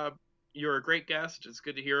 You're a great guest. It's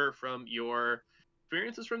good to hear from your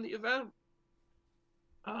experiences from the event.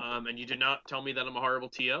 And you did not tell me that I'm a horrible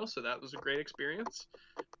TO, so that was a great experience.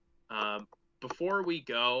 Before we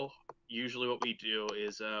go, usually what we do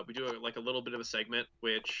is we do a little bit of a segment,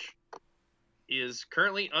 which is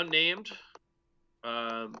currently unnamed.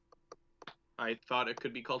 I thought it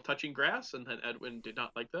could be called Touching Grass, and then Edwin did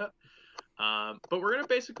not like that. But we're going to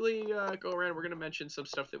basically go around. We're going to mention some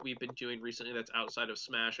stuff that we've been doing recently that's outside of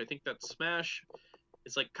Smash. I think that Smash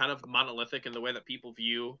is like kind of monolithic in the way that people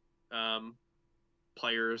view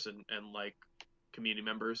players and like community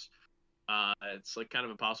members. It's like kind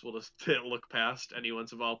of impossible to look past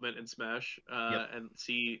anyone's involvement in Smash and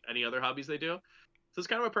see any other hobbies they do. So it's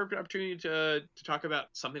kind of a perfect opportunity to talk about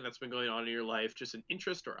something that's been going on in your life, just an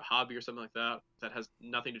interest or a hobby or something like that that has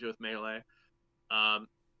nothing to do with Melee.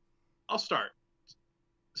 I'll start.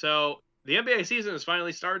 So the NBA season has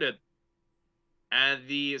finally started, and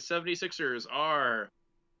the 76ers are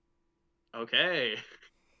okay.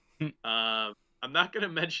 I'm not going to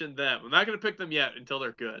mention them. I'm not going to pick them yet until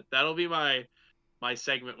they're good. That'll be my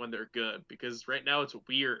segment when they're good, because right now it's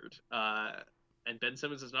weird. And Ben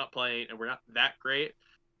Simmons is not playing, and we're not that great.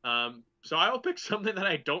 So I will pick something that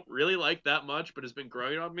I don't really like that much, but has been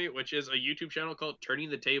growing on me, which is a YouTube channel called Turning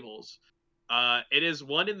the Tables. It is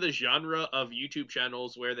one in the genre of YouTube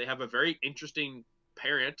channels where they have a very interesting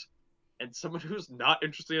parent and someone who's not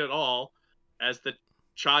interesting at all as the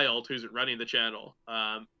child who's running the channel.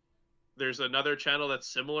 There's another channel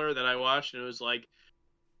that's similar that I watched, and it was like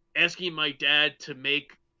asking my dad to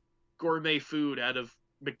make gourmet food out of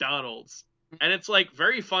McDonald's. And it's like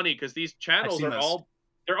very funny because these channels are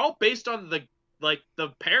all based on the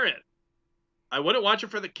parent. I wouldn't watch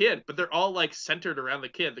it for the kid, but they're all like centered around the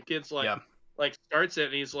kid. The kid's like starts it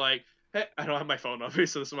and he's like, "Hey," I don't have my phone obviously,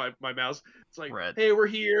 so this is my mouse. It's like, "Hey, we're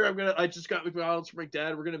here. I just got McDonald's for my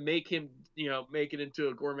dad. We're gonna make him, make it into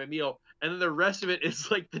a gourmet meal." And then the rest of it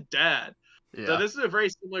is like the dad. Yeah. So this is a very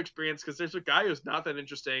similar experience because there's a guy who's not that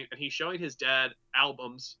interesting, and he's showing his dad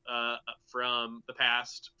albums from the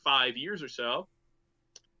past 5 years or so.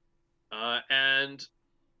 And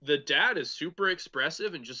the dad is super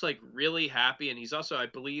expressive and just like really happy, and he's also, I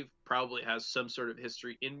believe, probably has some sort of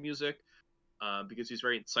history in music because he's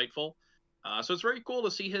very insightful. So it's very cool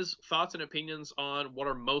to see his thoughts and opinions on what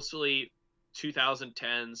are mostly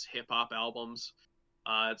 2010s hip hop albums.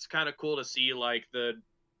 It's kind of cool to see like the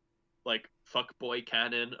fuckboy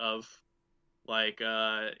canon of like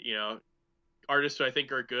artists who I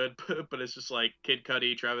think are good, but it's just like Kid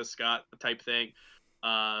Cudi, Travis Scott type thing.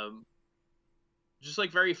 Um, just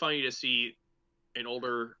like very funny to see an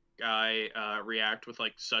older guy react with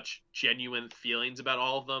like such genuine feelings about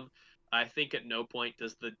all of them. I think at no point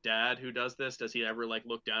does the dad who does this does he ever like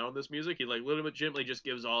look down on this music. He like legitimately just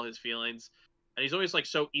gives all his feelings, and he's always like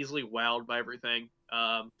so easily wowed by everything.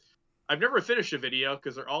 I've never finished a video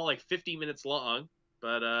because they're all like 50 minutes long,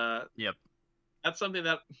 but Yep. that's something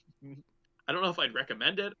that I don't know if I'd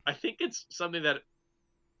recommend it. I think it's something that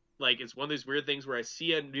like it's one of these weird things where I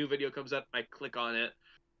see a new video comes up, I click on it,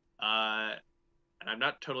 and I'm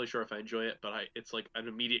not totally sure if I enjoy it, but it's like an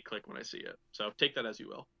immediate click when I see it. So take that as you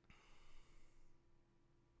will.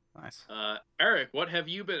 Nice. Eric, what have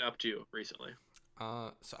you been up to recently?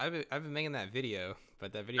 So I've been making that video,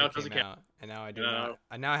 but that No, video it doesn't came count. out, and now I do No. not.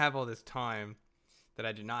 I now have all this time that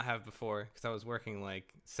I did not have before because I was working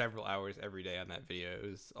like several hours every day on that video. It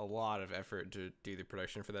was a lot of effort to do the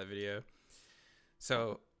production for that video.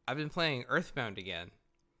 So I've been playing Earthbound again.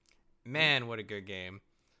 Man, what a good game!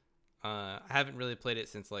 I haven't really played it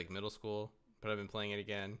since like middle school, but I've been playing it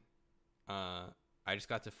again. I just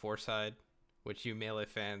got to Fourside, which you Melee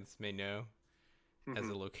fans may know as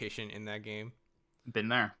a location in that game. Been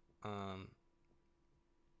there.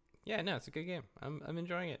 Yeah, no, it's a good game. I'm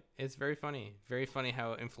enjoying it. It's very funny. Very funny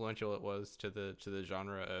how influential it was to the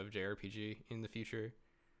genre of JRPG in the future.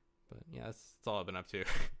 But yeah, that's all I've been up to.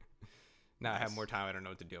 Now I have more time. I don't know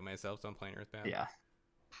what to do with myself, so I'm playing Earthbound. Yeah.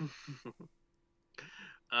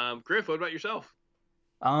 Griff, what about yourself?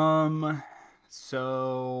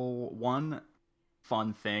 So one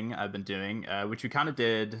fun thing I've been doing, which we kind of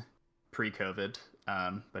did pre-COVID,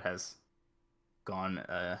 but has gone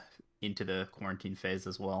into the quarantine phase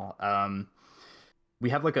as well. We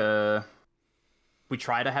have like we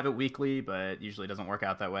try to have it weekly, but usually doesn't work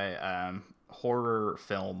out that way. Horror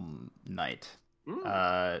film night.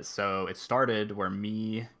 So it started where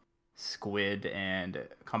me, Squid, and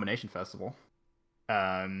Combination Festival,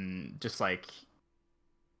 just like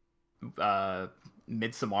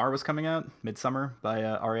Midsommar was coming out, Midsummer by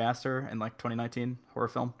Ari Aster in like 2019 horror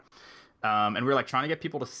film. And we were like trying to get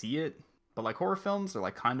people to see it, but like horror films are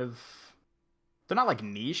like kind of, they're not like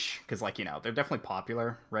niche because like they're definitely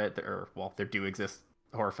popular, right? There do exist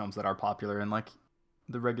horror films that are popular in like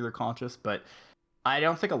the regular conscious, but I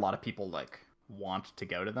don't think a lot of people like want to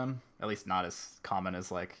go to them, at least not as common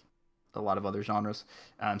as like a lot of other genres.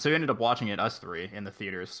 So we ended up watching it, us three, in the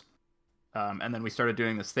theaters. And then we started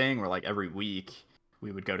doing this thing where like every week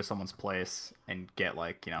we would go to someone's place and get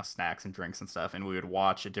like snacks and drinks and stuff, and we would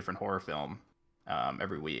watch a different horror film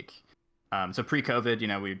every week. So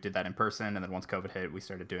pre-COVID, we did that in person, and then once COVID hit, we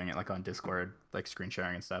started doing it like on Discord, like screen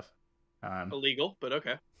sharing and stuff. Illegal, but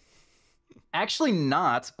okay. Actually,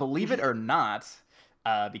 not, believe it or not,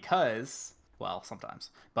 because, well,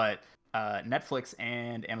 sometimes, but Netflix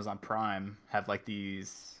and Amazon Prime have like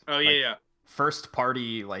these first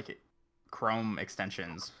party like Chrome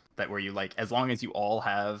extensions that where you like, as long as you all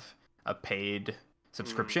have a paid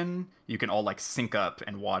subscription, you can all like sync up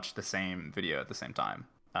and watch the same video at the same time.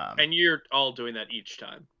 And you're all doing that each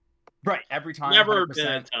time. Right, every time. Never 100%. been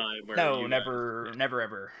a time where no, never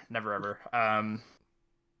ever.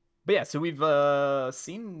 But yeah, so we've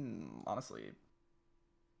seen, honestly,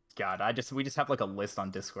 God, we just have like a list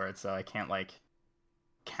on Discord, so I can't like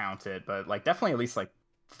count it, but like definitely at least like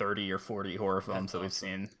 30 or 40 horror films that we've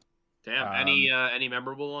seen. Damn. Any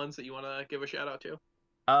memorable ones that you want to give a shout out to?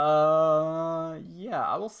 Yeah,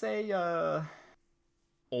 I will say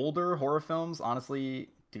older horror films honestly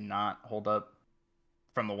do not hold up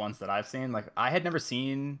from the ones that I've seen. Like I had never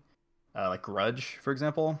seen like Grudge, for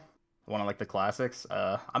example, one of like the classics.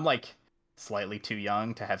 I'm like slightly too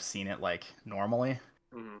young to have seen it like normally.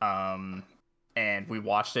 And we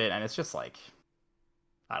watched it, and it's just like,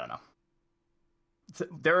 I don't know.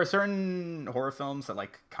 There are certain horror films that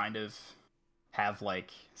like kind of have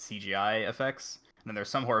like CGI effects, and then there's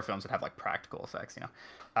some horror films that have like practical effects,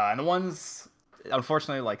 and the ones,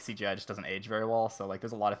 unfortunately, like CGI just doesn't age very well. So like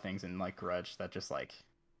there's a lot of things in like Grudge that just like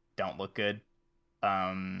don't look good.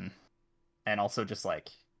 And also just like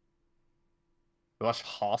we watched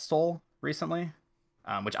Hostel recently,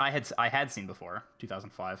 which I had seen before,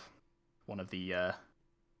 2005, one of the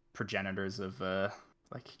progenitors of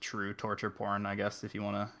like true torture porn, I guess, if you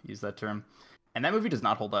want to use that term. And that movie does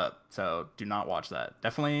not hold up, so do not watch that.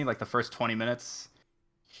 Definitely like the first 20 minutes,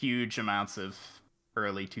 huge amounts of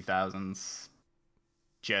early 2000s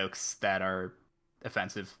jokes that are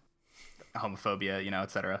offensive, homophobia,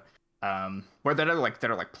 etc. Where that are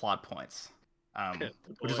like plot points.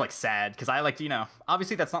 Which is like sad because I like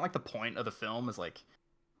obviously that's not like the point of the film, is like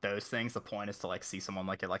those things. The point is to like see someone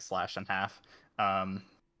like get like slashed in half. Um,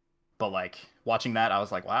 but like watching that, I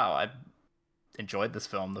was like, wow, I enjoyed this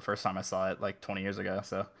film the first time I saw it like 20 years ago.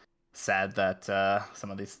 So sad that some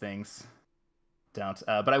of these things don't.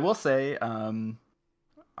 But I will say, on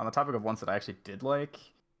the topic of ones that I actually did like,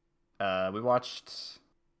 we watched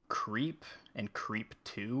Creep and Creep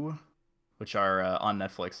 2, which are on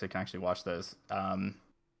Netflix, so you can actually watch those.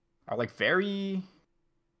 Are like very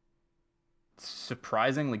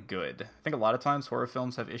surprisingly good. I think a lot of times horror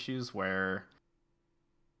films have issues where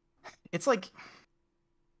it's like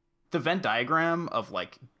the Venn diagram of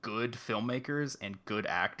like good filmmakers and good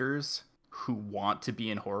actors who want to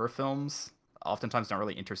be in horror films oftentimes don't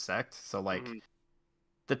really intersect. So like Mhm.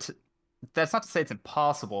 the that's not to say it's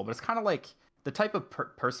impossible, but it's kind of like the type of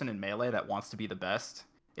person in Melee that wants to be the best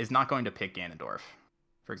is not going to pick Ganondorf,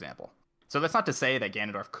 for example. So that's not to say that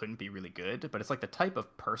Ganondorf couldn't be really good, but it's like the type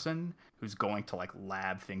of person who's going to like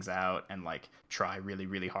lab things out and like try really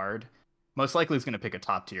really hard. Most likely is going to pick a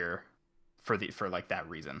top tier for like that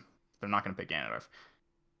reason. They're not going to pick Ganondorf.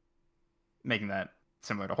 Making that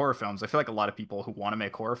similar to horror films, I feel like a lot of people who want to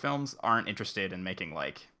make horror films aren't interested in making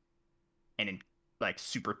like an like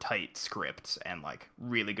super tight script and like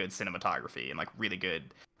really good cinematography and like really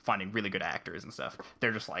good finding really good actors and stuff.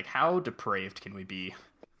 They're just like, how depraved can we be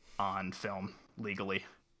on film legally?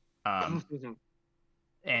 Um,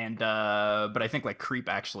 and but I think like Creep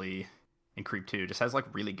actually in Creep 2 just has like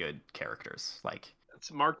really good characters. Like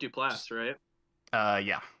It's Mark just Duplass, right?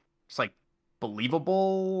 yeah. Just like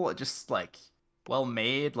believable, just like well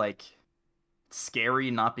made, like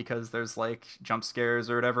scary, not because there's like jump scares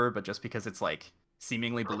or whatever, but just because it's like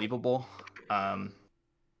seemingly believable. Um,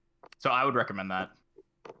 so I would recommend that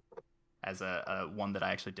as a one that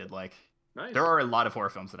I actually did like. There Nice. are a lot of horror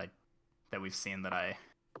films that we've seen that I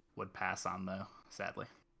would pass on though, sadly.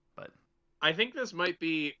 But I think this might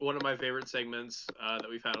be one of my favorite segments that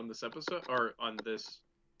we've had on this episode, or on this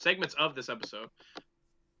segments of this episode.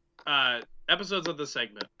 Episodes of this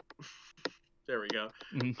segment. There we go.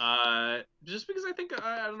 mhm. Just because I think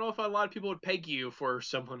I don't know if a lot of people would peg you for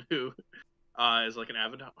someone who is like an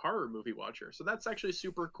avid horror movie watcher. So that's actually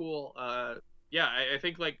super cool. Yeah, I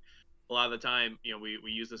think like a lot of the time,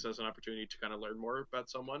 we use this as an opportunity to kind of learn more about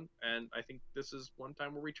someone, and I think this is one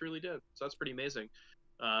time where we truly did. So that's pretty amazing.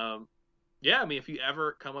 Um, yeah, I mean, if you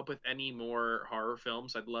ever come up with any more horror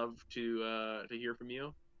films, I'd love to hear from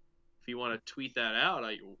you. If you want to tweet that out,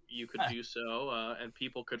 you could do so, and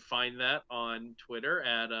people could find that on Twitter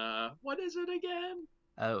at what is it again?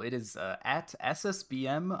 Oh, it is at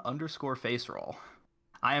SSBM underscore face roll.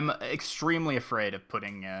 I am extremely afraid of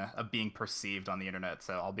putting of being perceived on the internet,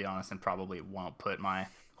 so I'll be honest and probably won't put my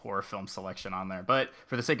horror film selection on there. But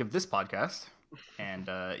for the sake of this podcast and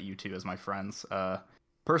you two as my friends,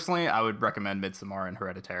 personally, I would recommend Midsommar and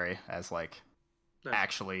Hereditary as like Nice.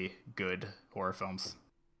 actually good horror films.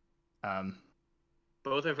 Um,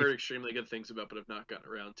 Both I've if heard extremely good things about, but have not gotten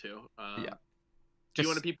around to. yeah, Do you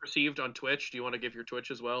want to just be perceived on Twitch? Do you want to give your Twitch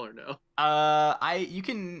as well, or no?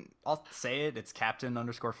 I'll say it. It's Captain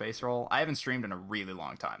underscore face roll. I haven't streamed in a really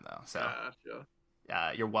long time though, so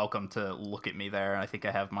Gotcha. you're welcome to look at me there. I think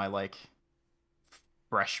I have my like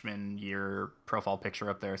freshman year profile picture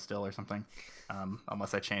up there still or something,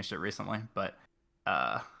 unless I changed it recently. But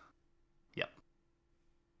yep.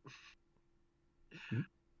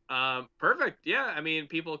 Perfect. Yeah, I mean,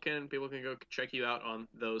 people can go check you out on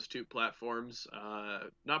those two platforms.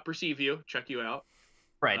 Not perceive you, check you out.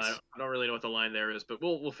 Right. I don't really know what the line there is, but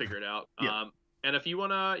we'll figure it out. Yeah. And if you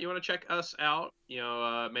wanna check us out,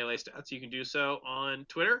 Melee Stats, you can do so on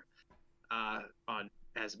Twitter, on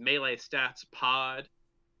as Melee Stats Pod.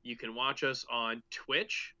 You can watch us on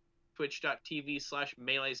Twitch,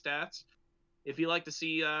 twitch.tv/Melee Stats. If you like to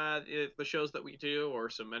see the shows that we do or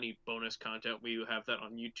any bonus content, we have that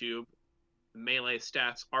on YouTube. Melee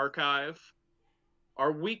Stats Archive.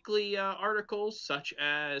 Our weekly articles, such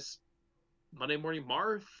as Monday Morning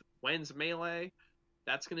Marth, When's Melee,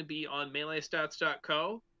 that's going to be on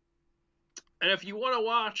meleestats.co. And if you want to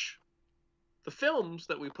watch the films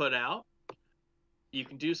that we put out, you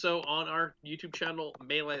can do so on our YouTube channel,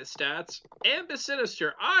 Melee Stats. And the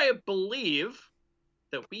Sinister, I believe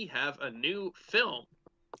that we have a new film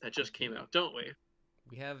that just came out, don't we?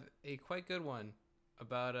 We have a quite good one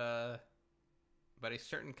about a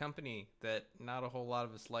certain company that not a whole lot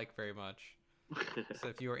of us like very much. So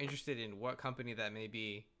if you are interested in what company that may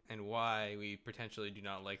be and why we potentially do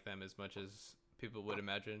not like them as much as people would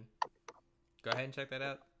imagine, go ahead and check that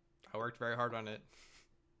out. I worked very hard on it.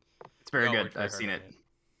 It's very good. I've seen it.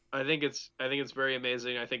 I think it's very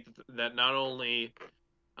amazing. I think that not only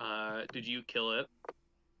did you kill it,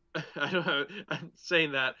 I don't know. I'm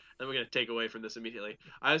saying that, and we're going to take away from this immediately.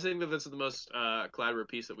 I was thinking that this is the most collaborative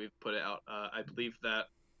piece that we've put out. I believe that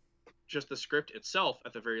just the script itself,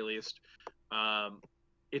 at the very least,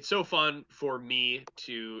 it's so fun for me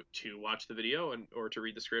to watch the video or to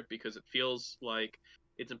read the script, because it feels like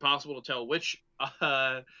it's impossible to tell which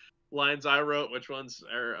lines I wrote, which ones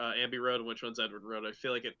are Ambi wrote, and which ones Edward wrote. I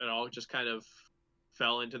feel like it all just kind of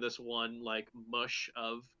fell into this one like mush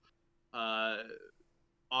of uh,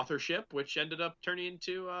 authorship, which ended up turning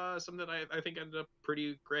into something that I think ended up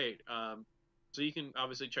pretty great. So you can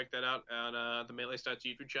obviously check that out at the Melee Stats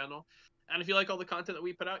YouTube channel. And if you like all the content that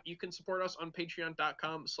we put out, you can support us on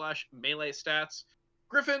patreon.com/Melee Stats.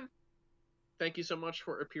 Griffin, thank you so much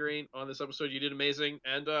for appearing on this episode. You did amazing.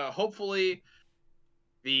 And hopefully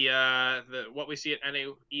the what we see at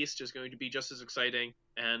NA East is going to be just as exciting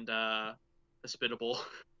and hospitable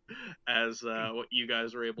as what you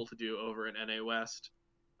guys were able to do over in NA West.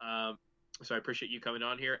 So I appreciate you coming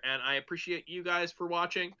on here, and I appreciate you guys for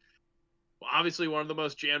watching. Well, obviously, one of the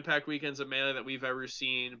most jam-packed weekends of Melee that we've ever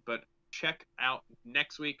seen, but check out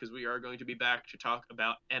next week, because we are going to be back to talk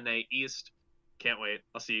about NA East. Can't wait.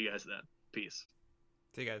 I'll see you guys then. Peace.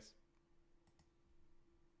 See you guys.